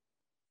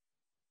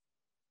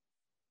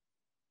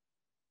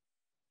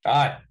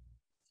 Aye.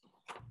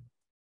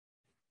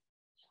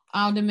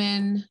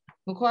 Alderman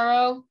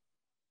Vaccaro.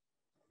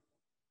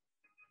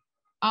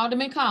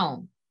 Alderman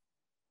Cone.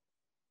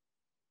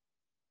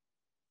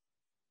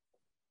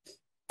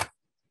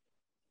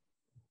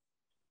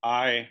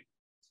 Aye.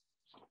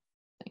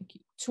 Thank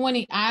you.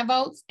 20 aye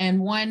votes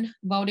and 1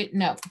 voted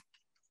no.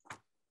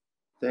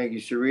 Thank you,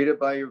 Sharita.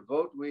 By your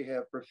vote, we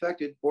have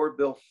perfected Board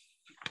Bill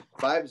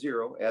 50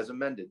 as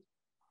amended.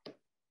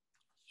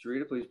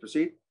 Sharita, please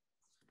proceed.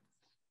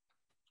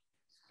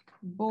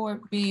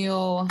 Board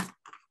Bill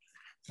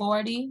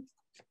 40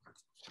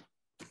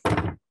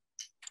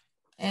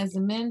 as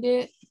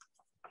amended,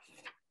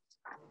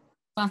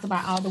 sponsored by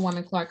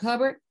Alderwoman Clark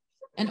Hubbard.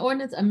 An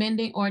ordinance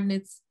amending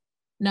ordinance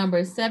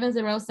number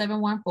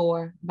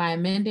 70714 by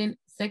amending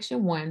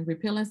section 1,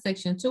 repealing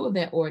section 2 of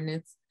that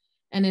ordinance,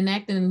 and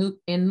enacting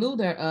in lieu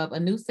thereof a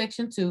new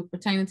section 2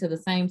 pertaining to the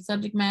same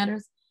subject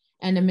matters,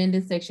 and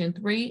amending section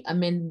 3,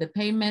 amending the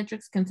pay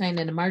metrics contained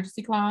in the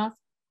emergency clause.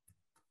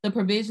 The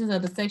provisions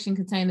of the section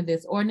contained in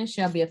this ordinance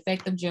shall be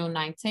effective June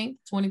 19th,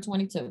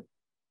 2022.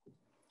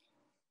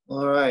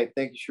 All right,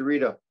 thank you,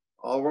 Sharita.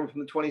 Alderman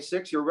from the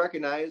 26th, you're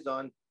recognized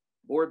on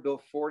Board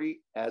Bill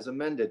 40 as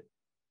amended.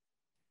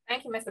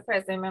 Thank you, Mr.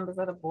 President, members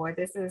of the board.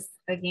 This is,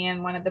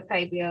 again, one of the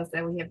pay bills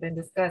that we have been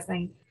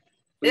discussing.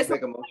 Please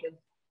make a motion.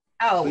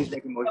 Oh, please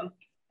make a motion.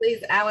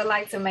 Please, I would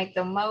like to make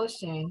the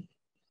motion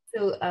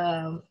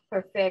to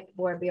perfect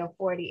Board Bill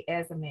 40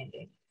 as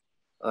amended.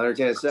 I'll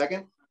entertain a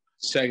second.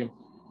 Second.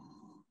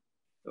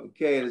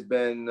 Okay, it has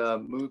been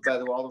moved by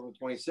the Alderman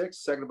from 26th,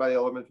 seconded by the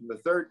Alderman from the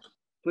 3rd.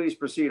 Please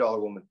proceed,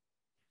 Alderwoman.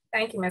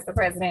 Thank you, Mr.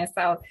 President.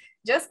 So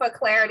just for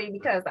clarity,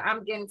 because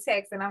I'm getting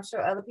texts and I'm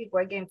sure other people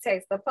are getting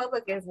texts, the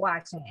public is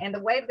watching. And the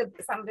way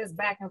that some of this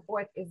back and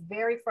forth is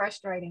very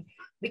frustrating,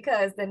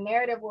 because the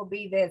narrative will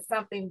be that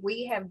something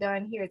we have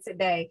done here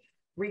today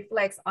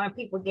reflects on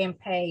people getting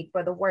paid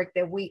for the work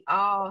that we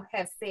all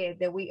have said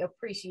that we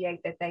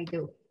appreciate that they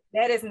do.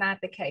 That is not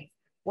the case.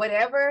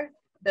 Whatever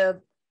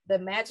the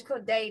magical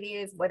date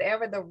is,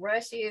 whatever the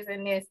rush is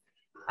in this,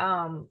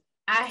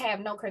 I have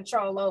no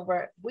control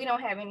over. We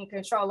don't have any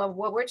control over.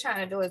 What we're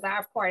trying to do is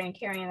our part in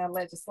carrying the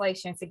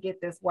legislation to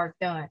get this work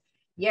done.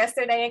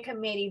 Yesterday in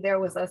committee, there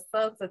was a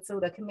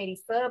substitute, a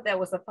committee sub that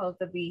was supposed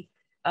to be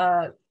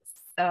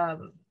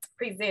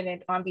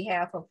presented on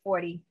behalf of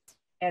 40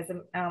 as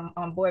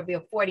on Board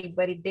Bill 40,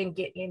 but it didn't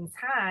get in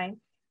time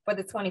for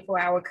the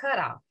 24-hour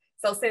cutoff.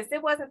 So since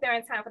it wasn't there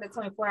in time for the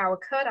 24-hour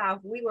cutoff,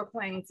 we were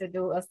planning to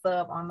do a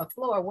sub on the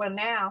floor. Well,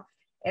 now,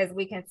 as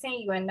we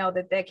continue and know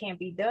that that can't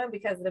be done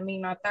because of the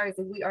meeting on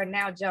Thursday, we are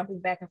now jumping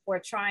back and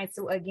forth, trying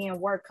to, again,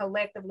 work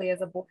collectively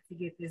as a board to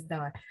get this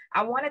done.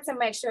 I wanted to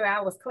make sure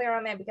I was clear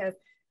on that because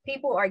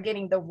people are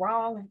getting the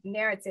wrong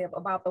narrative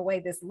about the way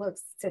this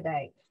looks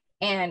today.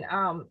 And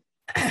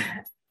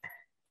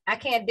I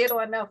can't ditto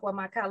enough what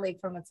my colleague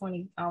from the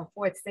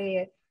 24th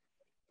said.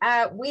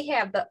 We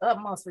have the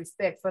utmost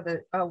respect for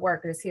the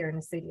workers here in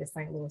the city of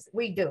St. Louis.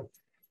 We do.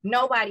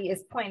 Nobody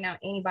is pointing out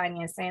anybody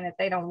and saying that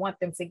they don't want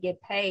them to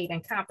get paid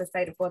and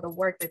compensated for the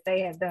work that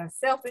they have done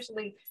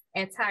selfishly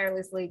and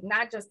tirelessly,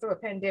 not just through a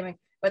pandemic,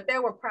 but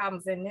there were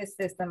problems in this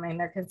system and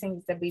there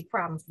continues to be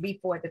problems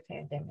before the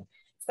pandemic.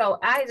 So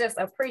I just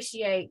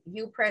appreciate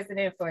you,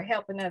 President, for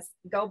helping us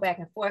go back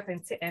and forth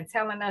and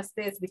telling us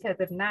this, because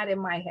if not, it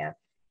might have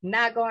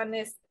not gone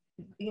this,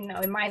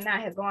 it might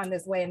not have gone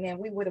this way. And then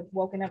we would have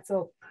woken up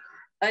to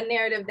a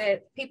narrative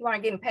that people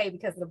aren't getting paid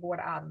because of the Board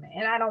of Aldermen.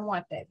 And I don't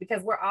want that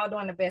because we're all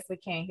doing the best we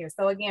can here.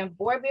 So again,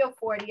 Board Bill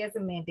 40 as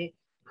amended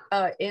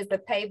is the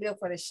pay bill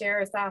for the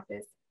Sheriff's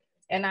Office.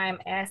 And I am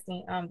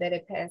asking that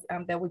it pass,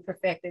 that we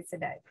perfect it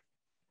today.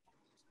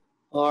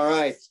 All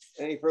right,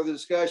 any further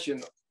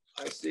discussion?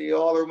 I see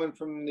Alderman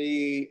from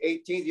the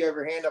 18th. You have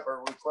your hand up.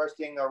 Are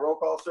requesting a roll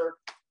call, sir?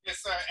 Yes,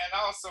 sir. And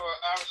also,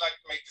 I would like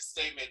to make the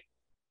statement.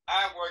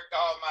 I worked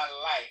all my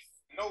life.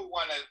 No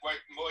one has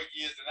worked more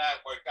years than I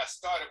worked. I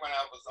started when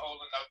I was old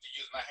enough to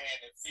use my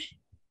hand and feet.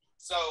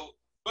 So,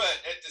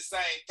 but at the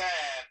same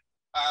time,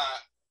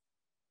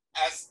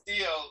 I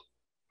still,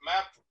 my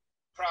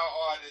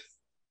priorities,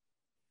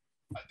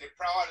 the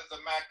priorities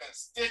of my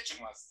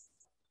constituents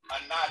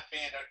are not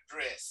being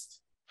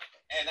addressed.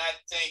 And I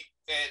think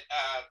that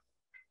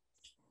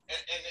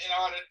in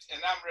order,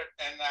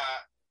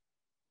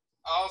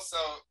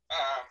 also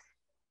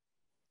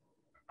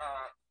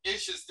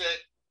issues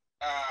that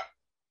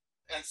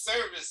and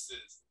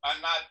services are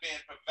not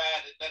being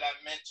provided that I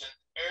mentioned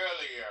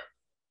earlier.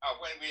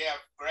 When we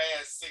have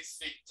grass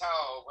 6 feet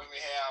tall, when we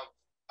have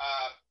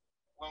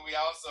when we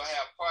also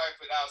have parks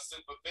without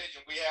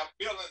supervision, we have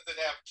buildings that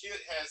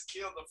has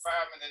killed the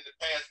firemen in the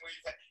past.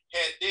 We've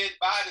had dead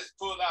bodies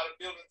pulled out of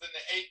buildings in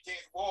the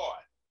 18th ward.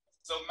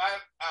 So we've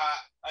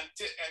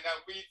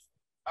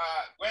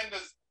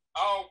windows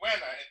all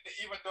winter, and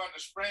even during the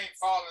spring,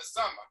 fall, and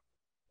summer.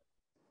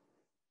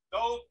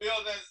 Those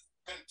buildings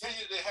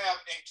continue to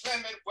have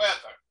inclement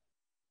weather.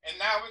 And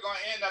now we're going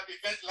to end up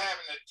eventually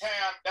having to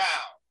tear them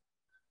down.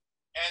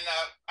 And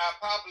our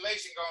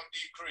population going to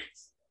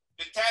decrease.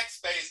 The tax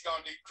base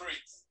going to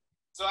decrease.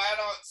 So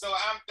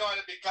I'm doing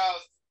it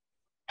because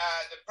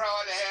the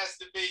priority has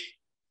to be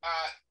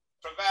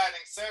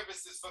providing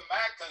services for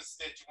my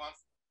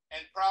constituents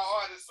and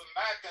priorities for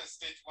my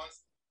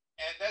constituents.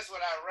 And that's what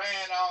I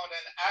ran on,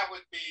 and it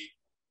would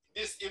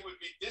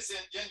be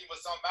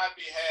disingenuous on my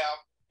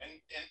behalf, and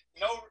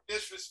no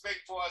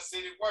disrespect for our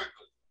city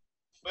workers.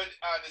 But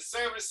the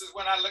services,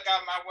 when I look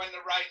out my window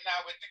right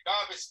now with the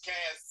garbage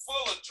cans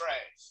full of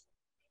trash,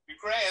 the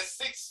grass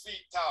 6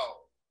 feet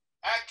tall,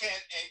 I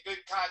can't in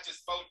good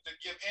conscience vote to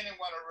give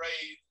anyone a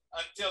raise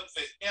until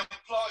the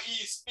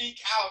employees speak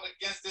out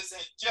against this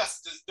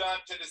injustice done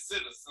to the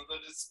citizens of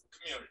this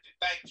community.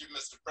 Thank you,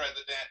 Mr.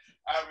 President.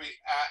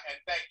 And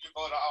thank you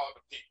for all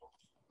the people.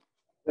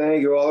 Thank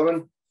you,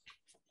 Alderman.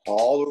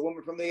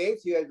 Alderwoman from the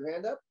 8th, you had your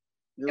hand up.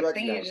 You're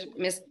recognized.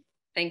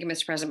 Thank you,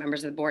 Mr. President,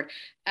 members of the board.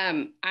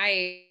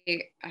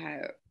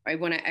 I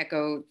want to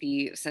echo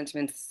the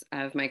sentiments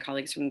of my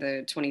colleagues from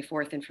the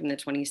 24th and from the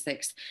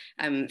 26th,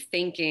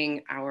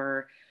 thanking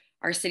our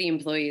city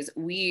employees.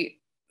 We're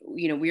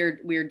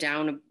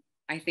down.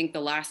 I think the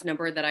last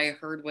number that I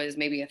heard was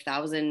maybe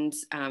 1,000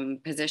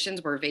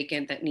 positions were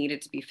vacant that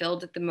needed to be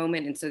filled at the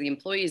moment. And so the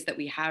employees that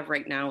we have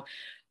right now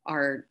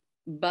are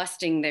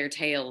busting their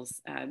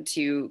tails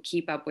to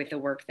keep up with the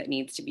work that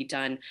needs to be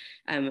done.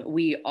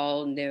 We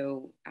all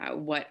know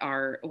what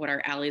our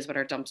alleys, what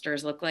our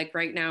dumpsters look like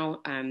right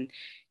now.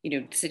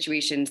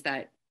 Situations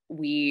that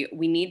we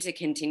need to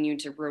continue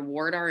to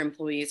reward our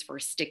employees for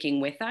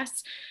sticking with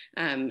us.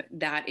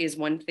 That is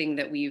one thing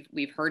that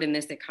we've heard in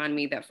this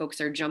economy, that folks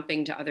are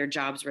jumping to other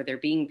jobs where they're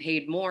being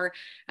paid more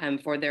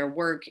for their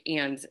work,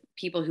 and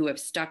people who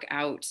have stuck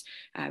out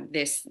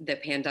the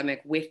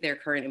pandemic with their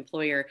current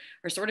employer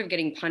are sort of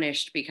getting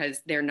punished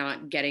because they're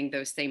not getting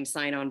those same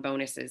sign-on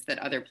bonuses that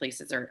other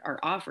places are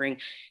offering.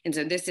 And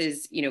so this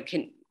is,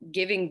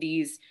 giving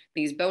these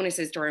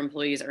bonuses to our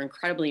employees are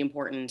incredibly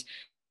important.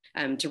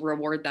 To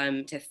reward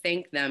them, to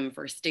thank them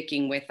for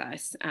sticking with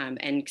us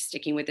and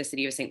sticking with the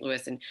city of St.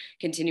 Louis and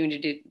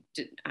continuing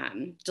to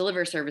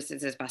deliver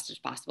services as best as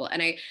possible.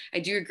 And I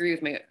do agree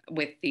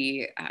with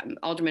the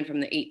alderman from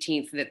the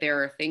 18th that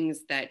there are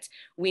things that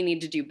we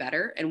need to do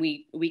better, and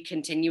we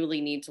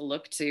continually need to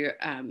look to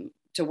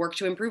work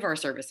to improve our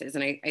services.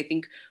 And I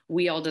think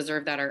we all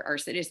deserve that. Our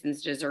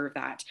citizens deserve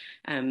that.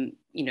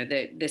 You know,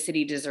 the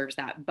city deserves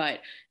that. But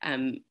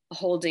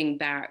holding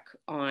back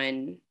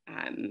on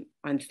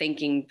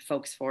thanking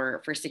folks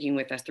for sticking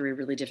with us through a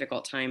really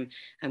difficult time,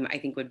 I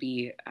think would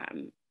be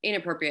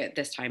inappropriate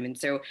this time. And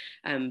so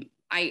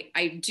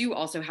I do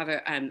also have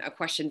a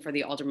question for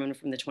the Alderwoman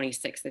from the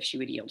 26th, if she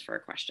would yield for a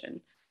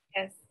question.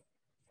 Yes.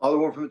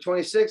 Alderwoman from the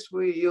 26th,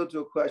 we yield to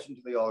a question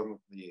to the Alderwoman from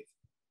the 8th.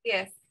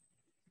 Yes.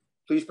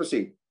 Please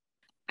proceed.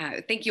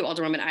 Thank you,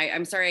 Alderwoman.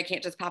 I'm sorry I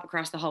can't just pop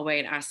across the hallway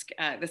and ask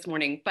this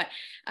morning, but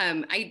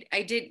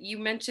you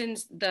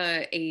mentioned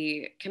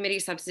a committee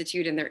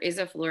substitute, and there is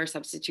a floor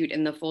substitute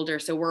in the folder,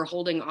 so we're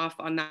holding off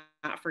on that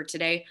for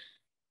today.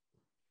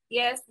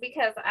 Yes,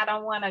 because I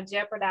don't want to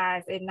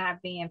jeopardize it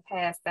not being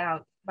passed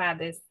out by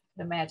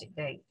the magic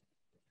date.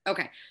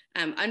 Okay,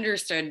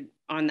 understood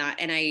on that.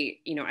 And I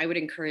would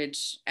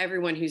encourage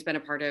everyone who's been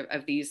a part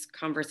of these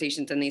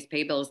conversations and these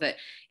pay bills that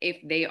if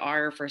they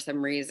are for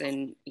some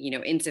reason,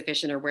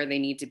 insufficient or where they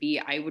need to be,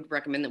 I would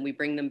recommend that we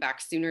bring them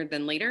back sooner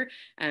than later,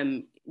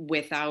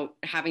 without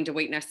having to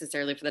wait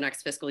necessarily for the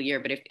next fiscal year.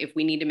 But if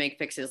we need to make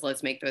fixes,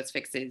 let's make those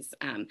fixes.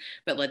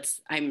 But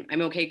I'm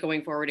okay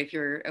going forward if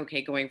you're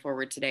okay going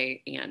forward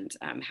today, and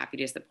I'm happy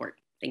to support.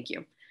 Thank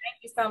you.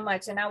 Thank you so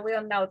much. And I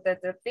will note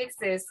that the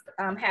fixes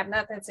have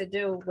nothing to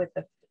do with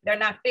they're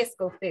not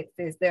fiscal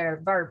fixes,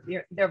 they're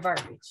verbiage.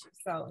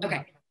 So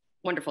okay,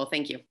 wonderful.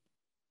 Thank you.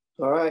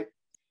 All right.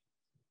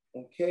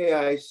 Okay,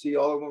 I see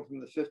Alderwoman from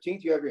the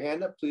 15th. You have your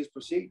hand up. Please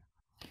proceed.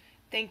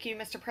 Thank you,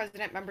 Mr.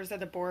 President, members of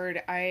the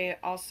board. I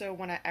also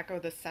want to echo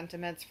the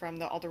sentiments from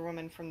the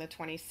Alderwoman from the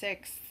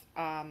 26th,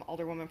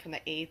 Alderwoman from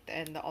the 8th,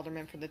 and the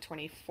Alderman from the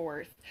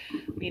 24th. I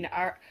mean,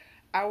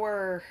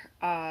 our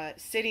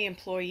city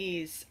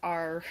employees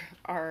are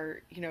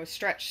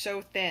stretched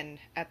so thin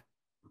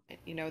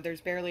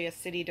there's barely a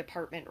city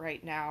department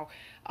right now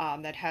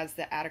that has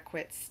the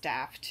adequate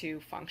staff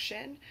to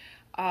function.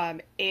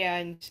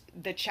 And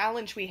the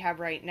challenge we have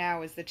right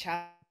now is the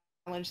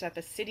challenge that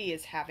the city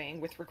is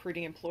having with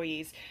recruiting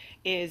employees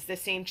is the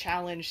same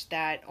challenge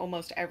that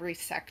almost every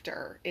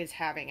sector is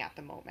having at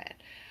the moment.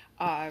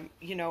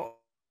 The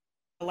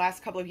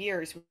last couple of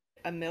years,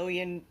 1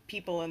 million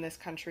people in this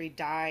country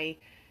die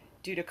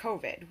due to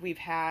COVID. We've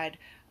had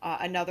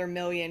another 1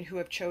 million who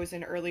have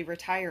chosen early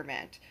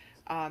retirement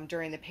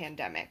during the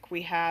pandemic.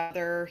 We have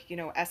other,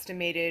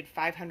 estimated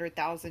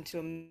 500,000 to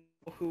 1 million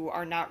who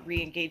are not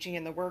re-engaging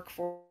in the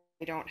workforce.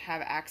 They don't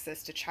have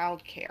access to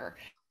childcare.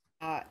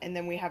 And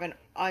then we have an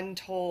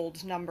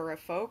untold number of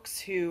folks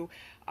who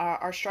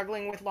are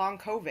struggling with long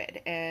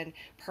COVID and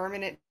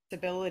permanent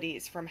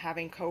disabilities from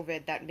having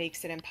COVID that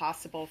makes it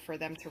impossible for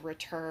them to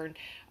return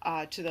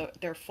to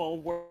their full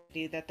work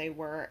that they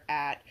were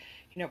at,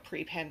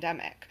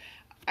 pre-pandemic.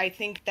 I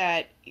think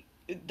that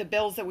the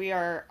bills that we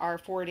are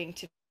forwarding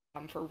to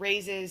for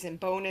raises and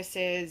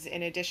bonuses,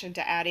 in addition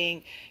to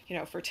adding,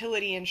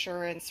 fertility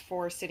insurance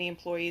for city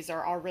employees,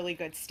 are all really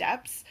good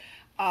steps.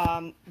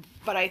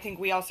 But I think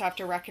we also have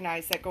to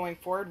recognize that going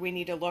forward, we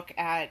need to look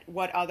at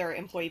what other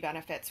employee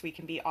benefits we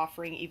can be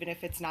offering, even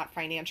if it's not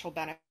financial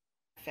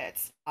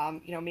benefits.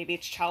 Maybe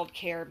it's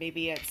childcare,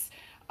 maybe it's,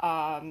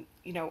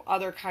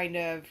 other kind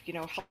of,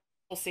 health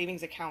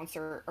savings accounts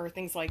or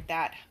things like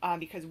that,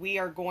 because we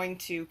are going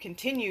to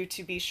continue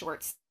to be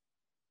short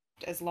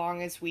as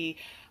long as we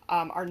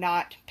are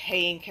not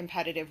paying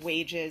competitive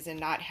wages and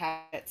not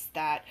habits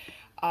that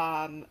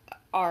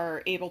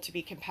are able to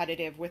be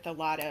competitive with a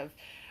lot of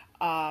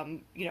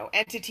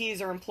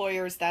entities or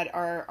employers that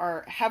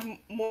have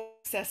more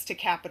access to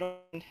capital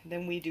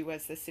than we do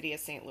as the city of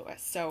St.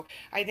 Louis. So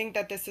I think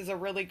that this is a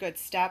really good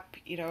step.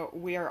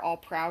 We are all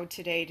proud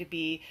today to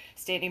be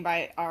standing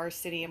by our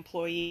city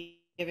employees,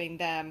 giving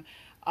them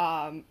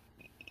a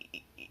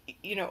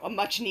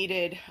much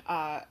needed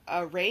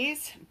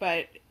raise,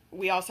 but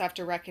we also have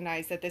to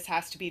recognize that this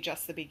has to be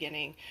just the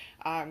beginning,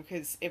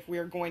 because if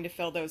we're going to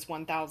fill those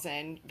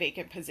 1,000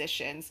 vacant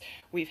positions,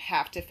 we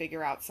have to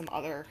figure out some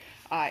other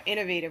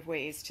innovative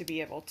ways to be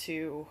able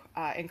to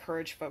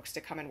encourage folks to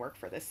come and work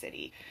for the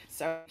city.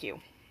 So thank you.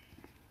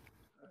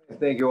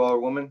 Thank you,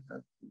 Alderwoman.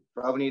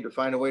 Probably need to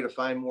find a way to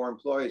find more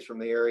employees from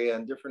the area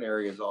and different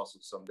areas also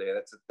someday.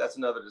 That's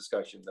another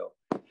discussion though.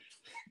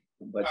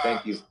 But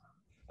thank you.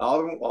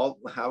 Alderman,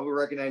 I will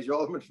recognize you,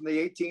 Alderman from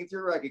the 18th.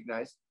 You're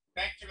recognized.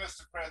 Thank you,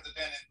 Mr. President,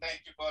 and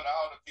thank you for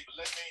all the people.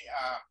 Let me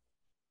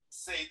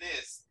say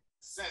this.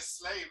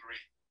 Since slavery,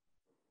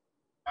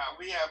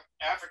 we have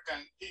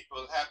African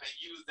people have been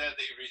used as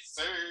a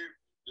reserve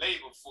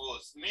labor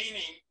force,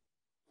 meaning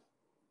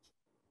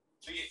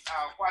the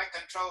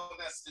white-controlled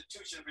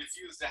institution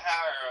refused to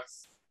hire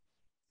us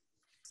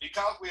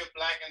because we are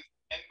Black,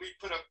 and we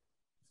put up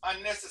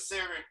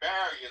unnecessary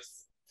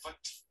barriers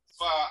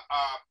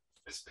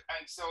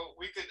and so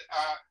we could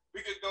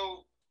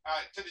go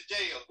to the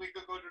jail, we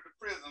could go to the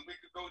prison, we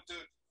could go to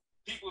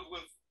people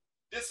with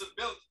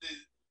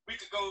disabilities, we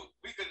could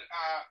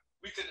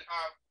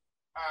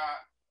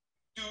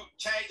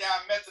change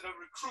our method of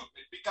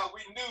recruitment, because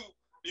we knew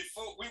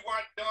before we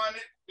weren't doing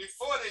it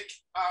before they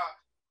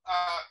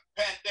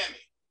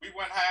pandemic. We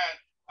went had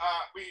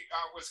we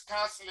was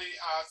constantly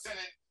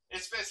sending,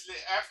 especially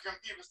African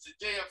people, to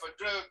jail for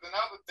drugs and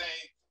other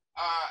things.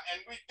 And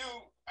we do,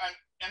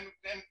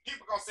 and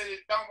people gonna say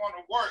they don't want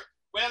to work.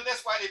 Well,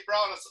 that's why they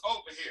brought us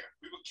over here.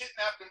 We were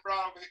kidnapped and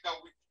brought over here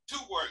to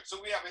work.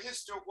 So we have a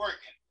history of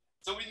working.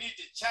 So we need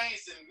to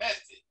change the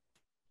method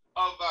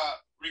of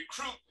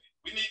recruitment.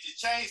 We need to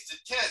change the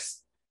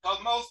test,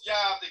 because most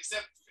jobs,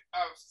 except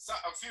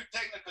a few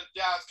technical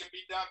jobs, can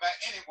be done by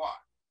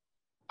anyone.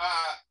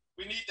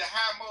 We need to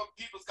hire more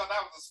people, because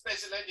I was a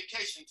special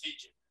education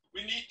teacher.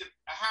 We need to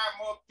hire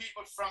more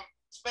people from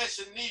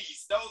special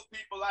needs. Those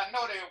people, I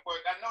know they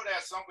work. I know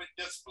there's some with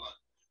discipline.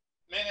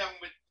 Many of them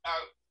with,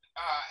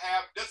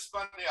 have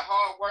discipline. They're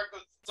hard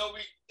workers. So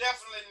we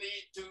definitely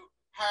need to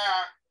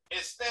hire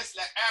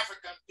especially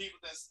African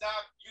people, and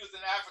stop using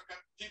African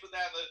people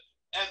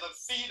as a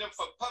feeder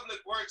for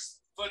public works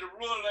for the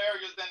rural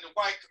areas and the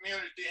white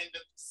community in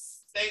the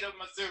state of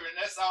Missouri. And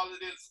that's all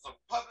it is. It's a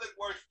public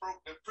works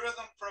program. The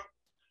prison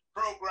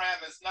program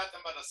is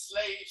nothing but a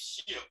slave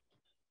ship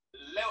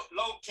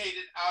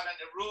located out in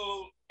the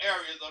rural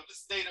areas of the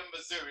state of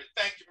Missouri.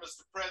 Thank you,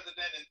 Mr.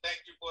 President, and thank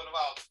you, Board of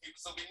Aldermen.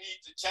 So we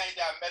need to change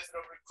our method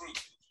of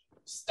recruitment.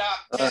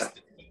 Stop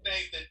testing for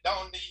things that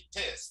don't need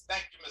tests.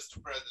 Thank you,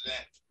 Mr.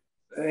 President.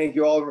 Thank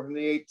you, Alderman from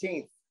the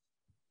 18th.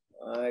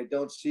 I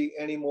don't see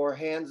any more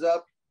hands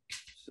up.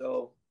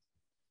 So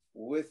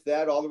with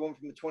that, Alderman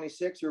from the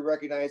 26th, you're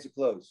recognized to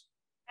close.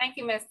 Thank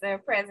you,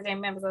 Mr. President,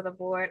 members of the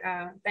board.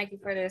 Thank you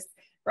for this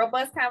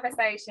robust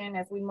conversation.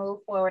 As we move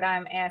forward,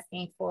 I'm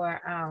asking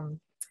for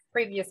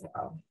previous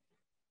roll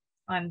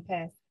on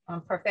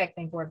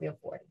perfecting Board Bill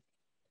 40.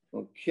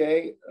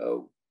 Okay,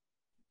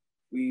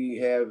 we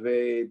have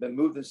been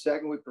moved and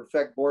second. We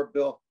perfect Board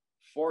Bill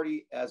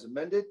 40 as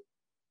amended.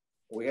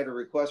 We had a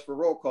request for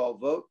roll call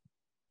vote.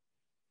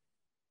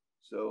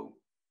 So,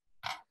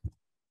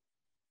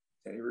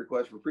 any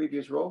request for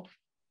previous roll?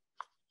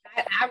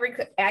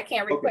 I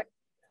can't request. Okay.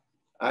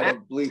 I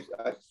don't believe.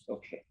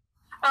 Okay.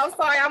 I'm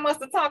sorry, I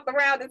must have talked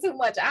around it too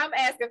much. I'm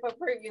asking for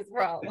previous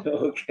roll.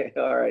 Okay,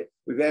 all right.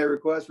 We've had a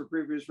request for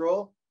previous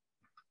roll.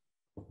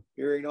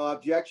 Hearing no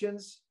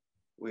objections,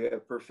 we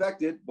have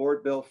perfected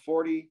Board Bill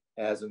 40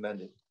 as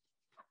amended.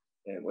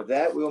 And with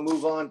that, we'll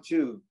move on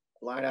to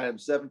line item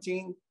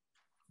 17.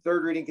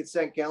 Third reading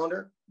consent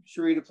calendar.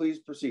 Sharita, please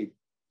proceed.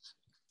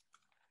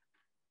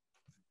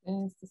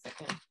 Just a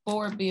second.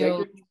 Board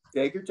Bill.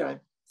 Take your time.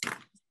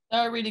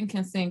 Third reading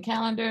consent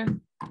calendar.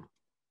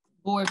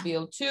 Board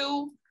Bill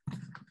 2,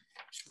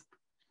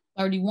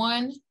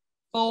 31,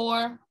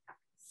 4,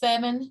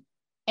 7,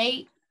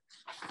 8,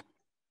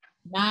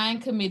 9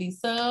 committee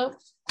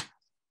subs,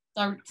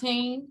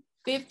 13,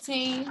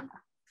 15,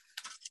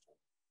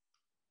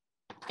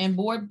 and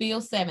Board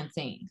Bill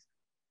 17.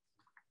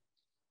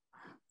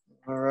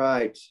 All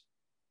right.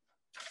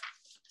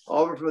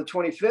 Alderman from the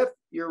 25th,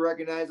 you're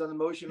recognized on the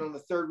motion on the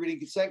third reading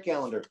consent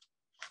calendar.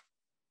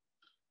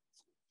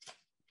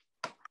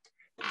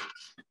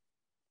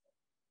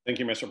 Thank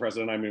you, Mr.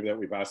 President. I move that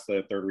we pass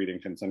the third reading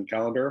consent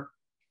calendar.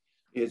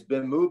 It's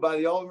been moved by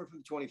the Alderman from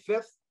the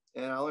 25th,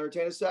 and I'll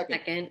entertain a second.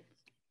 Second.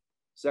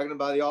 Seconded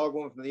by the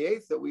Alderwoman from the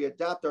 8th that we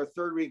adopt our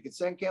third reading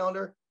consent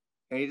calendar.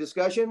 Any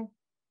discussion?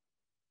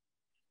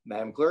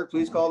 Madam Clerk,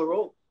 please call the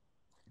roll.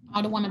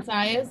 Alderwoman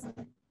Tyus.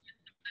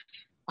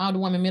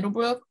 Alderwoman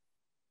Middlebrook.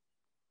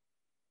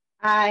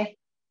 Aye.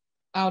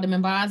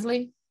 Alderman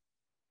Bosley.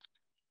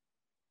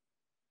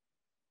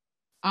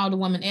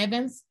 Alderwoman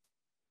Evans.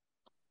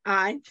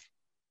 Aye.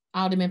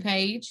 Alderman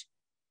Page.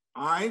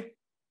 Aye.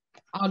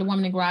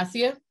 Alderwoman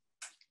Gracia.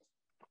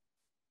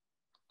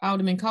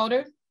 Alderman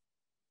Coder.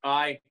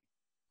 Aye.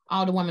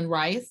 Alderwoman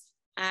Rice.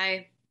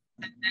 Aye.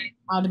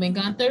 Alderman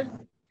Gunther.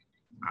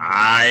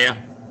 Aye.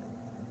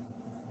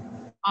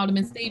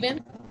 Alderman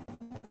Stephen.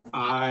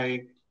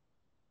 Aye.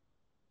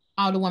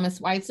 Alderwoman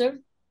Schweitzer.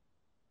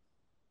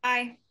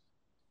 Aye.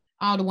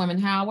 Alderwoman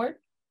Howard.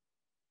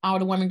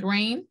 Alderwoman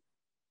Green.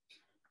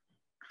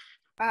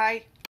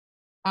 Aye.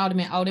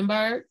 Alderman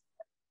Oldenburg.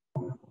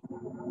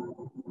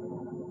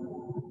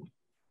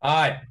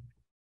 Aye.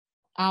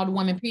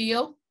 Alderwoman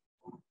Peel.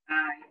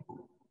 Aye.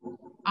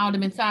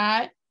 Alderman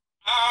Todd.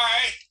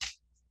 Aye.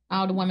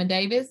 Alderwoman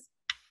Davis.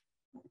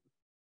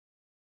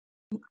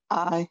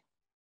 Aye.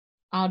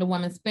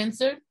 Alderwoman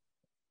Spencer.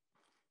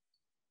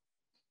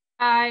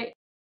 Aye.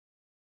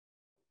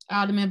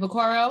 Alderman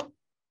Vaccaro.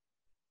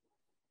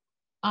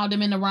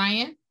 Alderman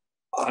Orion.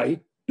 Aye.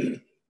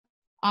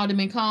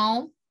 Alderman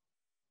Cone.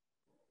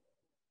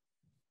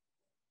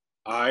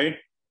 Aye.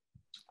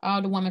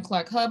 Alderwoman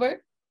Clark Hubbard.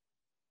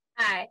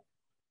 Aye.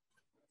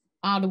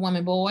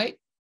 Alderwoman Boyd.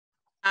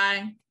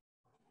 Aye.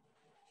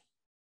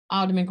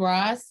 Alderman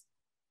Gross.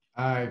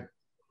 Aye.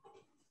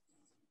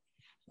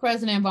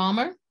 President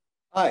Vollmer.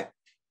 Aye.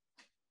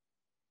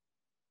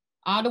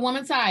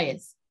 Alderwoman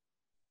Tyus.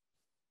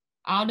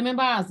 Alderman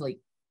Bosley.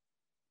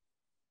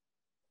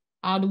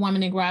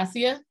 Alderwoman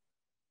Gracia.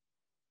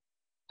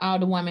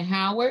 Alderwoman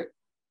Howard.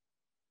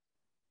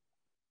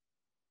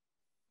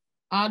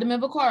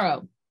 Alderman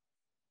Vaccaro.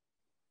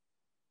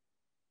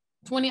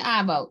 20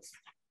 aye votes.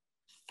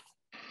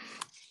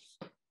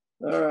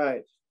 All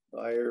right,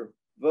 by your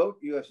vote,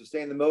 you have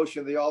sustained the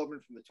motion of the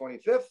Alderman from the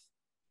 25th.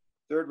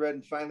 Third read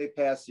and finally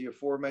passed the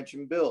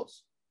aforementioned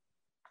bills.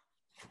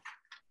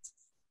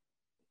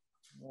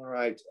 All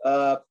right,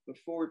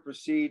 before we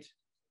proceed,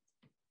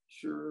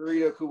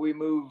 Sharita, could we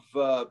move,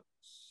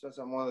 since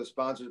I'm one of the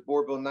sponsors,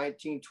 Board Bill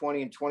 19,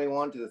 20, and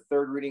 21 to the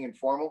third reading and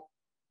formal?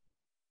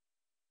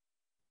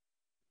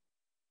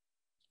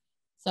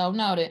 So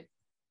noted.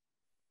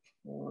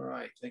 All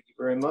right, thank you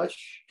very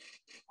much.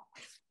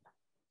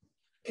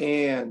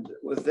 And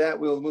with that,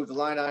 we'll move to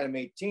line item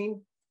 18,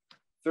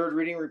 third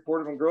reading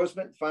report of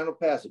engrossment, final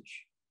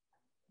passage.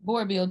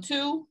 Board Bill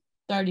 2,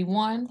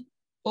 31,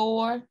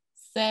 4,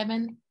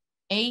 7,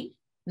 8,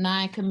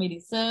 9 committee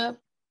sub,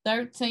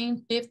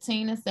 13,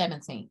 15, and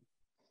 17.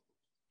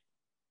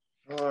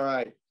 All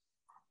right.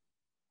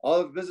 All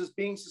of business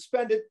being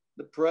suspended,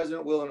 the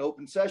president will in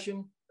open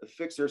session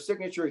affix their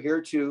signature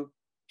hereto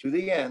to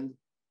the end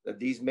that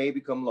these may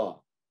become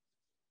law.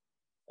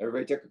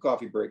 Everybody take a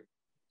coffee break.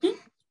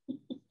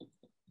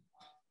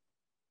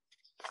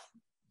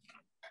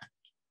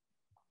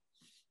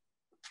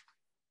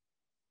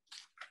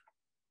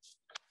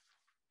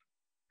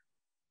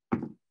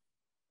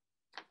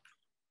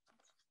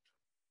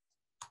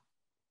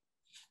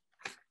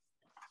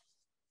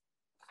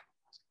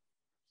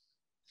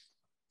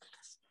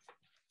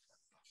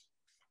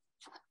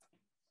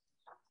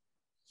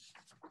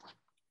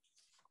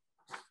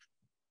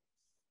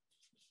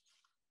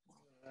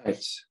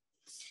 Nice.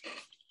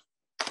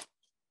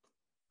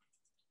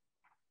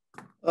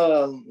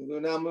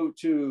 We'll now move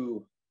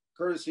to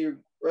courtesy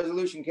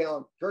resolution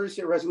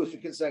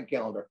consent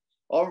calendar.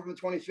 All from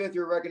the 25th,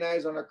 you're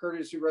recognized on our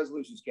courtesy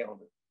resolutions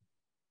calendar.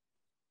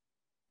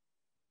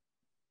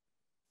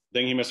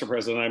 Thank you, Mr.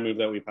 President. I move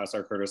that we pass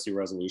our courtesy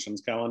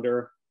resolutions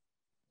calendar.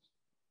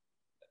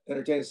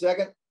 Entertain a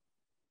second.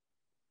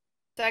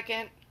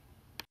 Second.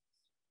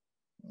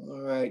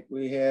 All right,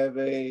 we have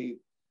a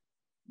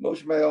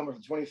motion by the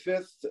Alderman for the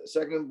 25th.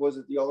 Second, was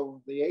it the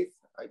Alderman for the 8th?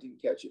 I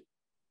didn't catch it.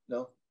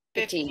 No?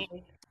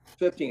 15th.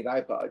 15th, I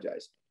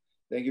apologize.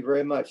 Thank you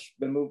very much.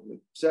 Been moved,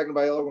 second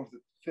by the Alderman for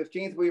the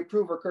 15th. We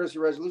approve our courtesy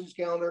resolutions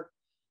calendar.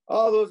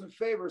 All those in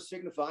favor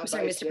signify.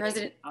 Sorry, Mr.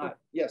 President.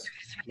 Yes.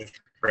 Mr.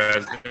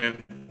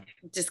 President.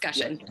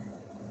 Discussion.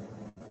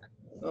 Yes.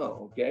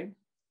 Oh, okay.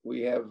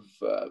 We have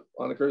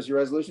on the courtesy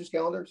resolutions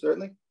calendar,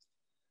 certainly.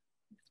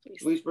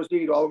 Please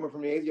proceed. Alderman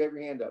from the 8th, you have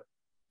your hand up.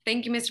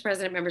 Thank you, Mr.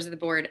 President, members of the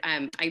board.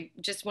 I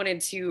just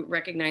wanted to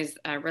recognize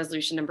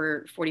resolution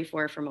number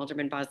 44 from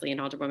Alderman Bosley and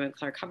Alderwoman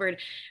Clark Hubbard.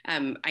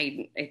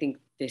 I think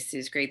this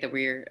is great that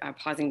we're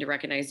pausing to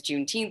recognize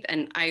Juneteenth,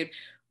 and I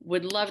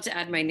would love to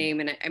add my name,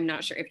 and I'm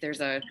not sure if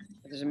there's a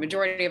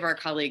majority of our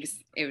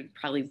colleagues, it would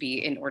probably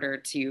be in order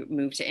to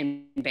move to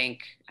in-bank.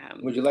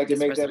 Would you like to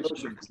make that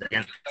motion?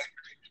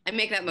 I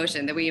make that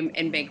motion that we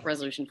in-bank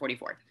resolution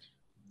 44.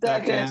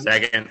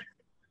 Second.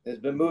 It's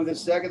been moved and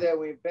seconded that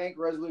we bank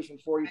resolution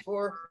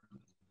 44.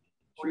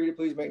 Sharita,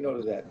 please make note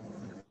of that.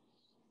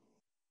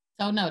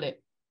 So noted.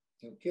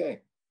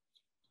 Okay.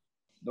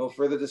 No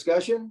further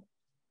discussion.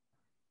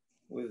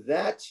 With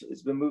that,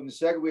 it's been moved and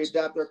seconded. We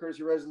adopt our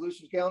courtesy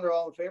resolutions calendar.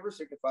 All in favor,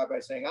 signify by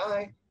saying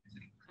aye.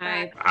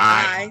 Aye.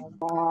 Aye.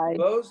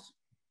 Opposed?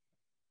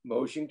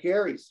 Motion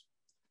carries.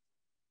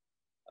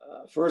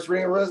 First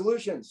reading of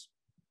resolutions.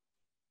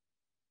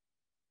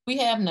 We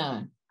have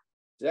none.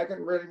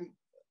 Second reading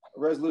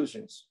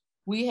resolutions.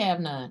 We have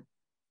none.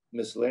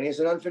 Miscellaneous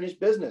and unfinished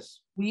business.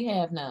 We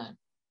have none.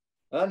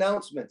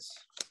 Announcements.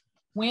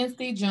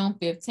 Wednesday, June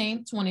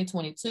 15th,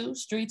 2022,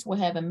 Streets will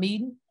have a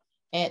meeting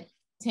at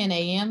 10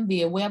 a.m.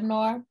 via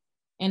webinar.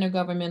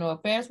 Intergovernmental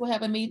Affairs will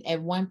have a meeting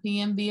at 1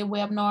 p.m. via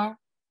webinar.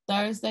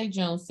 Thursday,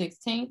 June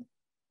 16th,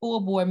 full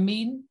board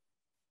meeting,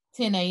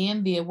 10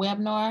 a.m. via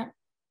webinar.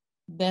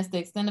 That's the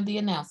extent of the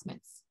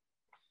announcements.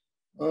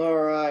 All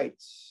right.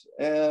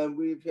 And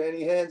we've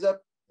any hands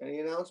up?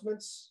 Any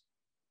announcements?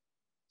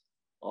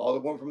 All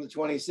the one from the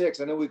 26th.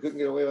 I know we couldn't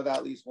get away without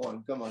at least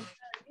one. Come on.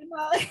 You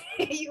know,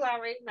 you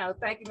already know.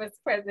 Thank you, Mr.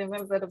 President,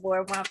 members of the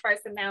board. My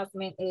first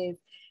announcement is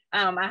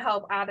I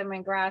hope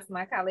Alderman Grass,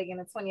 my colleague in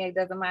the 28th,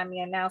 doesn't mind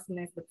me announcing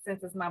this, but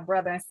since it's my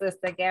brother and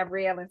sister,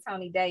 Gabrielle and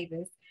Tony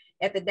Davis,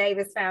 at the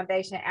Davis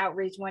Foundation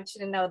Outreach, want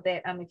you to know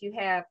that if you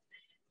have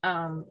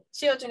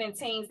children and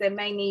teens that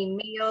may need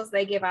meals,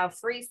 they give out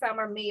free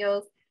summer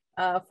meals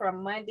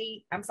from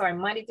Monday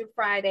through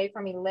Friday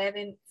from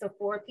 11 to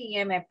 4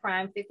 p.m. at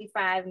Prime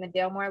 55 in the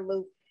Delmar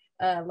Loop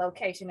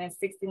location at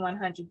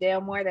 6100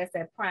 Delmar. That's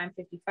at Prime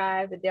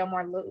 55, the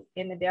Delmar Loop,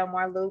 in the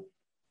Delmar Loop.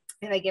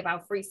 And they give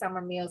out free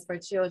summer meals for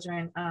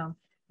children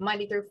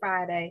Monday through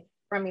Friday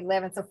from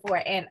 11 to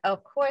 4. And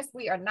of course,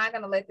 we are not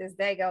going to let this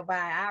day go by.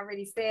 I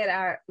already said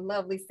our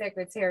lovely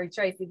secretary,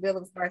 Tracy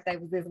Billups' birthday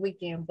was this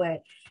weekend,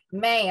 but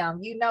ma'am,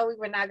 you know we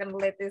were not going to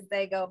let this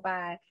day go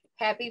by.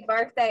 Happy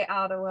birthday,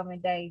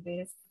 Alderwoman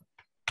Davis.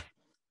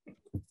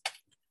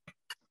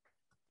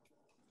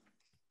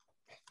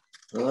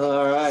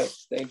 All right.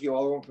 Thank you,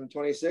 Alderwoman from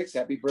 26.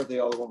 Happy birthday,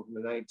 Alderwoman from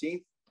the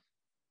 19th.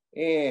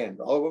 And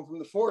Alderwoman from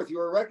the 4th, you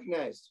are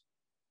recognized.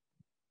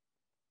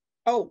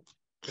 Oh,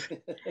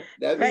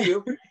 that'd be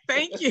you.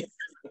 Thank you.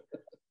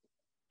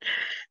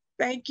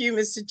 Thank you,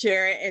 Mr.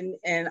 Chair,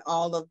 and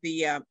all of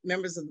the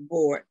members of the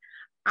board.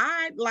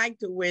 I'd like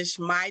to wish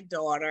my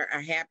daughter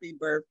a happy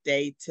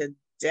birthday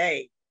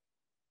today.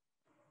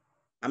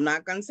 I'm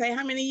not going to say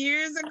how many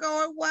years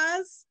ago it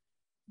was,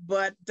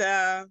 but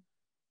I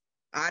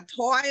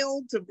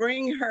toiled to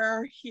bring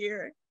her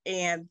here,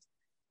 and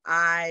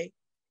I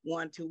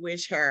want to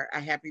wish her a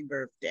happy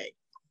birthday.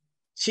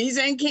 She's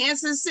in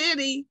Kansas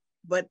City,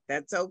 but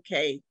that's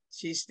okay.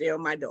 She's still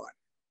my daughter.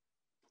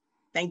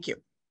 Thank you.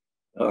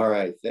 All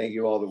right. Thank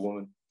you,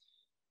 Alderwoman.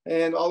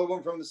 And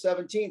Alderwoman from the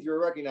 17th,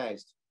 you're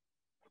recognized.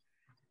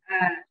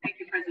 Thank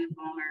you, President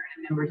Palmer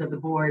and members of the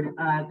board.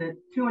 The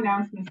two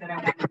announcements that I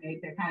want to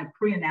make, they're kind of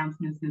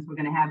pre-announcements since we're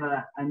going to have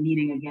a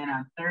meeting again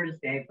on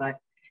Thursday, but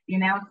the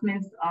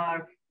announcements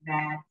are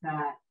that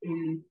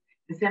in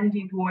the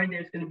 17th ward,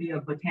 there's going to be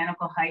a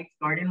Botanical Heights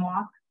Garden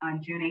Walk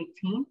on June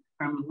 18th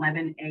from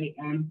 11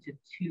 a.m. to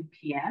 2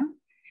 p.m.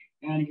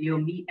 And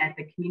you'll meet at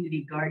the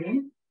community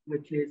garden,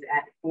 which is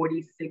at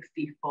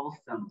 4060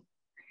 Folsom.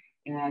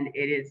 And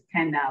it is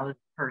 $10 per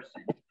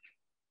person.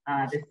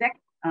 The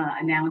second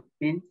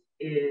announcement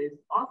is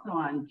also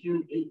on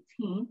June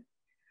 18th.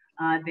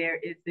 There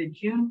is the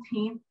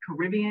Juneteenth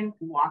Caribbean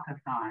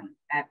Walkathon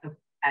at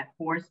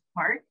Forest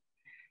Park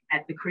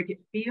at the Cricket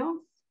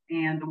Fields.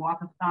 And the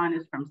walkathon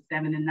is from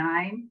 7 to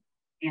 9.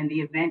 And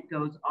the event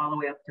goes all the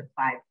way up to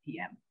 5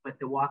 p.m. But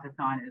the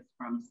walkathon is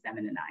from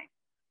 7 to 9.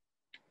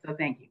 So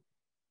thank you.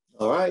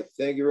 All right.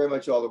 Thank you very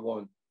much,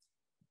 Alderwoman.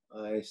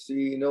 I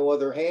see no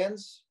other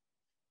hands.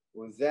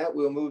 With that,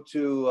 we'll move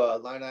to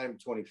line item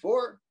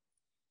 24.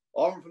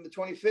 Alderman from the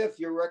 25th,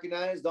 you're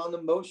recognized on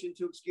the motion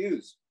to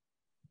excuse.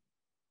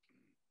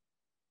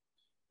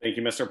 Thank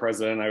you, Mr.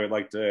 President. I would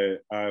like to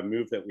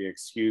move that we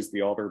excuse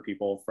the alder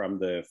people from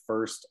the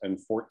 1st and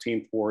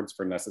 14th wards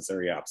for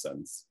necessary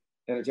absence.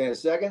 Entertain a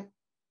second.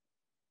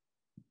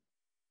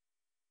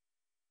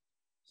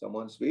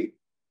 Someone speak.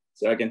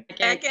 Second.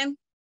 Second.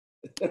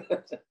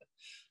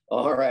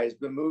 All right, it's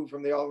been moved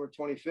from the Alderman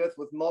 25th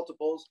with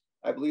multiples.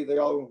 I believe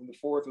the Alderman from the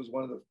 4th was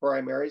one of the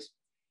primaries.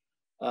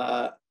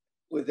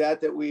 With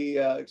that we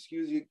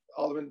excuse you,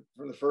 Alderman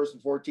from the 1st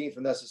and 14th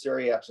for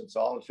necessary absence.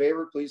 All in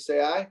favor, please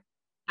say aye.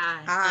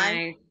 Aye.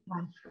 Aye.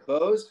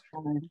 Opposed?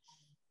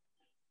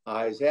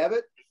 Ayes have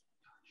it.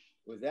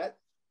 With that,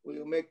 we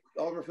will make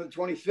Alderman from the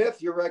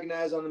 25th. You're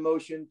recognized on the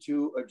motion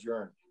to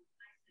adjourn.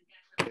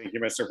 Thank you,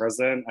 Mr.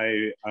 President.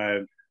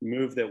 I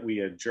move that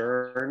we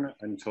adjourn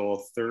until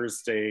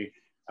Thursday,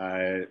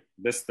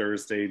 this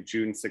Thursday,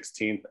 June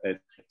 16th at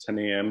 10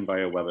 a.m.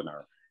 via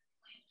webinar.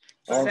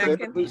 All in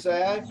favor, please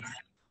say aye.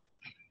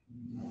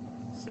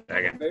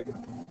 Second.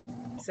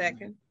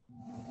 Second.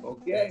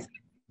 Okay.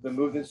 Been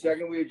moved in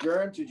second. We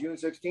adjourn to June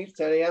 16th,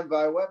 10 a.m.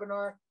 via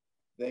webinar.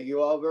 Thank you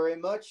all very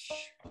much.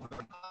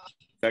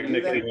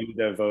 Technically, we need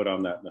to vote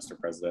on that, Mr.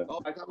 President.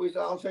 Oh, I thought we said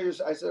all in favor.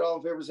 I said all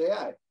in favor, say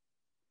aye.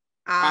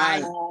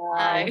 Aye.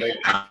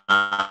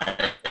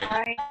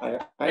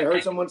 I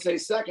heard someone say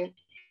second.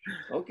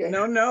 Okay.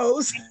 No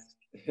no's.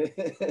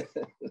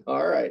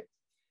 All right.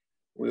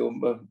 We'll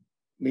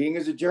meeting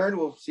is adjourned.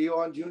 We'll see you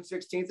on June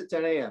 16th at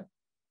 10 a.m.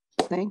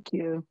 Thank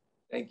you.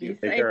 Thank you.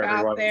 Take care,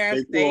 everyone.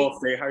 Stay cool.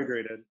 Stay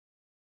hydrated.